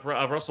coattails of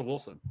Russell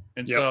Wilson.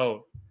 And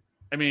so,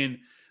 I mean,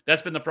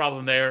 that's been the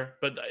problem there.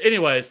 But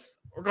anyways,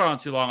 we're going on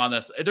too long on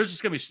this. There's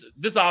just going to be –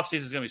 this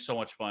offseason is going to be so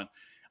much fun.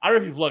 I don't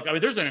know if you've looked. I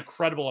mean, there's an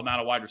incredible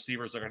amount of wide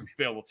receivers that are going to be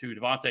available too.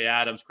 Devontae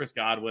Adams, Chris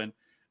Godwin,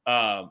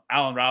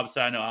 Allen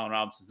Robinson. I know Allen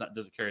Robinson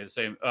doesn't carry the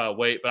same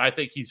weight, but I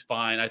think he's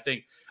fine. I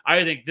think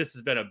this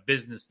has been a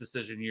business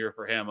decision year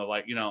for him of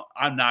like,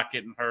 I'm not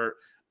getting hurt.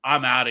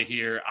 I'm out of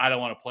here. I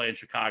don't want to play in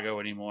Chicago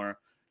anymore.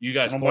 You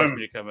guys forced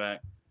me to come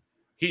back.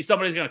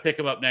 Somebody's going to pick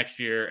him up next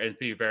year and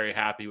be very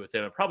happy with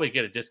him and probably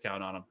get a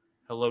discount on him.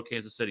 Hello,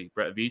 Kansas City.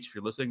 Brett Veach, if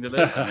you're listening to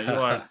this, I know you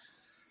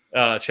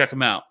are. Check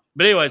him out.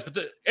 But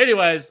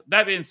anyways,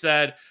 that being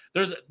said,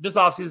 this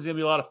offseason is going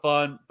to be a lot of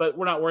fun, but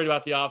we're not worried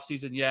about the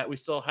offseason yet. We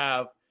still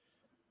have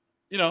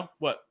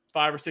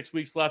 5 or 6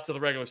 weeks left to the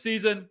regular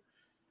season.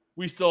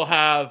 We still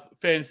have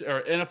fantasy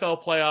or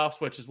NFL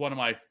playoffs, which is one of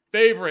my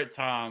favorite,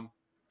 Tom.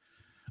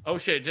 Oh,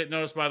 shit. Didn't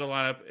notice my other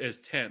lineup is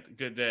 10th.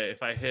 Good day.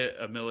 If I hit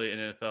 $1 million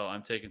in NFL,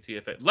 I'm taking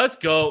TFA. Let's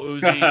go,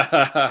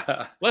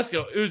 Uzi. Let's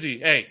go,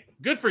 Uzi. Hey,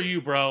 good for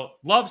you, bro.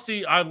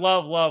 I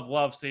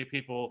love see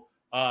people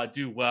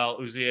do well,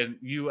 Uzi. And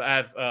you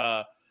have,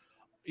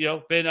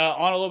 been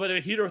on a little bit of a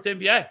heater with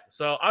NBA.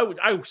 So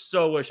I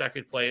so wish I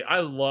could play. I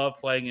love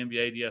playing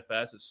NBA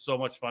DFS. It's so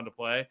much fun to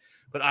play,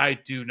 but I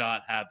do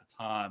not have the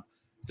time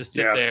to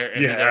sit there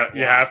and you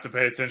have to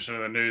pay attention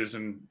to the news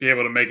and be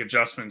able to make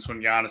adjustments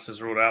when Giannis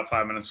is ruled out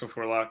 5 minutes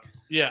before lock.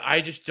 Yeah,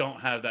 I just don't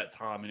have that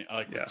time.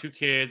 With 2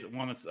 kids,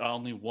 one that's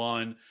only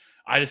one,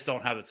 I just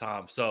don't have the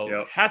time.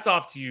 So hats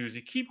off to you.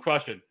 You keep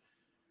crushing.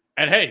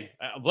 And hey,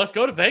 let's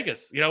go to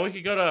Vegas.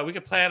 We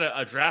could plan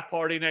a draft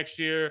party next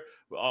year.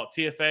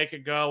 TFA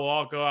could go. We'll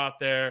all go out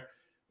there.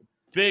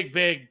 Big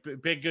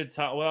good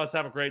time. Well, let's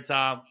have a great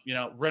time.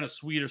 Rent a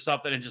suite or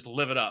something and just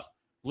live it up.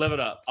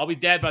 I'll be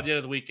dead by the end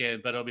of the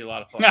weekend, but it'll be a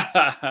lot of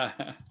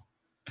fun.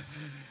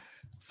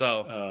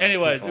 So,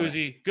 anyways,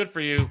 Uzi, good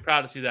for you.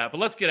 Proud to see that. But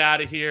let's get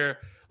out of here.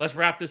 let's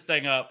wrap this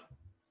thing up.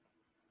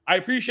 I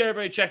appreciate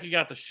everybody checking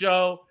out the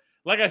show.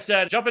 Like I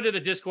said, jump into the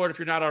Discord if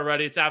you're not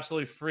already. It's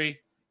absolutely free.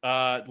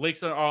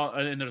 Links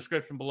are in the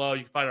description below.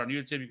 You can find it on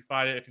YouTube. You can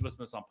find it if you listen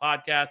to this on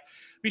podcast.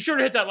 Be sure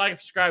to hit that like and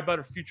subscribe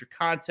button for future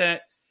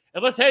content.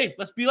 And let's be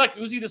like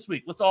Uzi this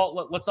week. Let's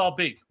all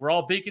beak. We're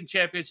all beaking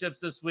championships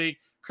this week.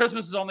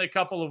 Christmas is only a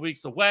couple of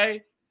weeks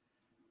away.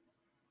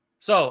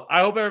 So I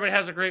hope everybody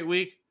has a great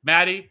week.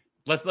 Maddie,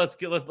 let's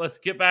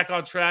get back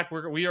on track.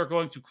 We are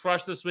going to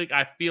crush this week.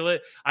 I feel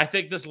it. I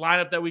think this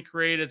lineup that we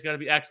created is going to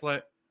be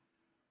excellent.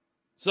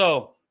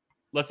 So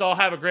let's all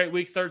have a great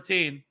week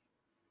 13.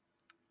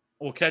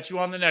 We'll catch you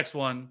on the next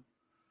one.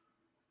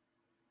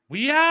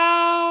 We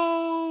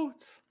out.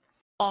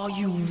 Are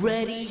you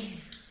ready?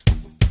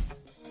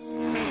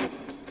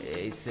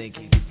 You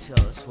think you can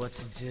tell us what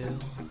to do?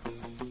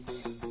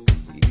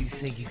 You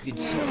think you can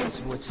tell us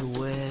what to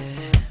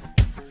wear?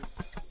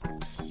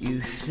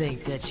 You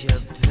think that you're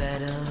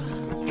better?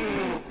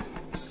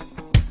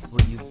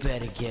 Well, you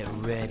better get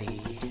ready.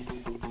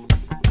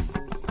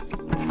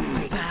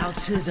 Bow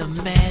to the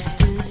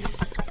masters.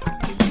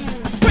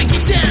 Break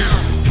it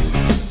down!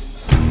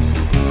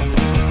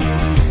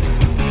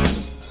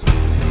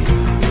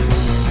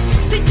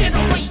 They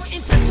generate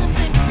into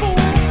something cool.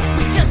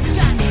 We just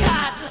got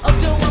tired of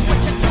doing what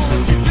you told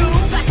us to do.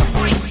 That's a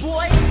break,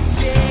 boy.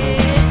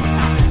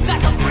 Yeah,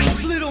 that's a break,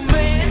 little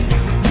man.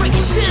 Break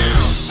it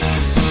down.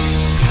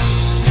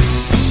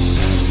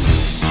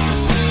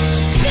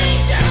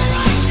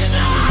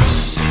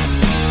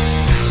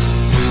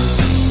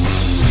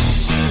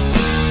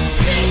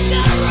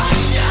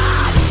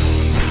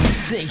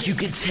 Think you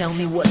can tell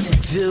me what to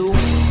do? You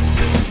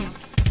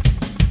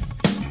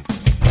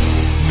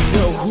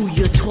know who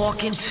you're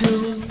talking to?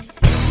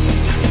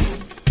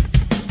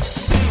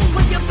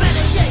 Well, you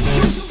better get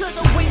used to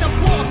the way the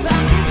war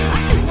bounces. I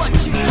see what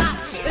you got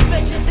in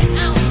measures and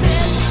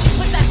ounces.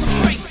 But that's a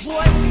break,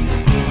 boy.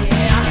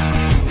 Yeah,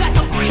 that's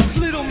a break,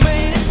 little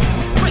man.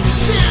 Break it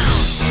down.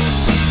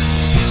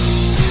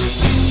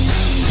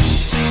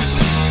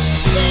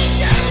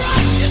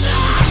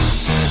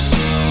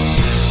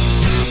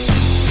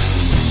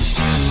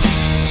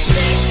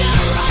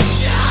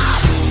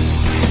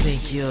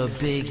 You're a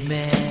big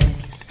man.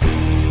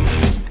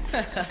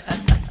 I'll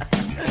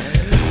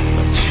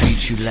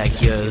treat you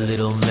like you're a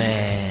little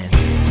man.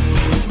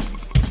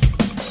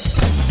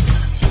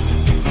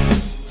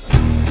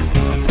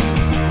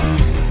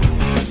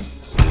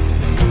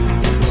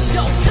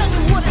 Yo, tell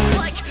me what it's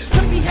like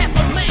to be half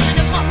a man.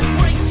 It must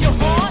break your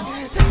heart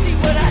to see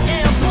what I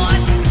am, but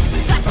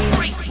that's a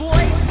break,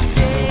 boy.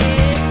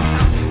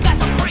 Yeah,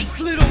 that's a break,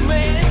 little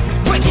man.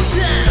 Break it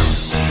down.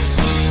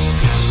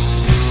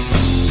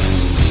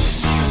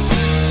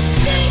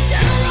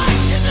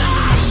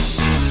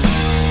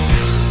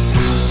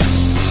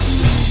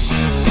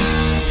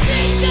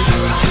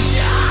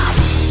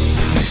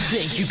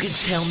 Think you can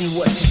tell me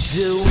what to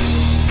do?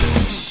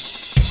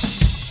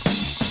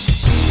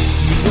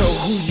 You know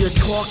who you're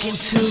talking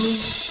to?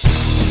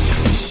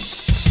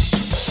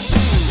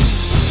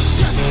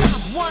 Just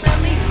stop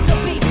wanting me to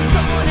be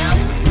someone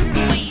else.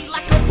 Be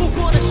like a book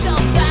on a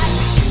shelf that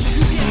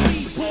you can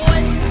read,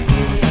 boy.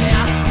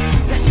 Yeah,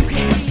 that you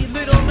can read,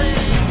 little man.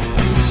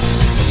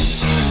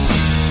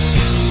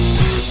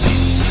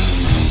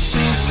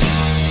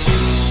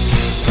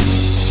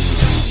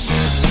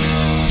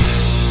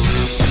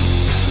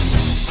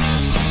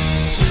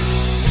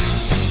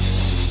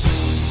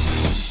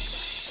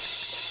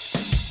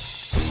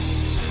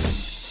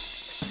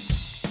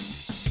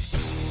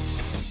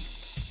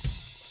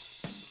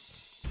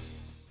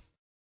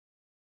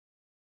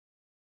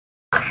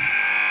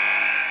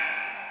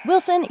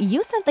 Wilson,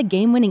 you sent the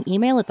game-winning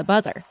email at the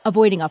buzzer,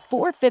 avoiding a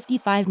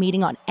 4:55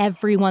 meeting on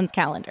everyone's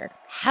calendar.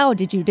 How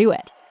did you do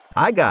it?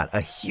 I got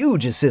a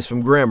huge assist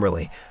from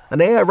Grammarly,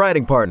 an AI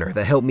writing partner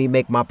that helped me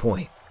make my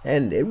point.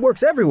 And it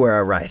works everywhere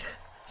I write.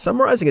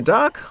 Summarizing a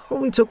doc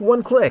only took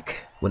one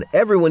click. When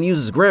everyone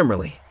uses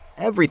Grammarly,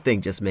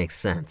 everything just makes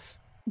sense.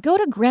 Go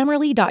to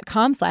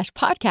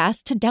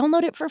Grammarly.com/podcast to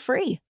download it for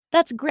free.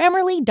 That's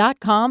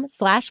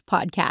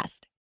Grammarly.com/podcast.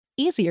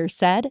 Easier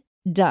said,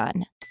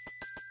 done.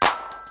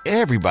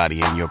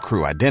 Everybody in your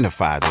crew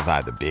identifies as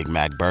either Big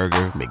Mac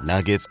Burger,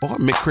 McNuggets, or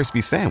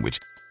McCrispy Sandwich.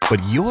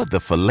 But you're the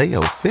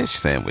Filet-O-Fish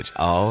Sandwich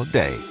all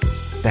day.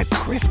 That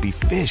crispy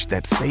fish,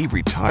 that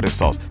savory tartar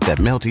sauce, that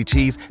melty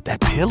cheese,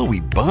 that pillowy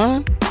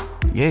bun.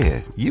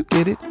 Yeah, you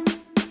get it.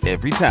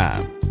 Every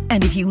time.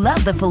 And if you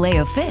love the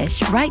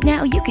Filet-O-Fish, right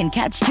now you can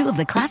catch two of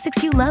the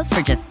classics you love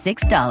for just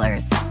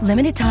 $6.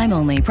 Limited time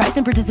only. Price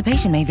and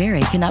participation may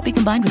vary. Cannot be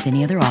combined with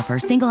any other offer.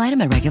 Single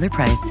item at regular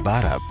price.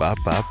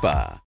 Ba-da-ba-ba-ba.